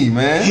tiny,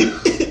 man.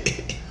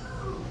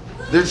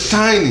 They're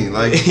tiny.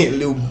 Like,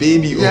 little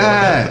baby.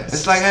 yeah.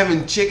 It's like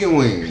having chicken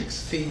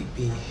wings. Feed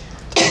me.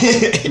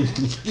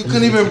 You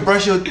couldn't even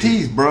brush your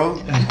teeth, bro.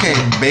 You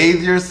can't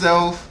bathe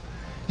yourself.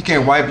 You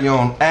can't wipe your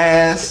own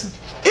ass.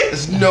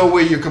 There's no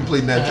way you're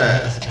completing that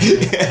task.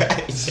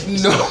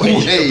 No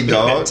way,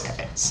 dog.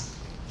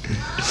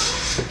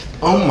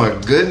 Oh my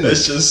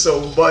goodness. That's just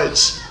so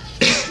much.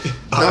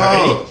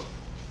 Dog.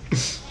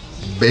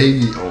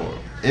 Baby arm.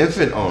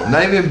 Infant arm.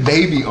 Not even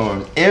baby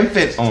arm.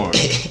 Infant arm.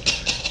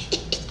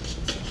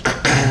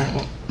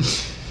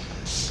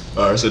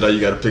 Alright, so now you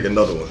gotta pick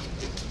another one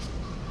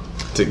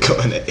to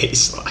go in the A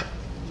slot.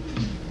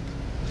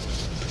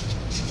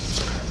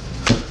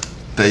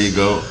 There you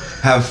go.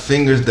 Have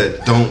fingers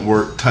that don't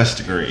work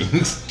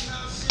touchscreens.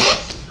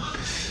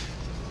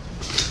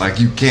 Like,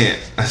 you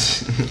can't.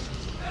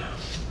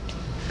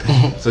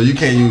 So you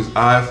can't use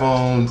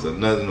iPhones or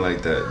nothing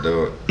like that,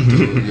 though.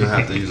 You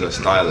have to use a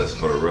stylus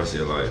for the rest of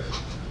your life.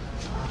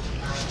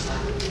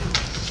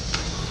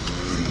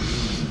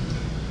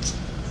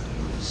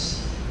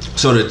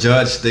 So the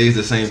judge stays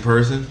the same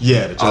person?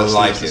 Yeah, the judge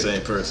like stays the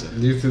same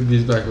person. Do you flip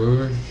these back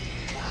over?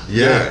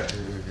 Yeah.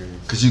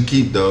 Because you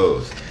keep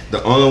those.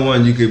 The only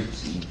one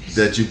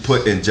that you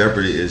put in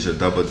jeopardy is your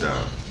double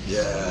down.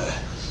 Yeah.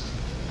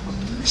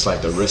 It's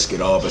like the risk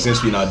it all, but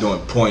since we're not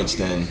doing points,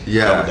 then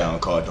double down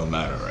card don't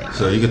matter, right?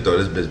 So you can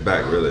throw this bitch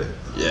back, really.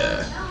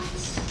 Yeah.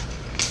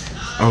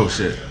 Oh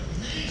shit.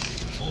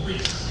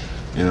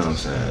 You know what I'm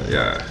saying?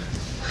 Yeah.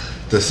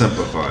 To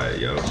simplify it,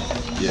 yo.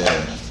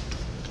 Yeah.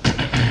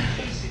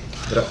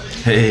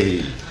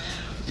 Hey.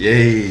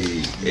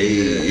 Yay.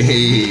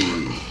 Hey.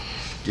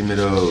 Give me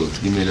those.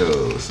 Give me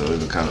those. So we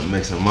can kind of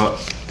mix them up.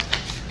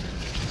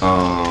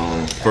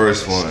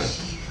 First one.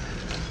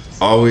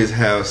 Always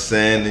have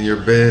sand in your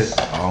bed.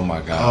 Oh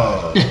my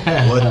god.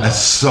 Oh, what? That's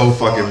so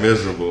fucking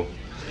miserable.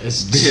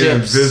 It's Being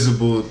chips.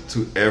 invisible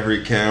to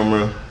every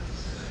camera.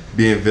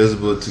 Being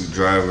visible to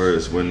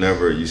drivers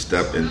whenever you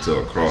step into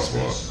a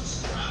crosswalk.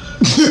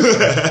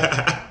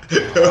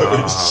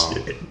 Oh,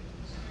 shit.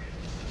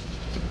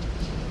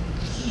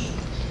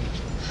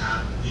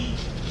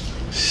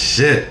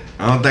 Shit.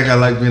 I don't think I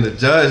like being a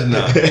judge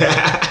now.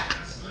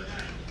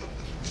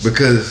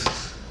 Because,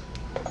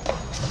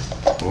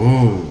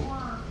 ooh,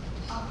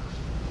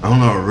 I don't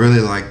know, I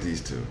really like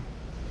these two.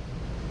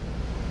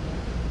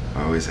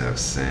 I always have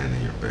sand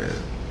in your bed.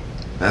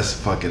 That's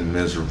fucking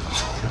miserable.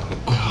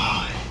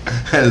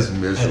 That is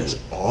miserable. That's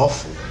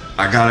awful.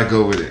 I gotta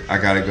go with it. I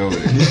gotta go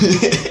with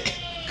it.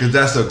 Cause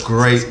that's a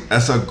great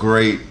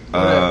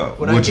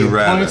would you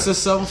rather. Points or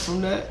something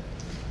from that?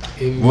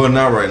 Well,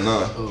 not right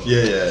now.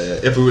 Yeah.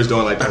 If we was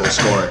doing like the whole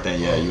scoring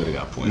thing, yeah, you would have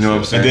got points. You know what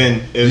I'm saying?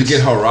 And then you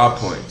get hurrah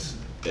points.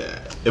 Yeah.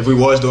 If we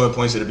was doing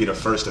points, it'd be the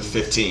first to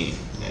 15,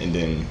 and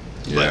then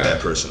let Yeah.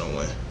 that person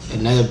win.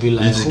 And that'd be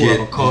like You just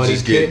whoever called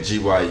get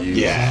GYUs.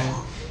 Yeah.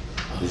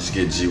 You just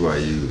get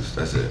GYUs.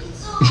 That's it.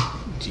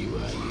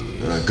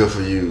 GYU, Good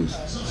for yous.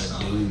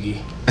 a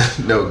doogie.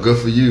 No, good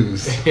for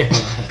yous.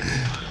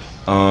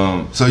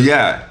 So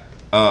yeah,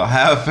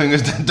 have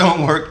fingers that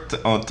don't work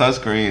on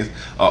touchscreens,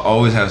 or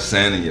always have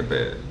sand in your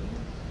bed.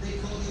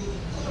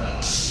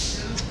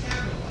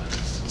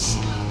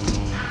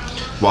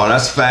 Wow,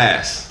 that's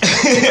fast.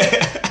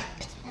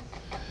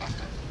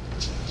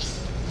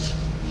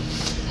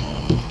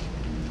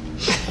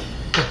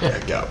 I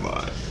got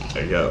mine.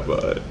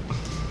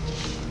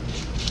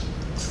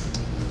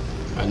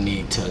 I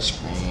need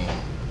touchscreen.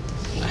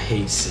 I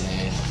hate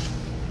sand.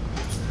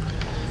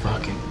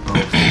 Fuck it,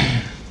 both.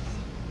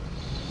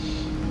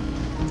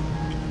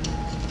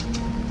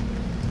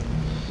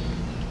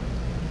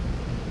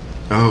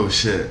 Oh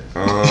shit.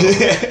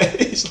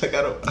 He's like,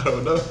 I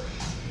don't know.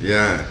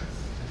 Yeah.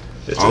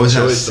 It's Always a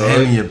have choice, sand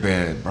dog. in your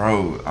bed,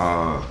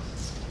 bro.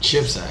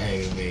 Chips are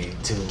aggravating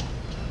too.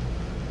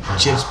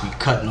 chips be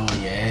cutting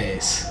on your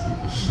ass.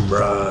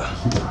 Bruh.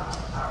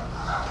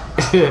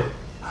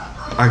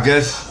 I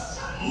guess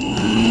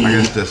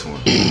this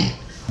one.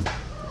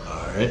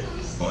 Alright.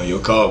 On your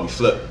call, we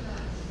flip.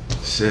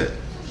 Shit.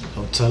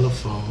 No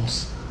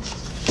telephones.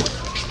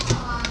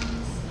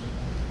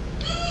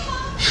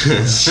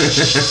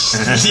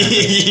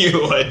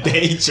 You are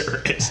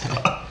dangerous.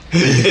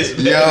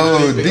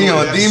 Yo,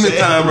 Dion, demon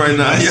time right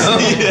now, yo.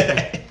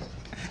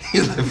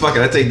 He's like, fuck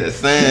it, I take that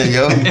sand,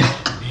 yo.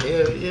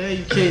 Hell yeah,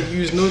 you can't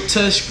use no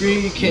touch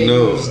screen. You can't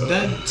use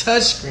that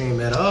touch screen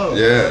at all.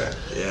 Yeah.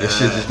 This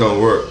shit just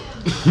don't work.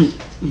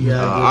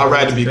 I'd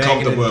rather be back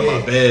comfortable in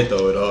my day. bed,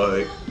 though,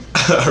 dog.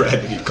 I'd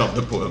rather be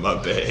comfortable in my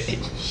bed.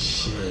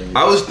 Shit.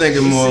 I was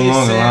thinking more See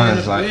along the sand in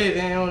lines the like, bed,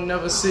 they don't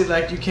never say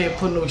like you can't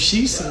put no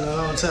sheets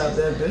on top of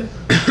that bed.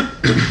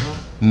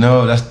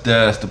 no,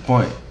 that's the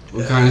point.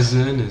 What kind of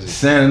sand is it?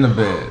 Sand in the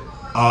bed.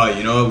 Oh,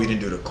 you know what? We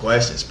didn't do the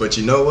questions. But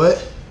you know what?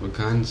 What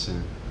kind of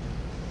sand?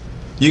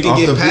 You can Off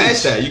get the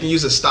past beach. that. You can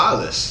use a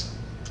stylus.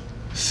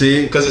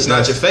 See? Because it's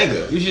not your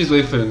finger. You should just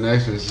wait for the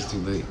next one. It's just too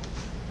late.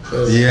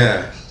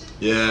 Yeah.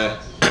 Yeah.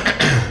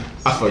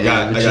 I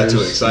forgot. Yeah, I got too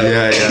because-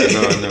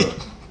 excited. No.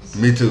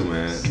 Me too,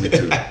 man. Me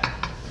too.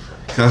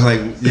 Cause I was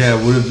like, yeah,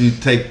 what if you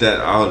take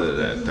that out of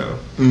that though?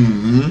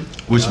 Mm-hmm.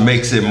 Which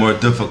makes it more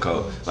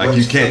difficult. Like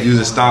you can't use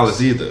a stylus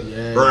either.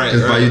 Yeah. Right,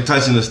 Because by right. you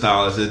touching the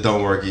stylus, it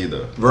don't work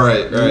either.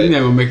 Right, You're right.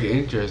 never gonna make it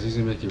interesting. You're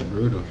gonna make it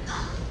brutal.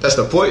 That's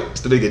the point.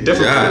 It's to make it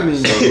difficult. Yeah. I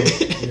mean,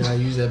 You gotta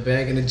use that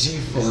bag in the G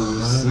phone,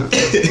 man.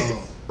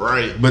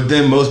 Right. But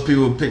then most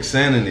people pick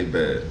sand in their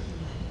bed.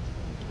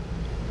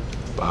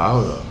 But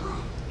how though?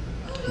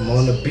 I'm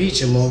on the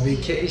beach. I'm on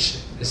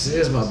vacation. This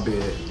is my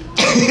bed.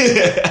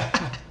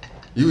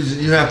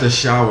 You have to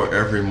shower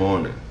every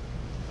morning.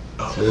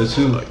 so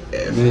too. Like,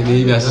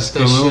 Maybe that's That's just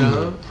that come shit,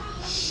 over. huh?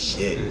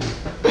 shit.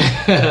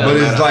 But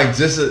it's like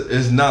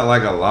it's not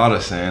like a lot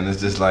of sand.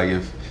 It's just like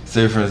if,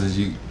 say for instance,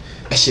 you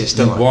That shit's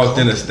still walked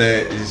in a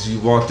uncomfortable. you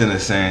walked in the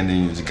sand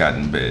and you just got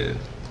in bed.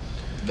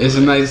 It's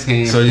a nice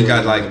hand. So you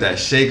got like that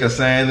shake of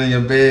sand in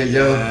your bed,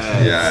 yo.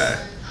 Yes. Yeah.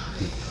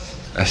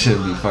 That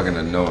should be fucking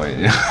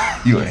annoying.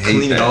 You would hate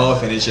Clean that. it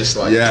off and it's just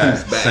like Yeah,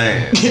 poof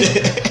back.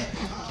 sand.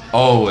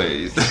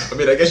 Always. I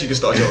mean, I guess you can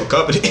start your own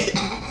company.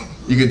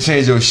 You can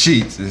change your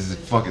sheets. It's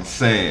fucking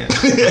sand.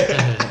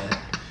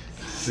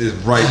 It's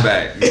right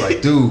back. It's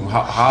like, dude,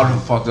 how the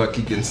fuck do I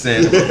keep getting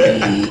sand in my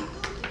bed?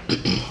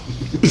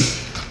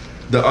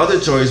 The other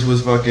choice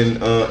was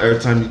fucking every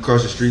time you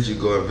cross the street, you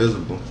go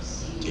invisible.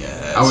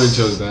 Yes. I would have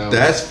chose that one.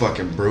 That's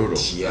fucking brutal.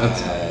 Yeah.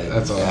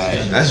 That's all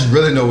right. That's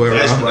really nowhere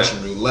That's around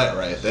Russian roulette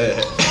right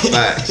there.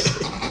 Facts.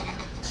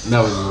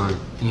 That was mine.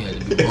 You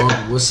had to be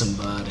walking with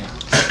somebody.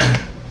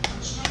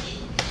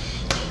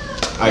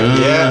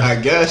 I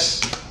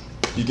guess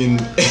you can,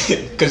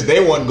 because they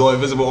want to go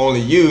invisible, only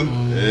you.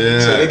 Yeah.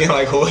 So they can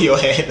like hold your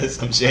hand or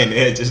some shit and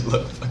it just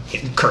look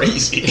fucking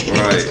crazy.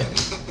 Right.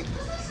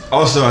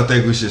 Also, I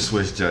think we should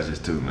switch judges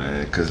too,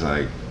 man. Cause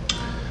like,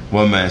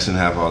 one man shouldn't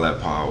have all that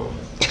power.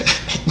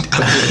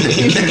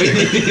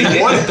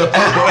 What the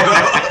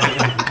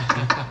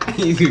fuck?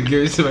 You could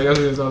give it to somebody else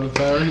who has all the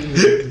power.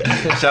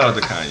 Shout out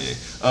to Kanye.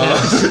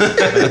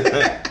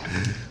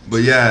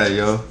 But yeah,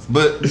 yo.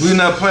 But we're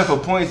not playing for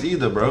points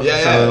either, bro.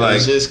 Yeah, So, like,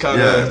 it's just kind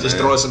of yeah, just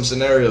man. throwing some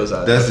scenarios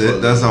out. That's there it. for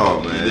That's you. all,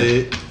 man.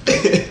 You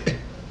did?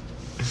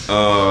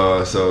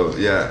 So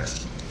yeah,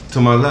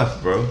 to my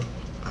left, bro.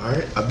 All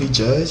right, I'll be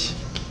judge.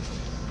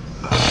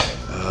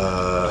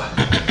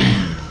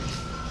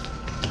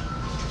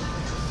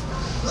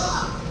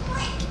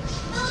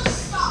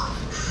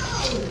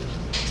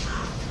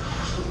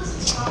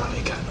 I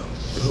ain't got no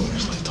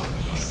rumors like talking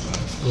about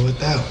it. Go with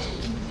that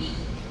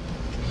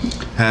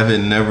one. Have it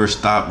never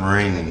stopped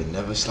raining. It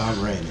never stop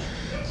raining.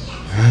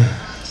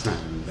 It's not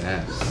even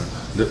bad.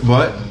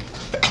 What?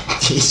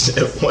 He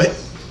said what?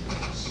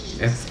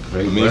 That's I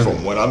great. mean, weather.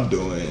 from what I'm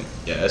doing,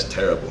 yeah, that's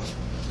terrible.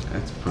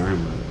 That's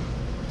prime weather.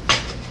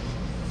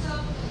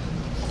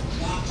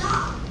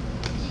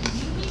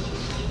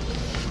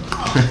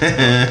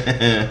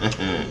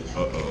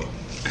 Uh-oh.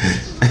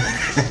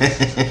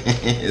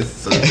 It's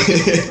so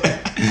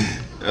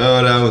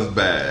oh, that was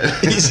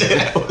bad. He said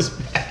that was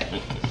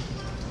bad.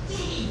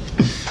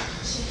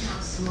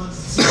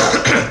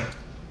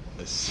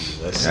 Let's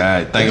see. All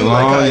right, think I do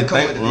long, how you it come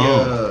think with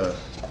wrong.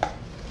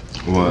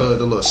 What?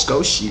 The little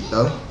scope sheet,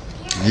 though.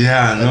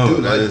 Yeah, I know.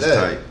 do That like is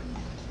that. tight.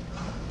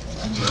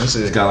 That's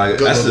a It's got like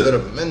good that's little a,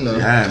 bit of them in there.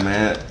 yeah,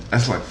 man.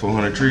 That's like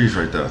 400 trees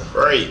right there.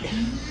 Right.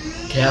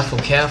 Careful,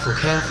 careful,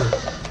 careful.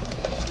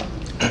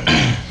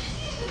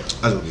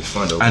 That would be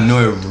fun, though. I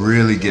know it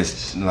really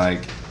gets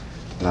like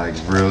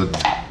real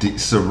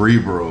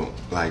cerebral,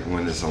 like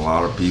when it's a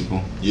lot of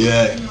people.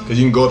 Yeah, because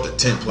you can go up to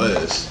 10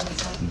 players.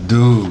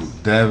 Dude,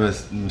 there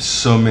was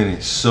so many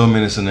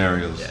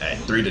scenarios. Yeah,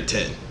 3 to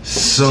 10.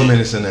 So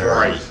many scenarios.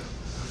 Right.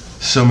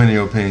 So many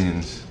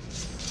opinions.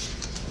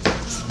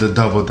 The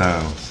double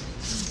downs.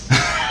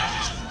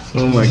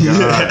 Oh my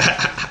god.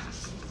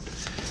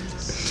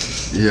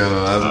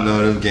 Yo, I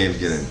know them games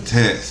get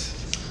intense.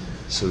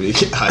 So we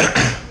can,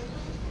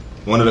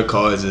 one of the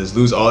cards is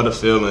lose all the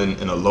feeling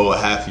in the lower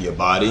half of your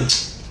body.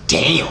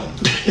 Damn.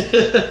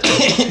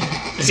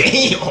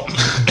 Damn.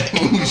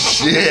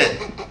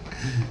 Shit.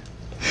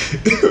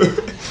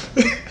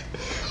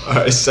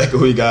 Alright,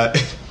 second we got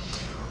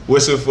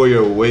whistle for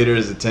your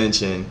waiter's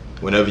attention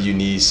whenever you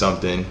need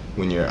something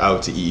when you're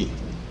out to eat.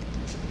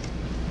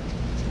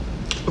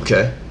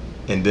 Okay.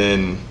 And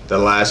then the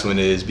last one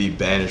is be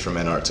banished from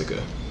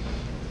Antarctica.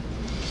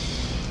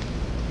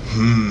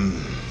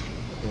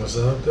 What's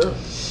up there?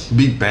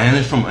 Be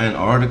banished from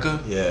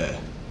Antarctica? Yeah.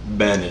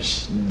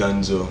 Banished.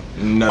 Dunzo.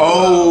 Never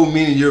Oh,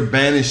 meaning you're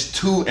banished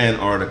to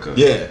Antarctica.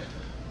 yeah.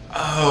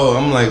 Oh,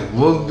 I'm like,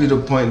 what would be the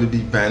point to be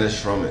banished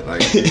from it?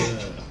 Like,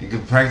 you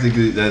could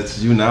practically, that's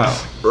you now.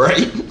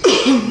 Right?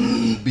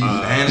 Be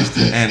banished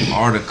to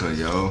Antarctica,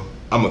 yo.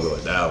 I'm gonna go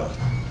with that one.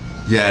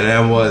 Yeah,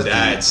 that was.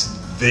 That's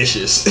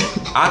vicious.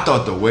 I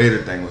thought the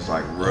waiter thing was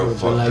like real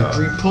fucked Like up.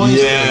 3 points.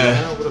 Yeah.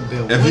 Man, I would've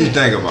been If you winning.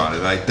 think about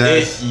it, like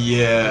that's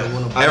Yeah.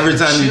 every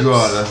time you go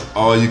chips. out, that's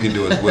all you can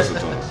do is whistle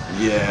to them.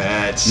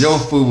 Yeah, it's Your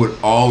food would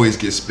always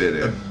get spit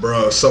in.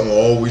 bro, something will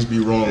always be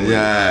wrong with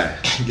Yeah,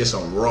 it. Get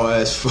some raw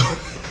ass food.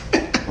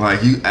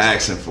 like you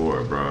asking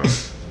for it, bro.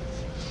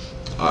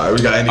 Alright,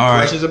 we got any All right.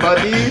 questions about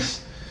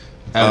these?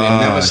 Have they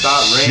never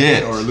stop raining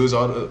shit. or lose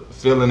all the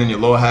feeling in your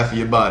lower half of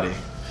your body?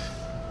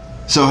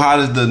 So how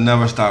does the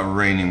never stop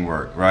raining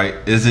work? Right?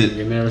 Is You it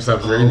can never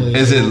stop raining.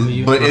 is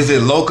it but is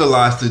it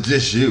localized to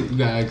just you? You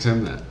gotta ask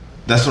him that.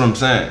 That's what I'm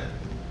saying.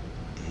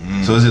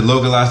 So is it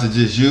localized to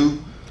just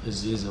you,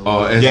 It's just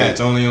or is Yeah, it?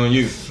 it's only on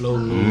you.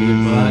 floating over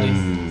your body.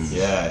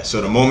 Yeah, so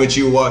the moment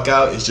you walk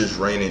out, it's just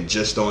raining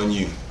just on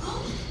you.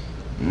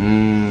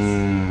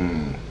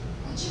 Mm.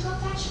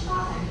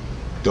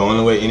 The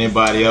only way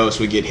anybody else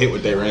would get hit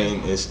with that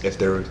rain is if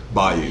they're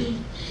by you.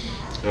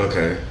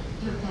 Okay.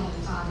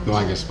 Do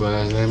I get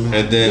splashed that man?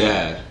 And then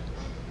Yeah.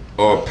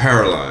 or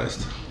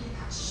paralyzed.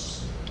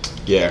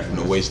 Yeah, from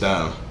the waist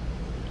down.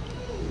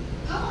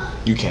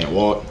 You can't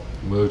walk.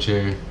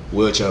 Wheelchair.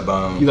 Wheelchair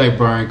bound. You like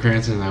Bryan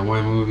Cranston in that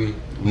one movie?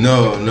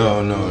 No,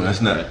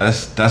 that's not.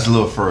 That's a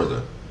little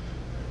further.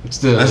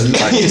 Still, That's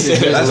like He said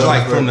that's it's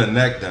like over. from the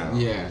neck down.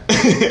 yeah.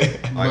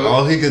 Like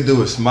all he could do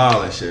was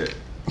smile and shit.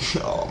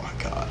 Oh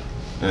my god.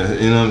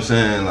 You know what I'm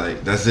saying?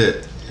 Like that's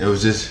it. It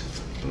was just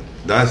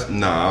that's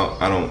no.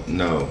 I don't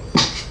know.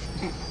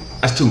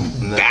 That's too.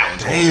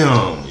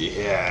 Damn.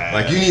 Yeah.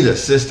 Like you need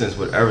assistance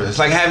with everything. It's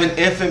like having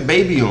infant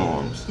baby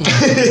arms.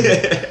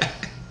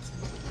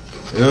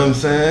 You know what I'm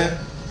saying?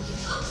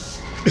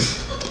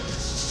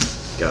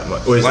 got my,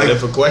 wait, is Like- that it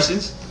for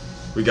questions?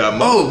 We got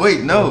more. Oh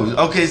wait, no.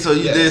 Okay, so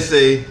you Yeah. did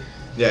say.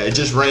 Yeah, it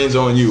just rains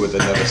on you with the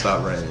never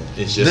stop raining.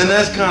 It's just Then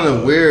that's on kind you,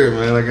 of weird,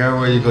 man. Like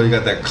everywhere you go, you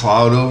got that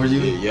cloud over you.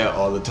 Yeah,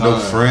 all the time. No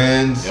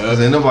friends. Yep.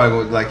 Ain't nobody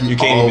go like You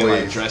can't always. even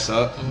like dress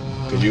up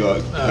because you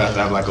have to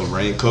have like a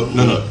raincoat.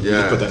 No, you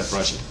Yeah. just put that in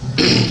front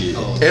of you.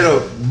 Yeah.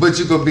 But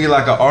you could be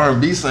like an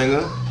R&B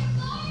singer.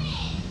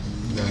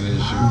 That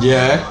is true.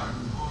 Yeah.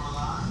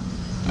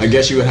 I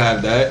guess you would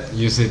have that.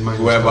 You said my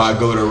Wherever I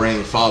go, the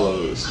rain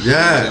follows.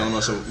 Yeah. You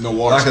know, no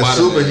water Like a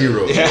Spider-Man.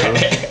 superhero,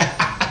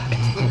 Yeah.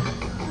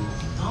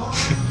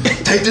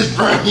 Take this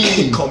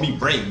brain. Call me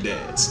brain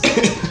dance.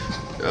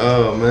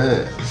 Oh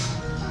man.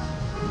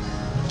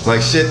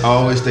 Like shit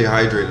always stay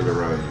hydrated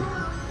around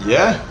you.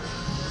 Yeah.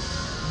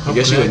 I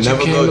guess you would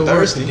never go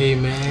thirsty. today,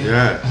 man.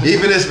 Yeah.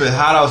 Even if it's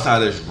hot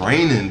outside, it's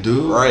raining,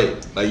 dude. Right.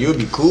 Like you would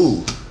be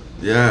cool.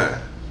 Yeah.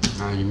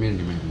 Nah, you mean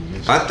man.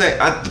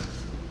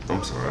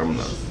 I'm sorry, I'm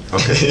not.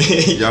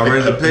 Okay. Y'all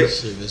ready to pick?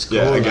 Shit, it's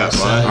Yeah, cold I got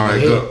outside. mine. All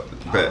right, Yeah. go.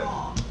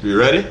 Bet. You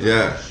ready?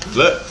 Yeah.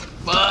 Flip.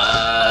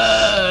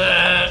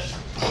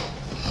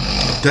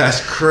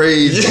 That's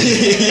crazy.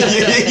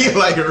 you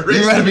like risking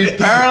You ready to be it.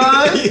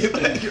 paralyzed? You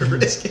like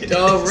risking it.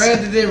 Dog,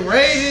 rather than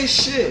rain this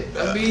shit.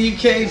 I mean, you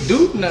can't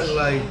do nothing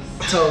like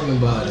talking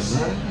about it,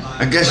 man.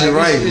 I guess Like, you're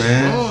right, it's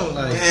man. wrong,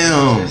 like,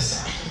 Damn.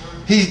 just-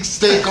 He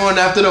stay going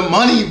after the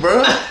money,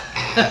 bro.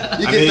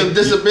 You get them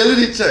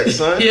disability checks,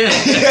 son. Yeah.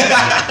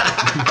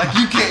 Like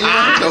you can't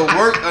even go to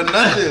work or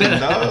nothing,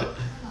 dog.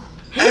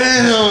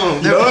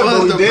 Damn. That No, but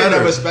was we the did better.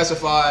 never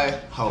specify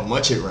how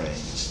much it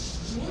rains.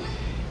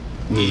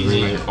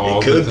 Like all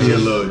It could the be a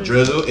time. little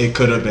drizzle. It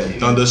could have been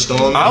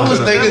thunderstorm. I was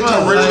It could've- thinking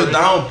Never, torrential like-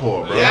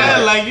 downpour, bro. Yeah,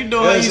 like you know You know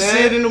how what you I'm see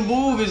saying? it in the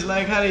movies,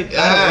 like how they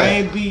Yeah. how the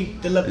rain be,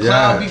 the little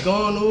cloud be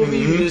going over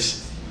you,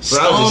 just But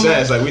I was just saying,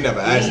 storming. it's like we never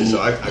asked it,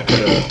 so I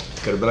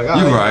could have been like,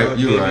 You all right,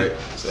 you maybe. right.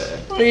 So,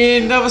 You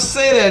ain't never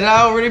say that.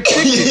 I already picked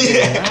it.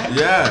 yeah. Man.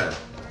 Yeah.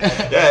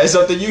 Yeah, it's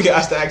up to you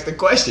guys to ask the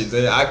questions,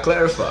 and I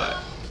clarified.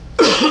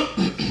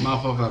 My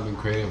fault I've been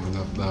creative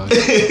enough, dog.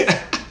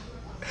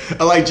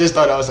 I like just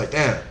thought I was like,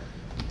 damn.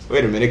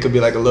 Wait a minute, it could be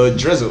like a little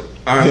drizzle.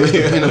 All right, Mr.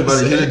 You know Peanut what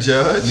Butter, I'm you the saying?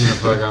 judge. The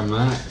fuck I'm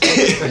not.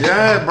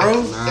 Yeah,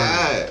 bro.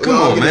 Yeah, Come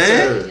on,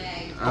 man.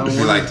 I don't You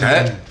want like to.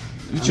 that?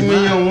 What you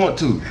mean you don't want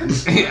to?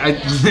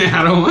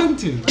 I don't want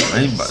to.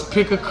 Ain't about-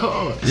 Pick a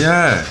card.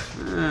 Yeah.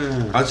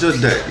 Out your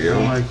deck, yo.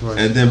 don't like questions.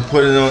 And then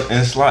put it on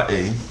in slot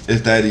A.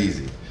 It's that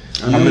easy.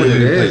 I know many what it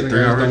did you is. play? I Three just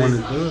don't already?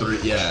 want to do it.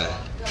 3, yeah.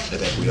 I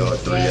think we all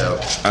 3 out.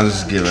 I'm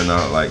just giving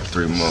out like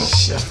 3 more.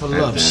 Shuffle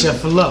And up, then-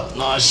 shuffle up.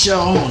 No, I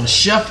want to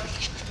shuffle.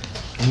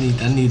 I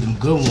need them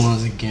good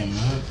ones again,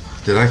 man.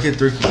 Did I get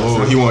 3?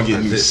 Oh, he want to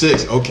get I you did.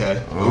 6.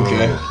 Okay. Oh.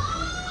 Okay.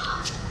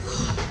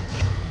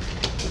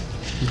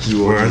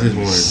 You Well, I want just to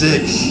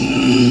wanted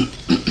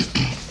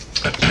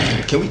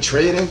 6. Can we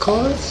trade in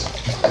cards?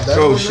 Is that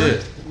Oh one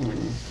shit.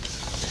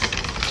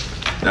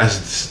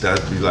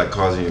 That'd be like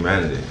causing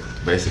humanity,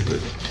 basically.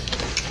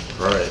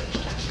 Right.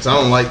 Cause I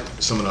don't like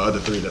some of the other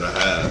 3 that I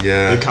have.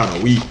 Yeah. They're kind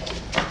of weak.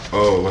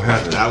 Oh, what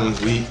happened? That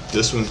one's weak.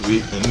 This one's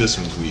weak, and this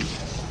one's weak.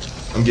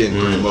 I'm getting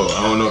 3 more.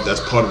 I don't know if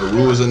that's part of the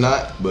rules or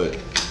not, but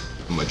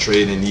I'm gonna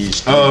trade in these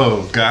 3.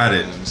 Oh, got it.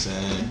 You know what I'm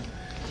saying?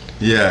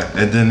 Yeah,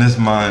 and then this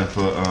mine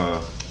for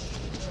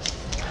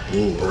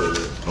Ooh, wait.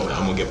 Oh,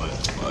 I'm gonna get my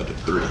other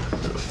 3 real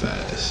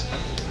fast.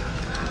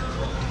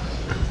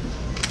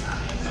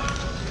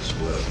 So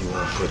you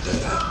wanna put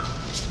that out?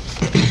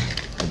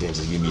 And then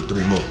just give me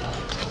 3 more.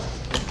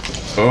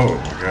 oh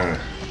my god.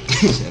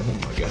 Oh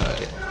my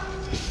god.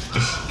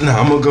 No,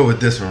 I'm gonna go with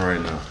this one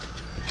right now.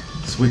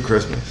 Sweet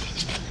Christmas.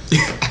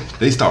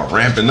 They start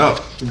ramping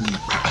up.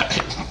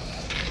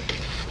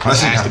 My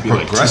shit has to got be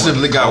like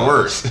progressively 200 got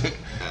worse.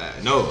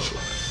 No.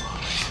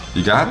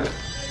 You got it?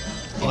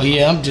 Oh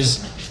yeah, I'm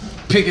just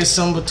picking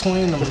some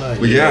between them. Like,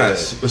 Well, yeah,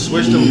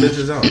 switch them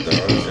bitches out,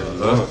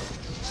 dog.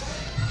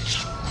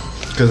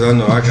 Cause I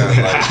know I got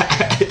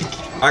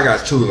like, I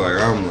got 2.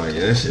 Like I'm like,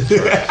 yeah, that shit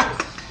trash.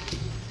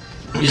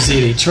 you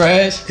see they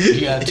trash.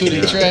 You got 2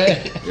 they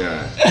trash.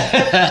 Yeah.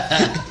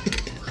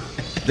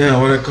 Damn,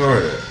 where that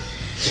card at?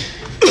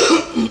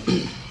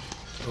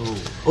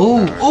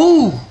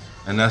 Ooh,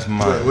 And that's Wait,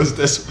 mine. what's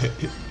this way?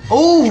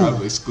 ooh,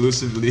 Probably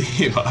exclusively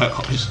by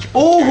Australia. I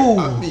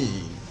ooh,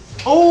 mean,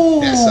 ooh,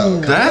 that's all.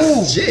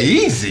 That's Shit.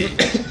 easy.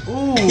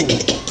 ooh.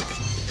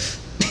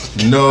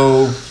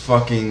 No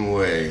fucking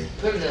way.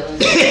 Put it on.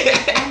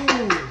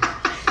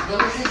 Go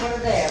listen to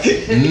it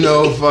there.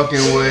 No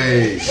fucking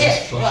way.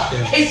 Yeah, well,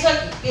 it's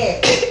fucking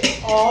yeah.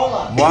 All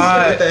up.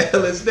 Why? What the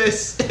hell is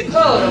this? Go to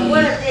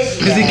what is this?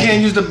 Cause he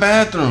can't use the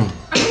bathroom.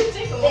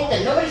 Victor,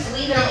 nobody's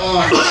leaving it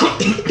on.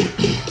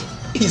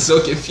 He's so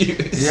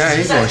confused. Yeah,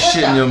 he's gonna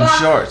shit in them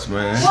shorts,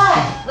 man. What?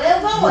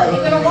 Where going?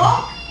 You gonna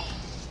walk?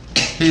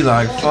 He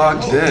like, fuck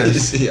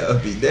this. Yeah, I'll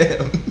be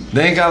damn.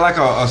 They ain't got like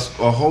a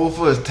hole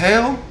for his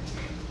tail?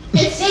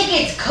 It's thick,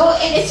 it's cold,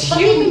 and it's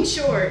Human fucking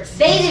shorts.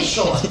 bathing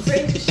shorts.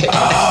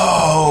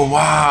 Oh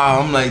wow!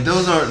 I'm like,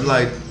 those aren't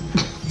like,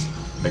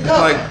 they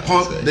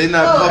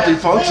not puppy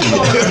functioning.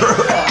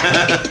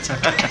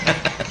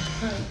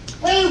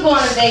 Where you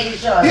going to bathing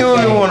shorts? He don't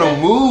even want to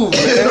move,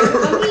 man.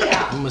 Come here.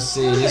 I'm gonna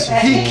say this one.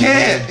 He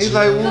can't. He's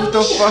like, what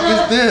the fuck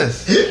is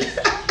this?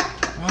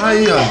 Why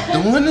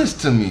y'all doing this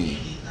to me?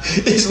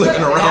 He's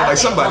looking around like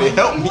somebody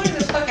help me. What is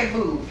this fucking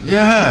move?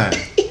 Yeah,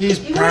 he's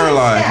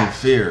paralyzed in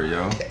fear,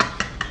 yo.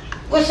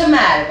 What's the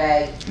matter,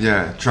 babe?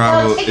 Yeah,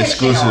 travel Oh, take that shit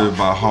exclusive off.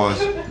 by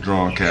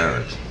horse-drawn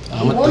carriage.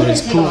 I'm gonna throw Women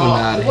this take proven off.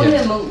 out of Women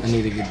here. move. I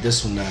need to get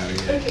this one out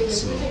of here.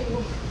 So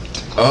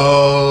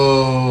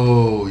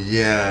Oh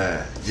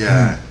yeah,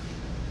 yeah.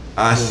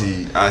 I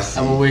see. I'm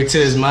gonna wait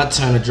till it's my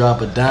turn to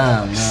drop a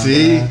dime. Man.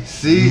 See,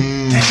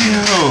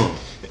 damn.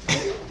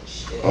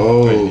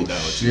 Oh Crazy,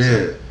 that what you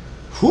shit.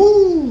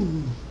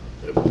 Whoo.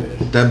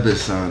 That bitch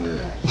sounded.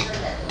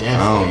 Definitely.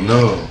 I don't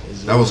know.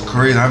 That was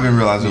crazy. I didn't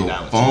realize it was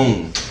a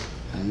phone.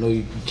 I know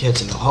you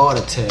catching a heart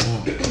attack.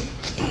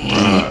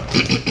 Huh?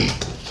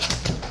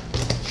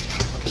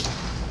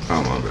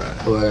 Oh my bad.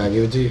 Oh, I gotta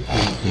give it to you.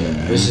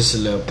 Yeah. It's just a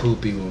little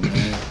poopy one,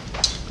 man.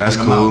 That's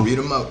Read 'em out. cool. Read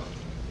them out.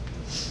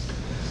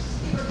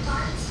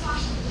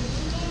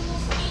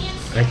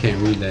 I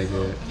can't read that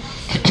good.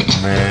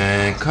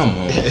 Man, come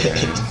on,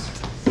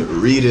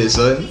 man. Read it,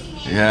 son.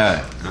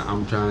 Yeah.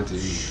 I'm trying to.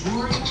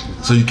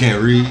 So you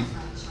can't read?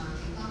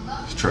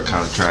 It's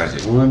kind of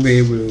tragic. I want to be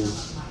able to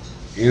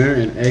enter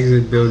and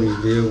exit buildings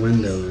via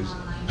windows.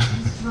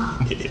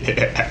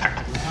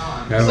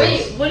 Have a-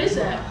 Wait, what is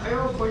that? Are you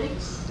recording?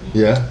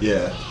 Yeah.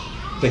 Yeah.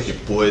 I think you're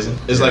poison.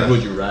 It's Yeah. like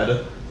Would You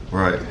Rather?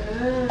 Right.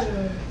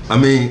 I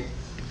mean,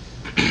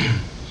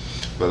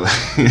 but like,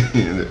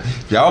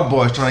 if y'all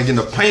boys trying to get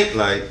in the paint,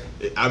 like,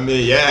 I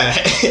mean, yeah.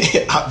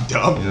 I'm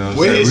dumb. you know what I'm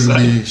With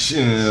saying? We it, could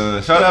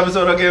be short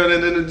episode. Okay,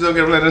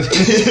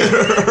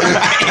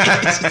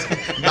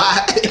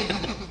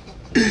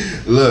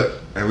 look,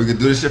 and we could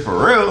do this shit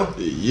for real.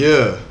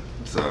 Yeah.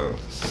 So,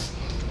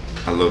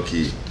 I low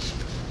key.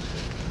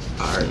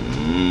 Alright.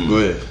 Go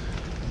ahead.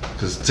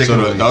 Cause So chicken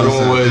the wings, other you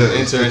one was said,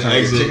 enter and trying to get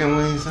exit chicken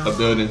wings. a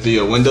building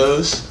via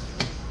windows.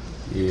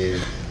 Yeah.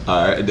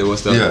 Alright, and then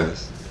what's the Yeah. other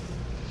ones?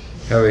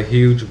 Have a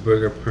huge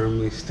booger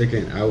permanently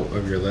sticking out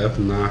of your left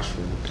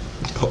nostril.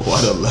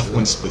 Why the left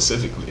one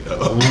specifically,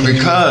 though?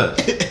 Because.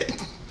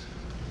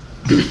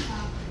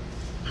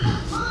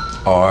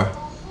 Or.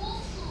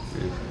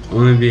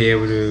 Only be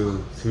able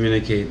to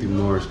communicate through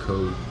Morse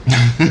code.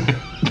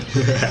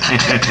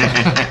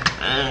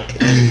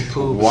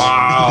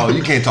 Wow,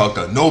 you can't talk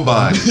to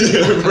nobody.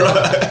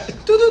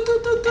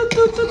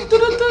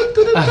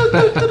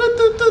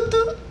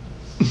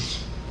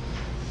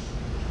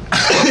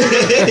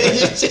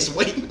 You're just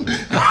waiting.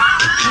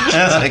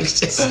 Like,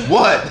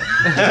 what?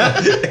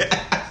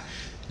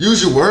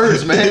 Use your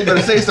words, man. You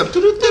better say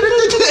something.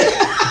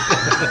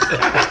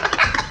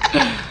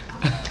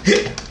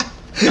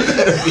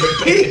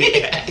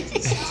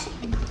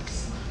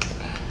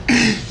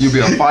 You be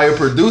a fire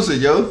producer,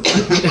 yo.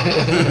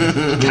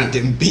 Got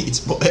them beats,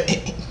 boy.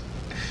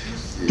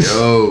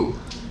 Yo.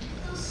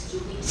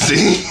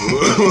 See?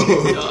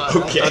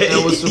 Okay.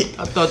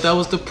 I thought that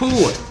was the poo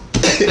one.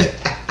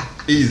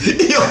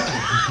 Easy.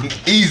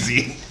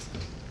 Easy.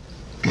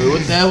 Wait,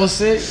 what that one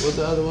said? What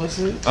the other one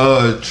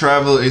said?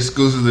 Travel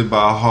exclusively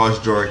by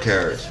horse-drawn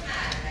carriage.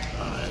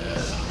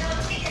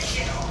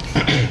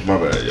 My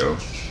bad, yo.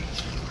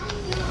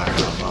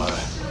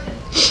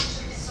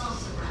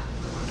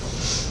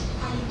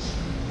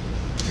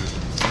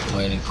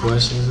 Any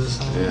questions or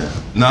something? Yeah.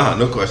 Nah,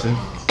 no question.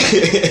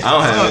 I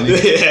don't have any.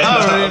 Yeah, I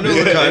already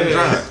knew Cut and it.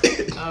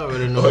 dry. I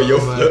already know Oh, your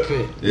about flip.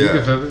 it. You can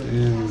Yeah. flip it.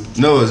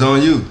 Yeah. No, it's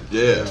on you.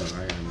 Yeah.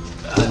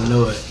 I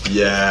knew it.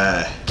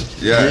 Yeah.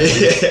 Yeah.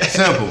 Yeah.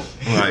 Simple.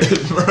 Like,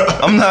 Bro.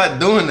 I'm not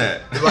doing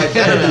that. Like,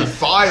 that'd be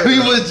fire. We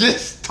bro. was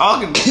just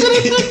talking.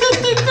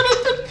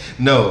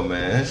 No,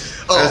 man. That's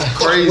fuck,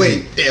 crazy.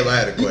 Wait, damn, I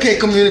had a You question. can't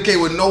communicate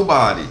with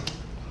nobody.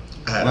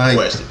 I had like- a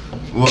question.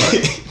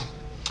 What?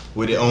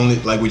 Would it only,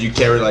 like, would you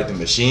carry, like, the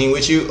machine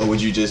with you, or would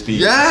you just be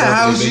Yeah,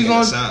 how's perfectly she making a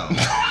gonna- sound?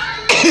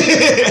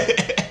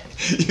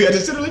 You had to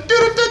sit there like,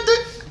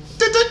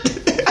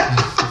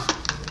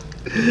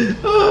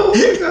 Oh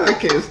my God, I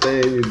can't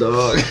stand you,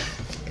 dog.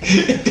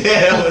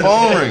 damn.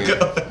 Phone ringing.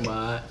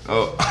 My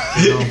Oh,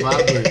 don't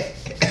vibrate.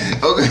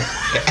 okay.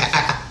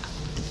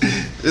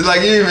 It's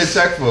like you didn't even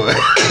check for it.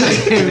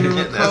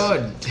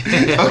 Recording.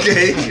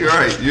 Okay, you're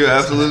right. You're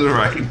absolutely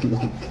right.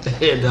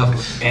 Yeah,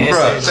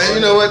 Bro, you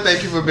know what?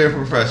 Thank you for being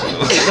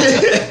professional.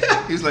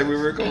 He's like,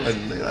 we're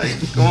recording. They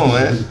like, come on,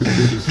 man.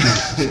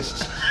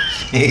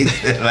 He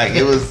said, like,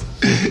 it was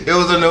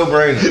a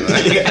no-brainer.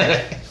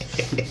 Like,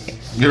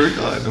 you're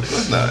recording? Of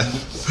course not.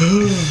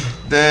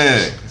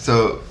 Dang.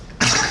 So,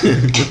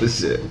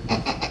 shit.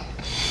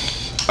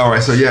 All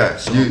right, so yeah,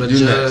 you the next.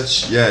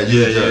 judge. Yeah,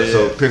 you the judge.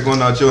 So pick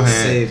one out your hand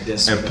Save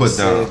this and one. put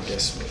down. Save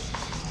this one.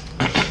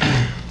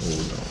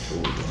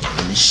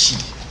 Let me see.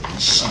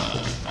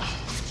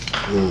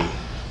 Ooh.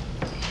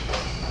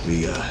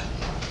 We got.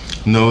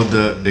 Know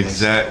the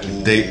exact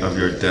date of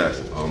your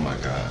death. Oh my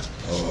God.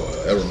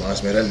 Oh, that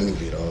reminds me of that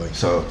movie, dog.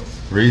 So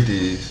read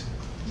these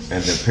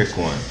and then pick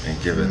one and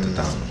give it to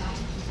Donald.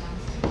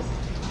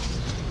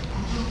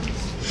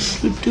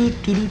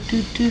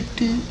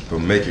 But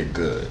make it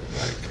good,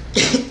 like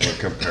in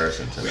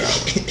comparison to that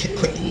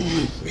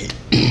one. Wait.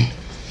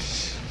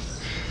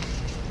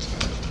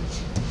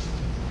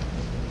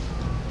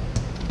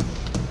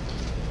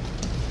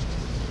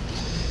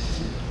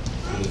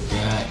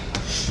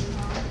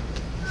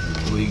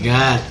 We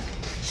got.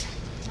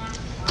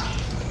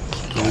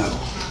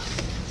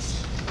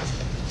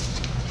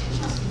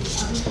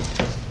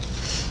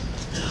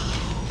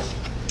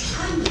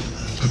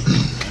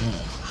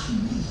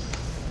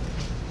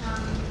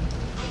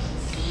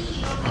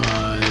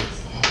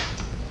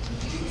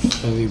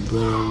 Every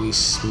bread always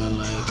smell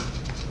like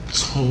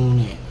tune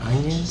and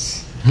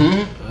onions.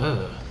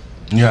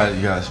 Yeah,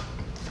 you guys.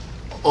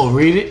 Oh,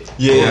 read it?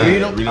 Yeah, Oh,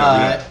 read them? read it,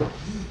 Alright.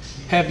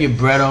 Have your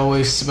bread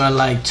always smell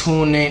like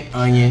tune and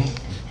onion.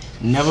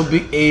 Never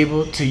be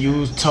able to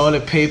use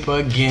toilet paper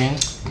again.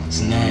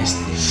 It's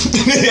nasty.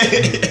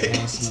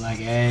 It smell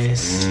like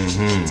ass.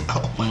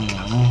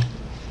 Mhm.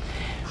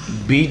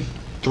 Be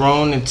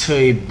thrown into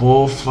a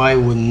bullfight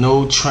with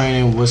no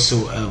training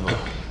whatsoever.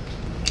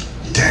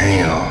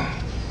 Damn.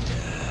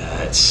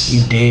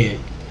 You dead.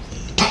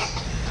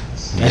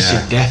 That's Yeah.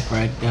 your death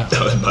right there.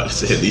 I was about to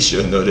say, at least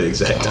you'll know the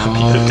exact time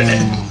of your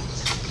death.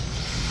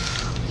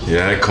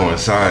 Yeah, that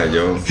coincided,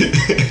 yo.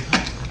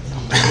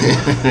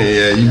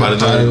 Yeah, you about to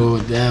Gotta know. go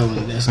with that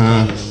one. That's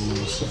probably the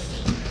most.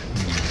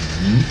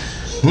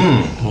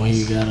 When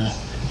you gotta.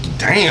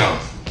 Damn.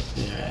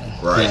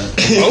 Yeah. Right.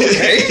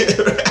 Okay.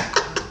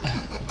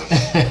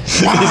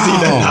 See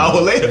that an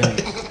hour later.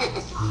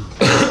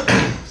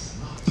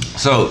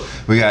 So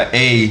we got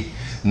A,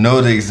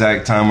 know the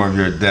exact time of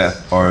your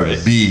death, or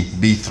Right. B,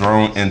 be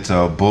thrown into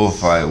a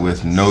bullfight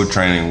with no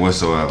training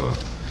whatsoever.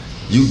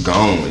 You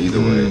gone either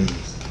way.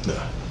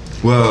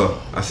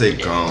 Well, I say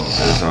gone.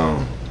 'Cause,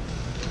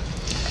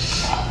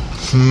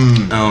 I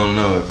don't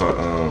know if I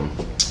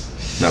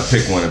now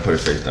pick one and put it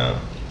face down.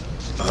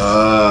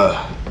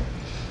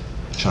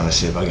 Trying to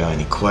see if I got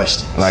any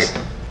questions. Like,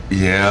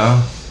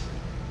 yeah.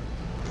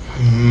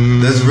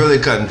 That's really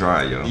cut and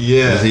dry, yo.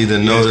 Yeah. It's either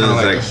Yeah, know it's the kinda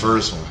like the exact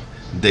first one.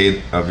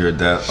 date of your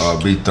death or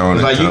be thrown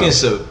Like into you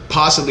can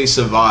possibly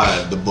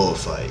survive the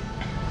bullfight.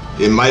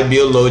 It might be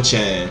a low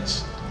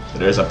chance, but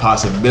there's a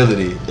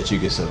possibility that you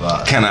can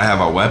survive. Can I have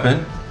a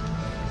weapon?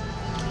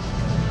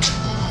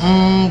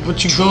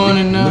 But you going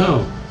in there?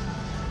 No.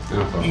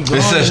 You It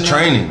going says in there-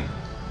 training.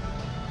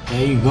 Yeah,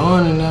 you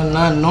going in there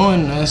not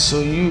knowing that, so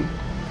you,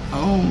 I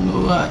don't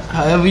know,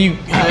 however you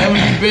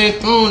been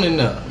thrown in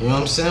there. You know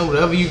what I'm saying?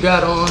 Whatever you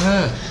got on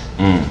hand.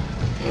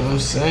 You know what I'm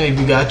saying? If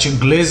you got your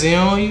glizzy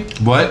on you,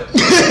 What?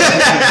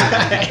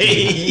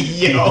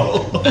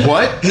 Yo.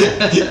 What?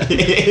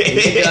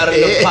 you got a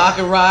little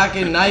pocket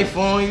rocket knife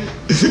on you,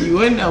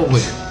 you in there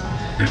with it.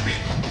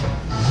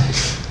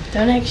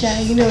 Don't act shy.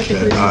 You know what the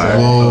glizzies Alright.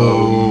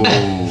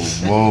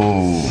 are.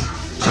 Whoa.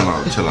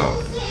 Chill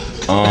out.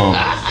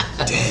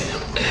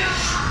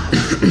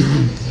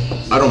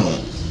 I don't know.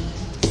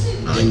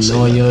 You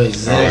know your Alright,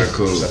 exact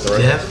cool. Is that the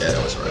right depth. one? Yeah,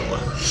 that was the right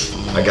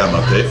one. I got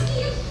my pick.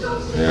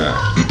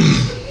 Yeah.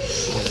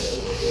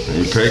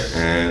 You pick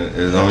and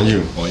it's on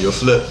you. On your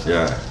flip.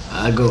 Yeah.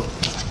 I go.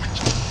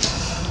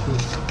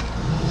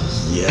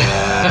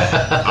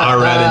 Yeah.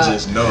 I'd rather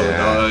just know,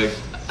 dog.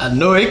 I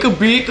know it could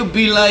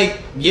be like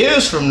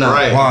years from now.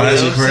 Right. Wow,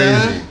 that's You know what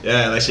I'm crazy. saying?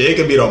 Yeah, like shit, it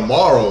could be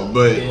tomorrow,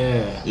 but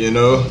Yeah. you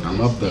know.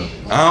 I'm up though.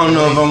 I don't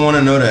know if I want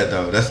to know that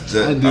though. That's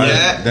I do.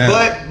 Yeah, damn.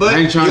 but I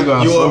ain't trying to go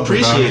out you'll sober,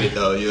 appreciate dog. it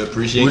though. You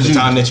appreciate Would the you-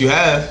 time that you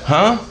have.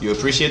 Huh? You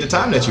appreciate the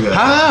time that you have.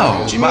 How?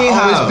 What you By mean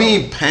always how?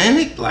 being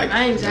panicked? Like,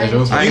 My anxiety.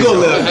 I You gonna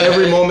live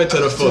every moment to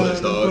the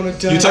fullest, dog.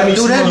 You tell me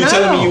do that you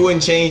telling now. me you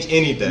wouldn't change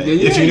anything.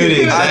 Yeah, If you knew the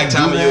you exact could.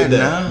 time I of do your that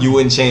death, now. you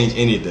wouldn't change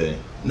anything.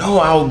 no,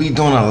 I would be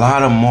doing a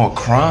lot of more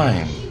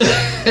crime.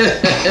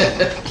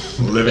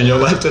 Living your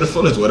life to the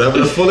fullest, whatever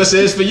the fullest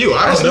is for you.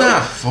 I That's don't know.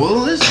 not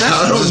foolish. That's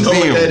I don't just know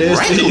what being that is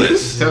to you.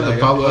 reckless. Tell the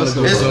Pablo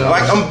Escobar. It's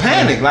like I'm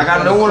panicked. Like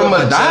I know when I'm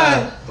gonna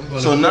die.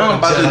 So now I'm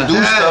about to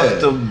do stuff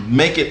to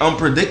make it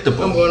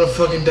unpredictable. I'm gonna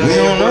fucking die. We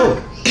don't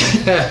know.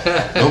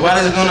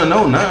 Nobody's gonna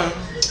know now.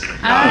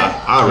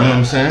 I'd You know what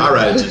I'm saying?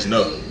 rather just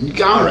know. You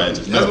got Alright,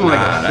 That's no, more like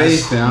nah, a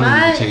face thing. I don't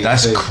my- need to change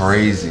That's face.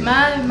 crazy.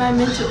 My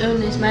mental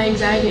illness, my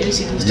anxiety and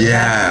OCD stuff.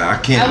 Yeah, I I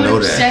can't would know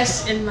that.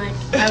 obsess and like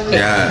I would.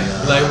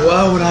 Yeah. Like,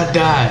 why would I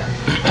die?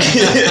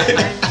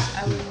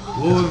 I would.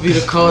 What would be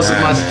the cause of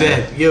Yeah, my man.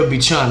 death? You'll be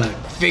trying to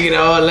figure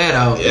all that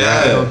out.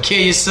 Yeah. You'll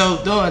kill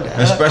yourself doing that.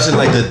 Especially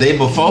like the day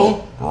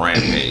before,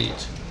 rampage.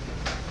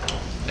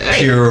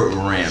 Pure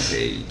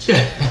rampage.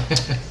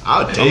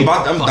 I'll take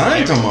I'm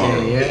dying tomorrow.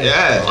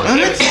 Yeah.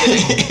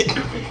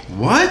 Yeah.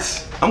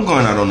 What? I'm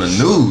going out on the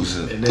news.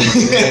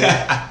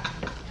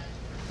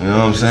 You know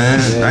what I'm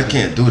saying? I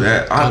can't do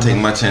that. I'll take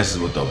my chances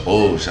with the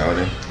bull,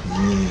 shouting.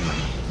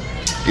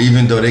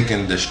 Even though they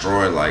can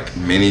destroy like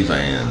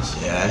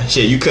minivans. Yeah.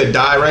 Shit, you could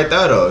die right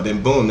there though.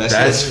 Then boom, that's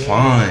That's it.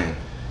 fine.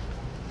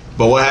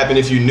 But what happened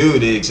if you knew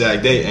the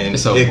exact date and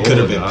It's a it could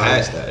have bull, been dog.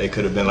 past that? It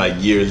could have been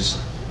like years.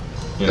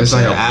 You know It's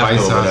what I'm like saying? a After or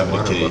bite-sized whatever the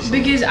water case.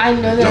 Because I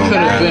know that Don't I'm do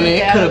that. dying.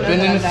 It I could have know been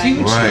that in I'm the dying.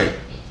 future. Right.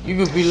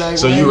 You could be like,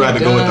 So when you you rather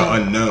go with the die,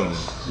 unknown.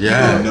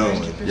 Yeah.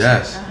 Unknown.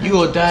 Yes. You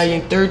gonna die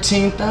in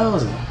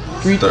 13,000,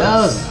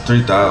 3,000.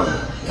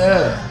 3,000.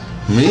 Yeah.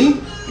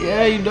 Me?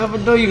 Yeah, you never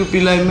know. You could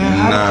be like, man,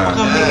 how Nah. the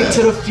fuck I make it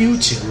to the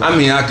future? I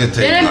mean, I could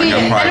take Then like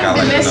I probably got I'd be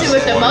like messing another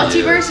with the 40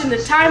 years. multiverse and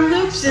the time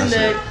loops and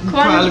the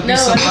probably quantum. be No, I don't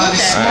somebody want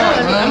that. smart,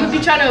 No, man. I'm gonna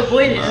be trying to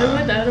avoid it. I don't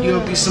want that. I don't You'll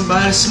want be that.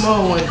 somebody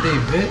small one day,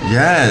 bitch.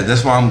 Yeah,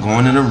 that's why I'm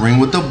going in the ring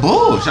with the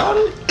bull,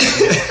 shawty.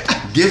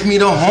 Give me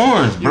the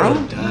horns, bro.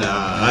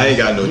 Nah, I ain't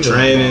got no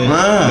training.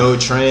 Nah. No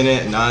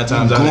training. 9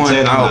 times out of Going 10,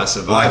 I'm not out like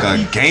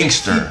surviving. a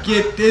gangster.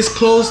 Get this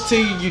close to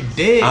you, you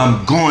dead.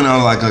 I'm going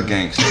out like a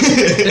gangster.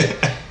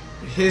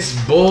 His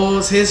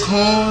balls, his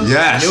horns,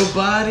 Yes. your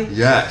body.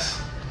 Yes.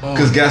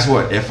 Cause guess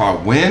what? If I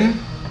win,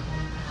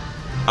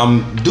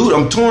 I'm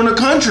touring the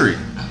country.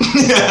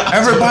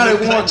 Everybody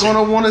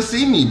gonna want to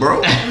see me,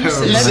 bro. You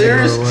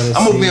serious?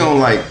 I'm gonna be on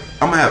like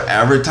I'm gonna have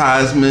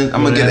advertisement.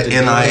 I'm gonna get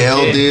an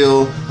NIL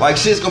deal. Like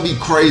shit's gonna be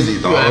crazy, You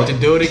have to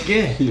dog. do it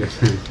again.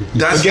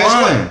 That's But guess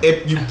fine. what?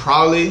 If you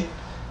probably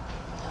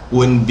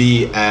wouldn't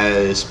be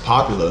as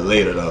popular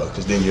later though,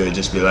 because then you'll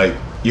just be like,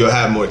 you'll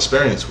have more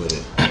experience with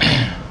it.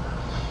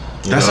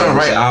 You That's know what all I'm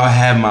right. saying? I'll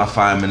have my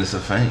 5 minutes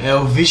of fame.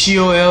 El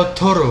Vicio El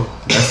Toro.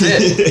 That's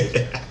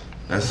it.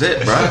 That's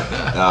it, bro.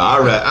 Nah,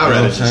 I'd what I'm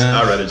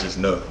rather just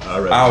know.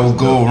 I will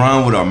go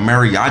around with a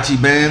mariachi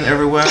band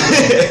everywhere.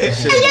 That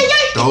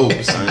shit dope,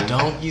 son.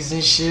 Donkeys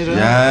and shit. Up.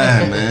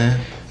 Yeah, man.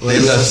 They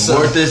Well, let's son.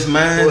 worth this,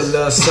 man. Or a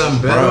little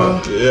something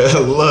Bro. better. Yeah,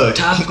 look.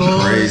 Tacos.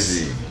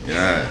 Crazy.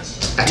 Yeah.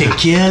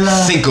 Tequila.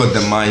 Cinco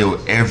de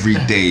Mayo every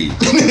day.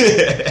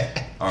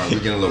 All right, we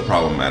getting a little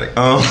problematic.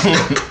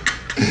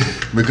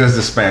 Because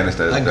the Spanish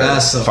I that got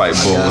some. fight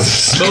I got bulls.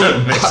 some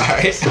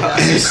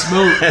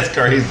smooth. That's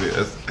crazy.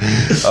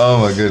 Oh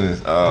my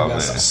goodness. Oh man.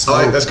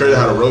 I like that's crazy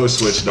how the road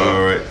switched though.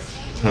 All right.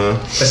 Huh?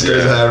 That's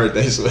crazy how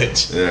everything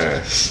switched.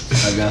 Yeah.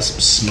 I got some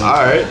smoke.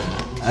 All right,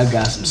 I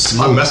got some I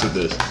smoke. mess with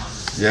this. I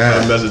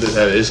Yeah. mess with this.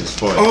 Hey, this is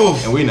fun.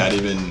 Oh. And we not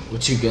even.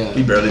 What you got?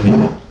 We barely need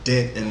a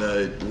dent in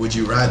the Would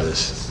You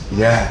Riders.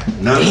 Yeah.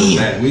 None of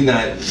that. We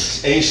not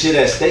ain't shit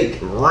at stake.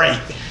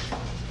 Right.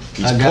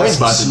 These I got points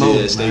some about to smoke,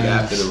 be at stake man.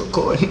 after the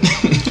recording.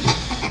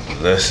 How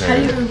do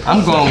Listen. you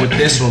I'm going with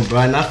this one, bro,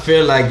 and I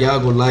feel like y'all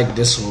gonna like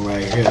this one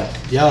right here.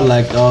 Y'all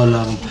liked all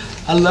of them.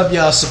 I love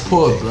y'all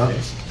support, bro.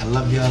 I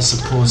love y'all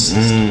support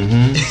system.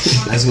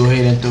 Mm-hmm. Let's go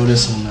ahead and throw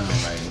this one out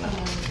right now.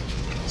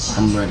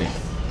 I'm ready.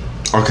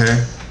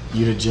 Okay.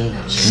 You the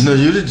judge. No,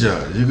 you the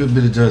judge. You could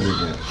be the judge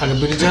again. I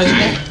can be the judge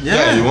again?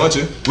 Yeah, you want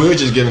to. We were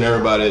just giving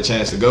everybody a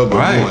chance to go, but if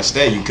Right. you want to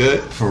stay, you could.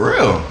 For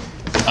real.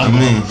 I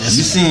mean,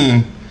 you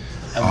seen.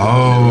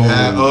 Oh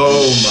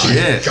my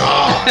shit.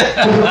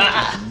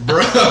 God,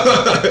 bro!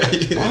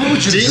 Why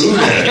would you do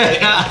that?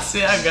 I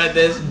see, I got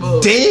that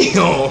smoke.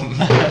 Damn.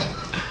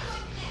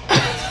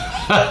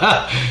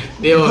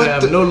 They don't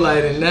have no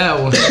light in that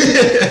one.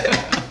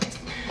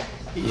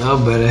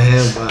 Y'all better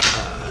have a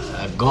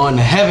going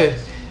to heaven.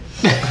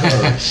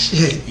 Oh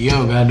shit! You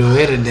don't gotta do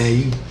it today.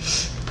 You You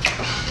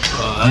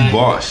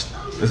washed.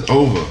 It's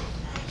over.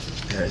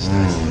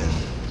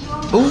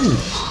 ooh.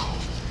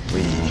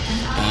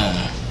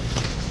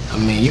 I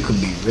mean, you could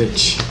be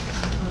rich.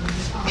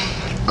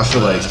 I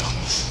feel like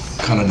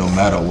kind of no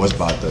matter what's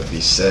about to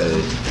be said.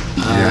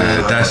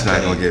 Yeah, that's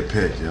not gonna get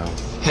picked, yo.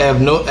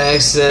 Have no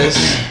access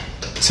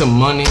to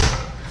money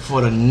for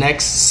the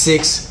next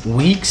 6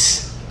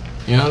 weeks.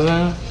 You know what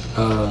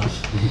I'm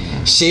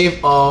saying?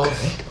 Shave off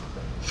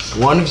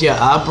one of your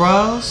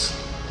eyebrows.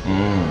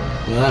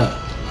 Yeah.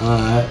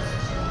 Alright.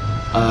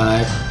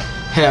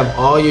 Have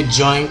all your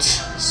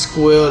joints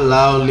squeal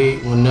loudly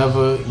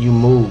whenever you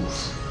move.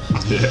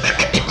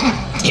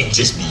 It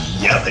just be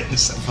yelling.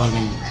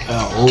 Fucking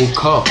old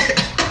car.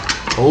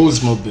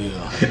 Oldsmobile.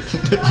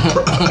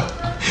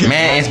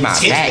 Man, it's my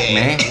back,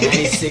 man.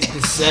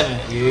 1967.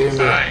 You hear me?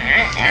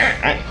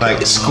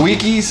 Like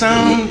squeaky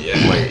sound?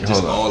 Yeah, Wait,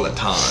 just hold on. all the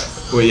time.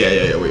 Wait,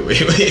 yeah. Wait.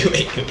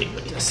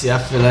 See, I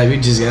feel like we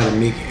just gotta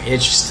make it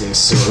interesting.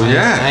 So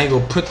Yeah. I ain't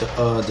gonna put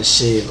the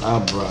shaved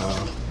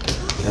eyebrow.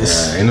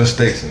 Yeah, ain't no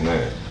stakes in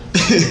that.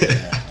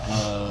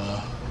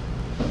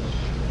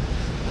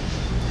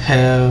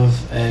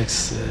 Have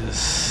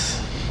access.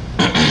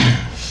 No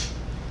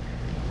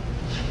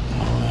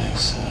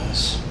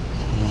access.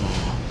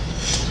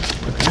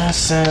 But that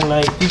sound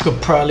like you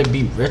could probably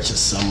be rich or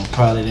something.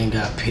 Probably didn't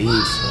got paid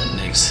for the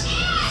next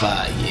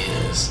 5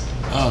 years.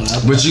 I don't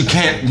know. But you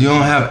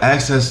don't have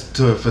access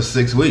to it for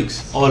 6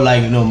 weeks. Or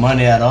like no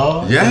money at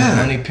all. Yeah. No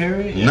money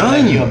period.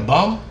 None. Like you a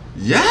bum.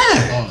 Yeah.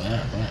 Oh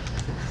yeah. Right.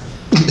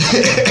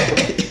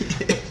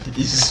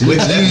 You switch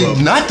that up.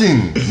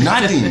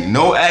 Nothing.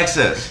 No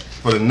access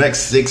for the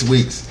next 6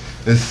 weeks.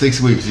 In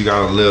 6 weeks, you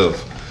gotta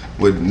live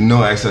with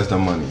no access to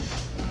money.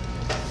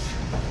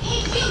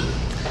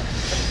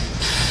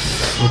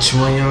 Which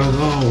one y'all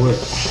going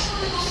with?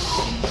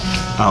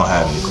 I don't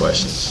have any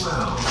questions.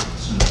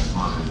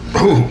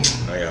 Ooh,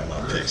 I got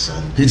my pick,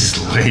 son. he just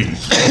waiting.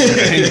 I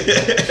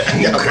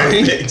got my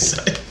pick,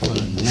 son.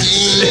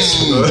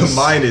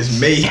 Mine is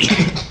made.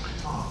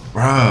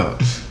 Bruh,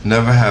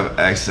 never have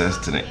access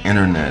to the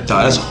internet.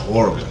 Dog, that's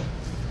horrible.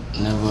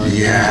 Never.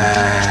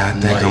 Yeah, I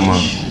think I'm a.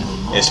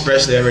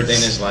 Especially everything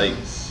that's like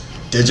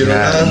digital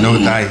Yeah, now. no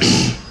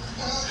dice.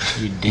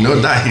 You did.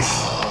 No dice.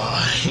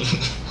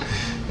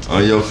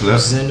 On your flip.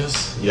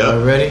 Sinners. Yup.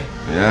 Y'all ready?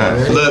 Yeah.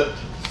 Ready? Flip.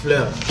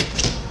 Flip.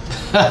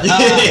 Yeah,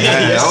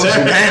 Yes, that was sir.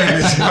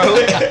 unanimous, bro.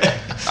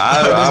 I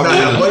not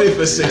have would've- money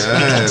for 6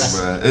 Yeah, weeks.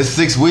 bro. It's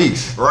 6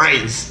 weeks.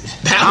 Right.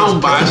 That I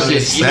don't buy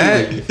perfect.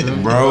 shit.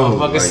 That, bro,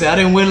 Motherfucker like, said I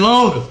didn't win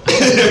longer.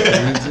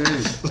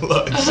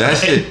 Look, that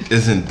shit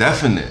is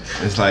indefinite.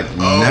 It's like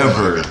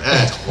never.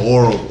 that's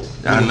horrible.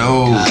 I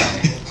know.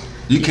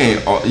 You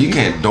can't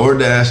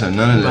DoorDash or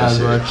none of Might that as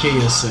well shit. kill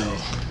yourself.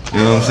 You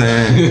know what I'm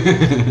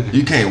saying?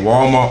 You can't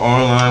Walmart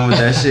online with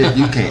that shit.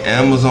 You can't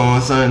Amazon,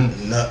 son.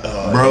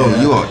 Bro,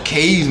 yeah. you a You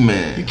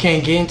caveman.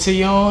 can't get into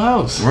your own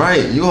house.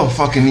 Right, you a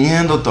fucking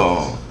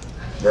Neanderthal.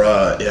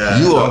 Bruh, yeah.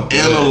 You I'm a good.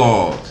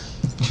 analog.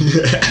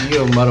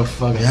 You a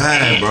motherfucker.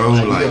 Yeah, bro.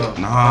 Like,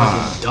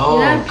 nah. You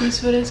Dog. have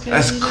peaceful this guy.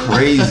 That's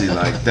crazy.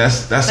 Like,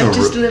 that's Like a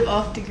just real. live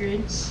off the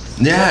grid.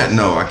 Yeah,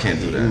 no, I can't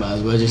do You that. might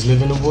as well just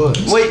live in the woods.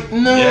 Wait,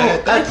 no. Yeah,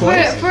 at that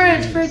Like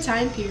point. for a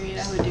time period,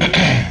 I would do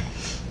it.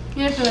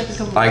 Yeah, for like a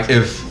couple. Like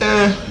months.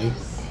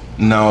 if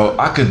no,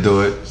 I could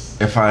do it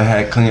if I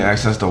had clean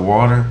access to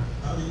water.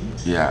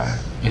 Yeah,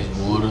 It's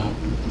water.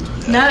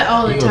 Not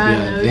all the You time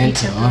gonna though. be It'd an be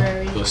inventor, huh?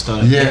 temporary. You gonna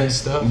start Yeah. inventing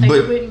stuff? Like but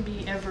it wouldn't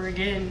be ever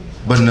again.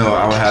 no,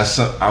 I would have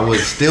some. I would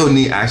still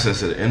need access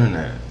to the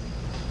internet.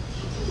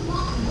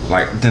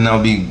 Like then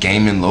I'll be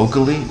gaming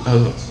locally.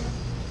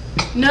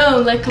 No,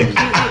 like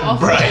completely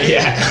off. Right,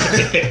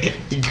 yeah.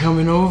 You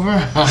coming over?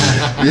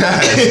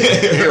 Yeah,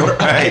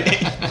 right.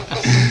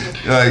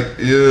 Like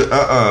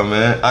yeah,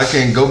 man. I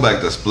can't go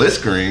back to split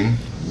screen.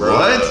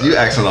 What? You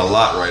asking a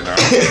lot right now.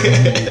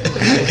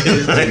 It's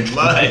too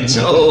much.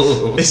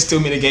 No. It's too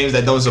many games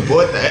that don't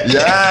support that.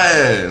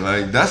 Yeah,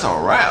 like that's a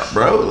wrap,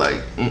 bro.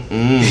 Like,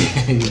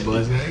 You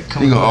buzz like,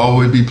 come you gonna on.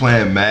 always be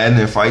playing Madden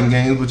and fighting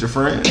games with your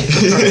friends.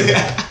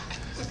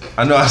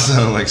 I know I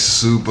sound like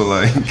super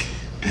like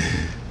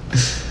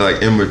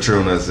immature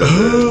when I said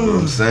that, but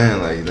I'm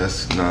saying like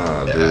that's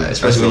nah, dude. Yeah, That's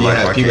especially the when you life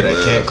have I people that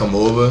live. can't come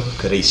over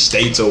because they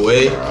states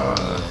away.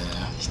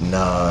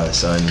 Nah,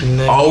 son.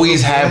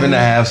 Always having to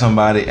have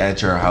somebody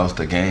at your house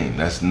to game.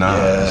 That's not.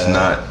 Yeah. That's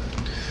not.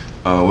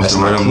 What's That's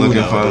the word not I'm cool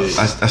looking nowadays.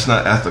 for? That's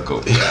not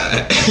ethical.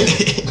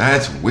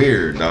 That's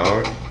weird,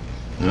 dog.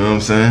 You know what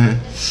I'm saying?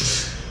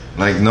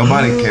 Like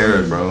nobody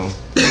cared, bro.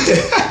 You know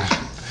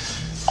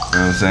what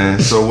I'm saying?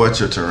 So what's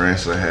your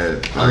tarantula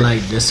had? I like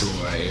this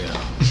one right here.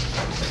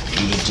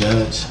 You the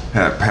judge.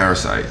 Had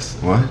parasites.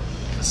 What?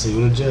 So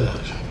you the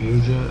judge. You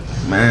the judge.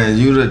 Man,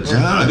 you the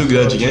judge. I do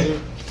judge again.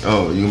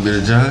 Oh, you gonna be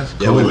the judge?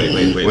 Yeah, wait.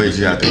 Wait,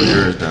 you got to throw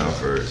yours down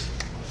first.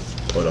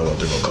 Hold on, I want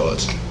to more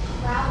cards.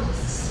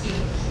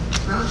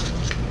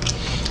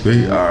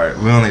 Alright,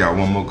 we only got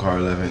one more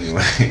card left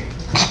anyway.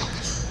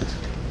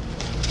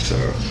 So,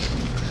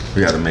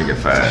 we gotta make it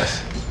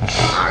fast.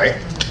 Alright.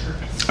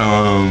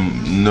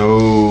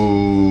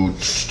 No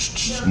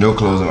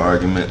closing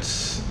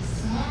arguments.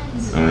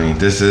 I mean,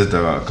 this is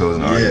the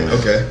closing argument. Yeah,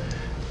 okay.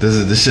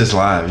 This shit's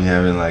live. You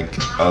having like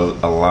a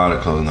lot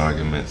of closing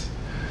arguments.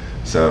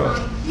 So,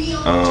 we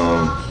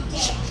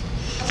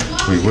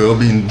will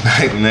be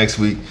back next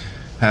week.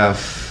 Have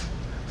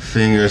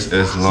fingers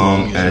as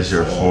long as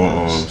your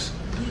forearms.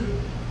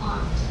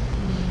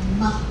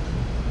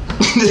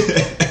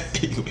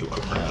 You could be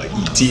walking around like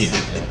E.T.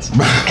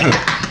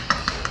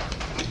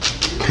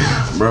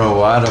 Bro,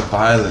 why the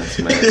violence,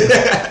 man?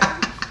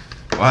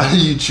 Why do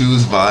you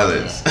choose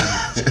violence?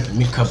 Let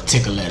me come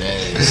tickle that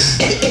ass.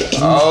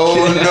 Oh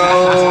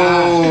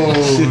no!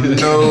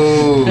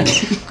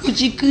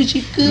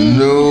 Coochie.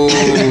 No!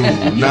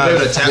 You Not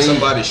better tap finger-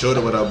 somebody's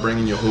shoulder without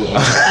bringing your whole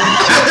arm.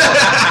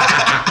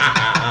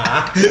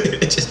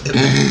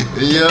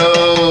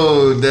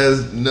 Yo,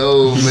 that's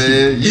no,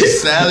 man. You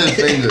salad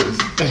fingers.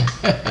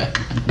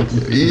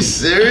 You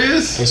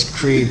serious? It's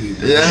creepy,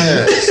 bro.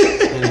 Yeah.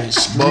 And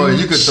it's Boy,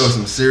 you could throw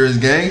some serious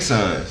gang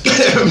signs.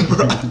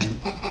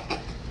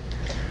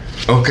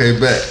 Okay,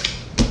 bet.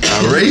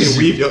 I raised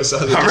you. Weave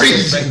yourself into I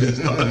raised fingers.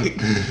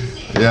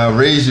 Yeah, I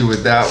raised you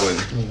with that one.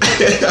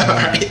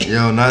 Alright.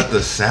 Yo, not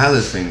the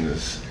salad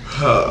fingers.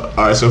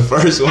 Alright, so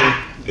first one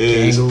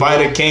is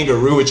fight a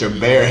kangaroo with your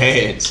bare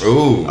hands.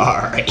 Ooh,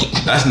 Alright.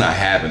 that's not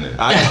happening.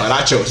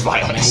 I chose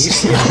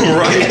violence.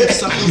 Right?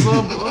 Something's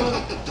up,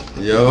 boy.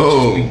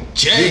 Yo,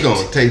 you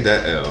gonna take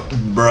that L.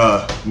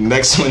 Bruh.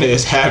 Next one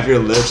is have your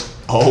lips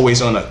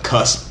always on the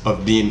cusp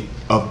of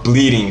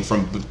bleeding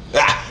from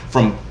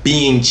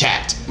being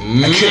chapped.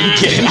 I couldn't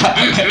get it out.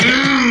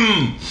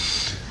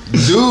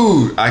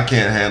 Dude, I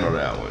can't handle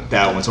that one.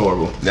 That one's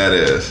horrible. That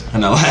is.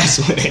 And the last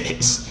one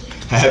is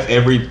have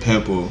every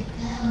pimple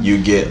you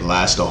get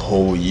last a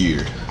whole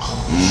year.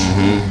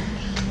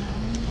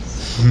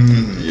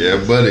 Yeah,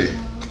 buddy.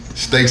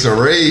 Stakes are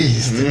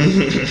raised.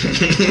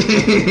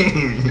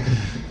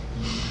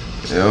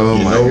 Oh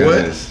You my know what?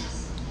 goodness.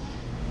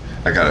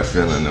 I got a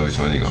feeling I know which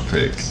one you're gonna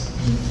pick.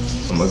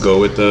 I'm gonna go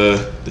with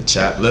the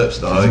chapped lips,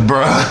 dog.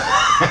 Bruh.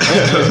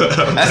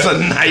 That's a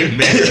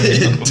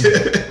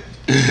nightmare.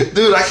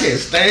 Dude, I can't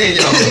stand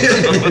y'all.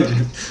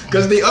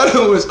 Cause the other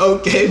one was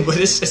okay, but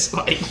it's just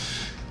like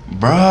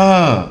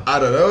Bruh.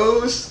 out of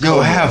those. Yo,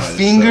 come have on,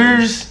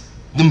 fingers.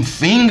 Them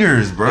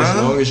fingers, son. bruh. As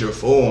long as your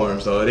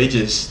forearms, dog, they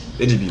just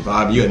be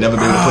vibing. You'll never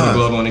be able to put a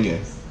glove on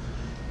again.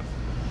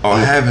 Or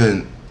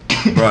having,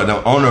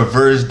 bruh, on the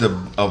verge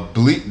of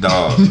bleak,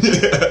 dog.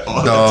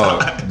 All Dog,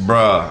 the time.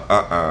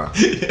 bruh,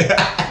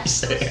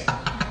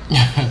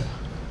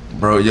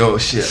 Bro, yo,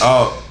 shit.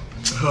 Oh,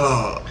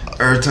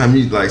 every time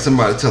you like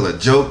somebody tell a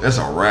joke, that's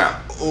a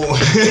rap.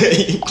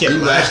 You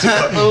can't laugh too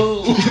much.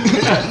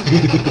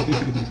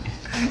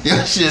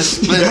 Your shit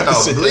split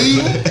out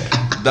bleed.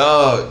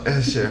 Dog,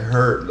 that shit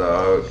hurt,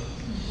 dog.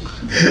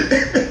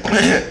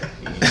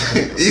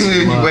 Even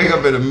if you wake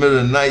up in the middle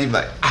of the night, you be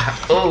like,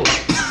 oh.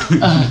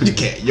 You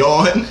can't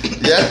yawn.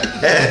 Yeah.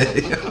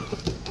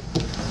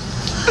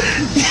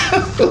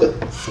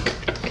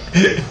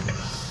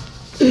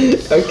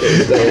 I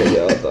can't stand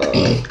y'all,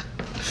 dog.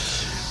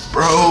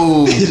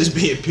 Bro, You just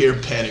be in pure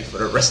panic for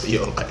the rest of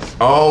your life.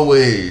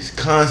 always,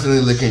 constantly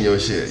licking your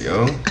shit,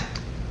 yo. So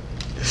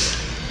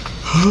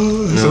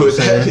what with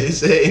I'm that saying? being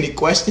said, any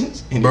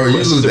questions? Any Bro, you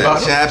questions lose that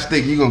about it?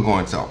 chapstick, you gonna go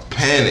into a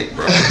panic,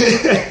 bro.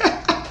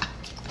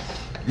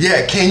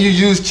 Yeah, can you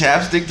use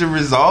chapstick to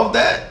resolve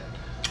that?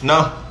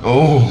 No.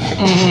 Oh,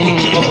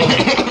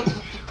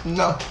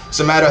 No. As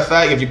a matter of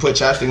fact, if you put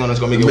chapstick on, it's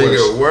gonna make it make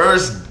worse. it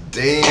worse?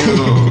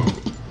 Damn.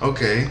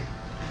 Okay.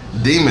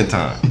 Demon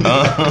time.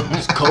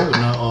 It's cold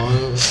now. Oh,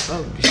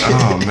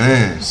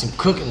 man. Some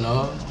cooking,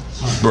 dog.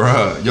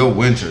 Bruh, your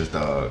winters,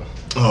 dog.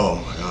 Oh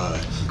my god.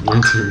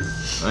 Winter.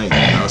 I ain't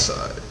going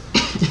outside.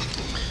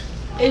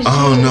 Is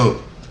Oh, your, no.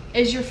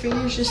 Is your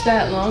fingers just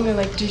that long, or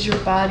like does your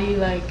body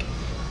like?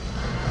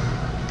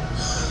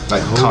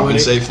 Like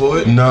compensate for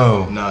it?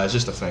 No. Nah, it's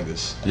just the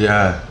fingers.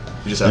 Yeah.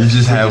 You You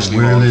just have freakishly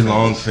weirdly long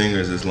long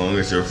fingers as long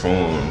as your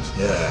forearms.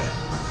 Yeah.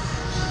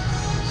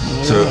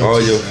 So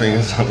all your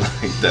fingers are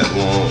like that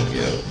long,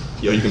 yo.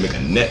 Yo, you can make a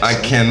net. I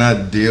son.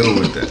 cannot deal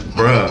with that,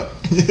 bruh.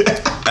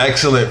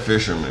 Excellent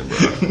fisherman, bro.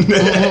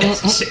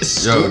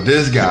 Shit, Yo,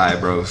 this guy,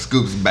 bro,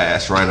 scoops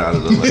bass right out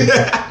of the lake.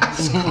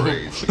 It's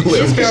crazy.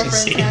 His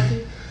girlfriend's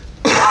happy.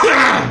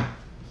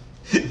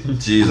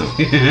 Jesus.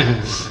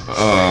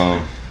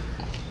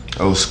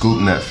 Oh,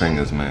 scooping that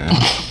fingers, man.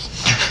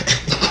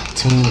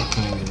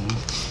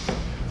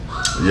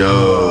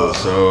 Yo,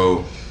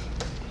 so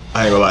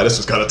I ain't gonna lie, this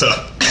was kind of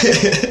tough.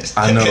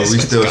 I know This we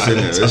was still kinda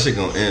sitting there. tough. This shit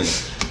gonna end.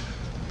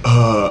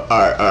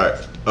 Alright.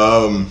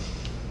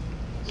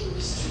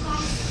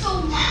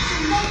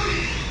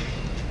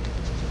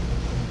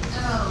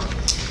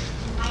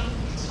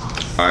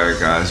 All right,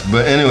 guys.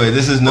 But anyway,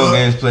 this is No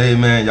Games Played,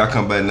 man. Y'all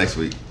come back next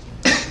week,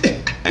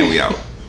 and we out.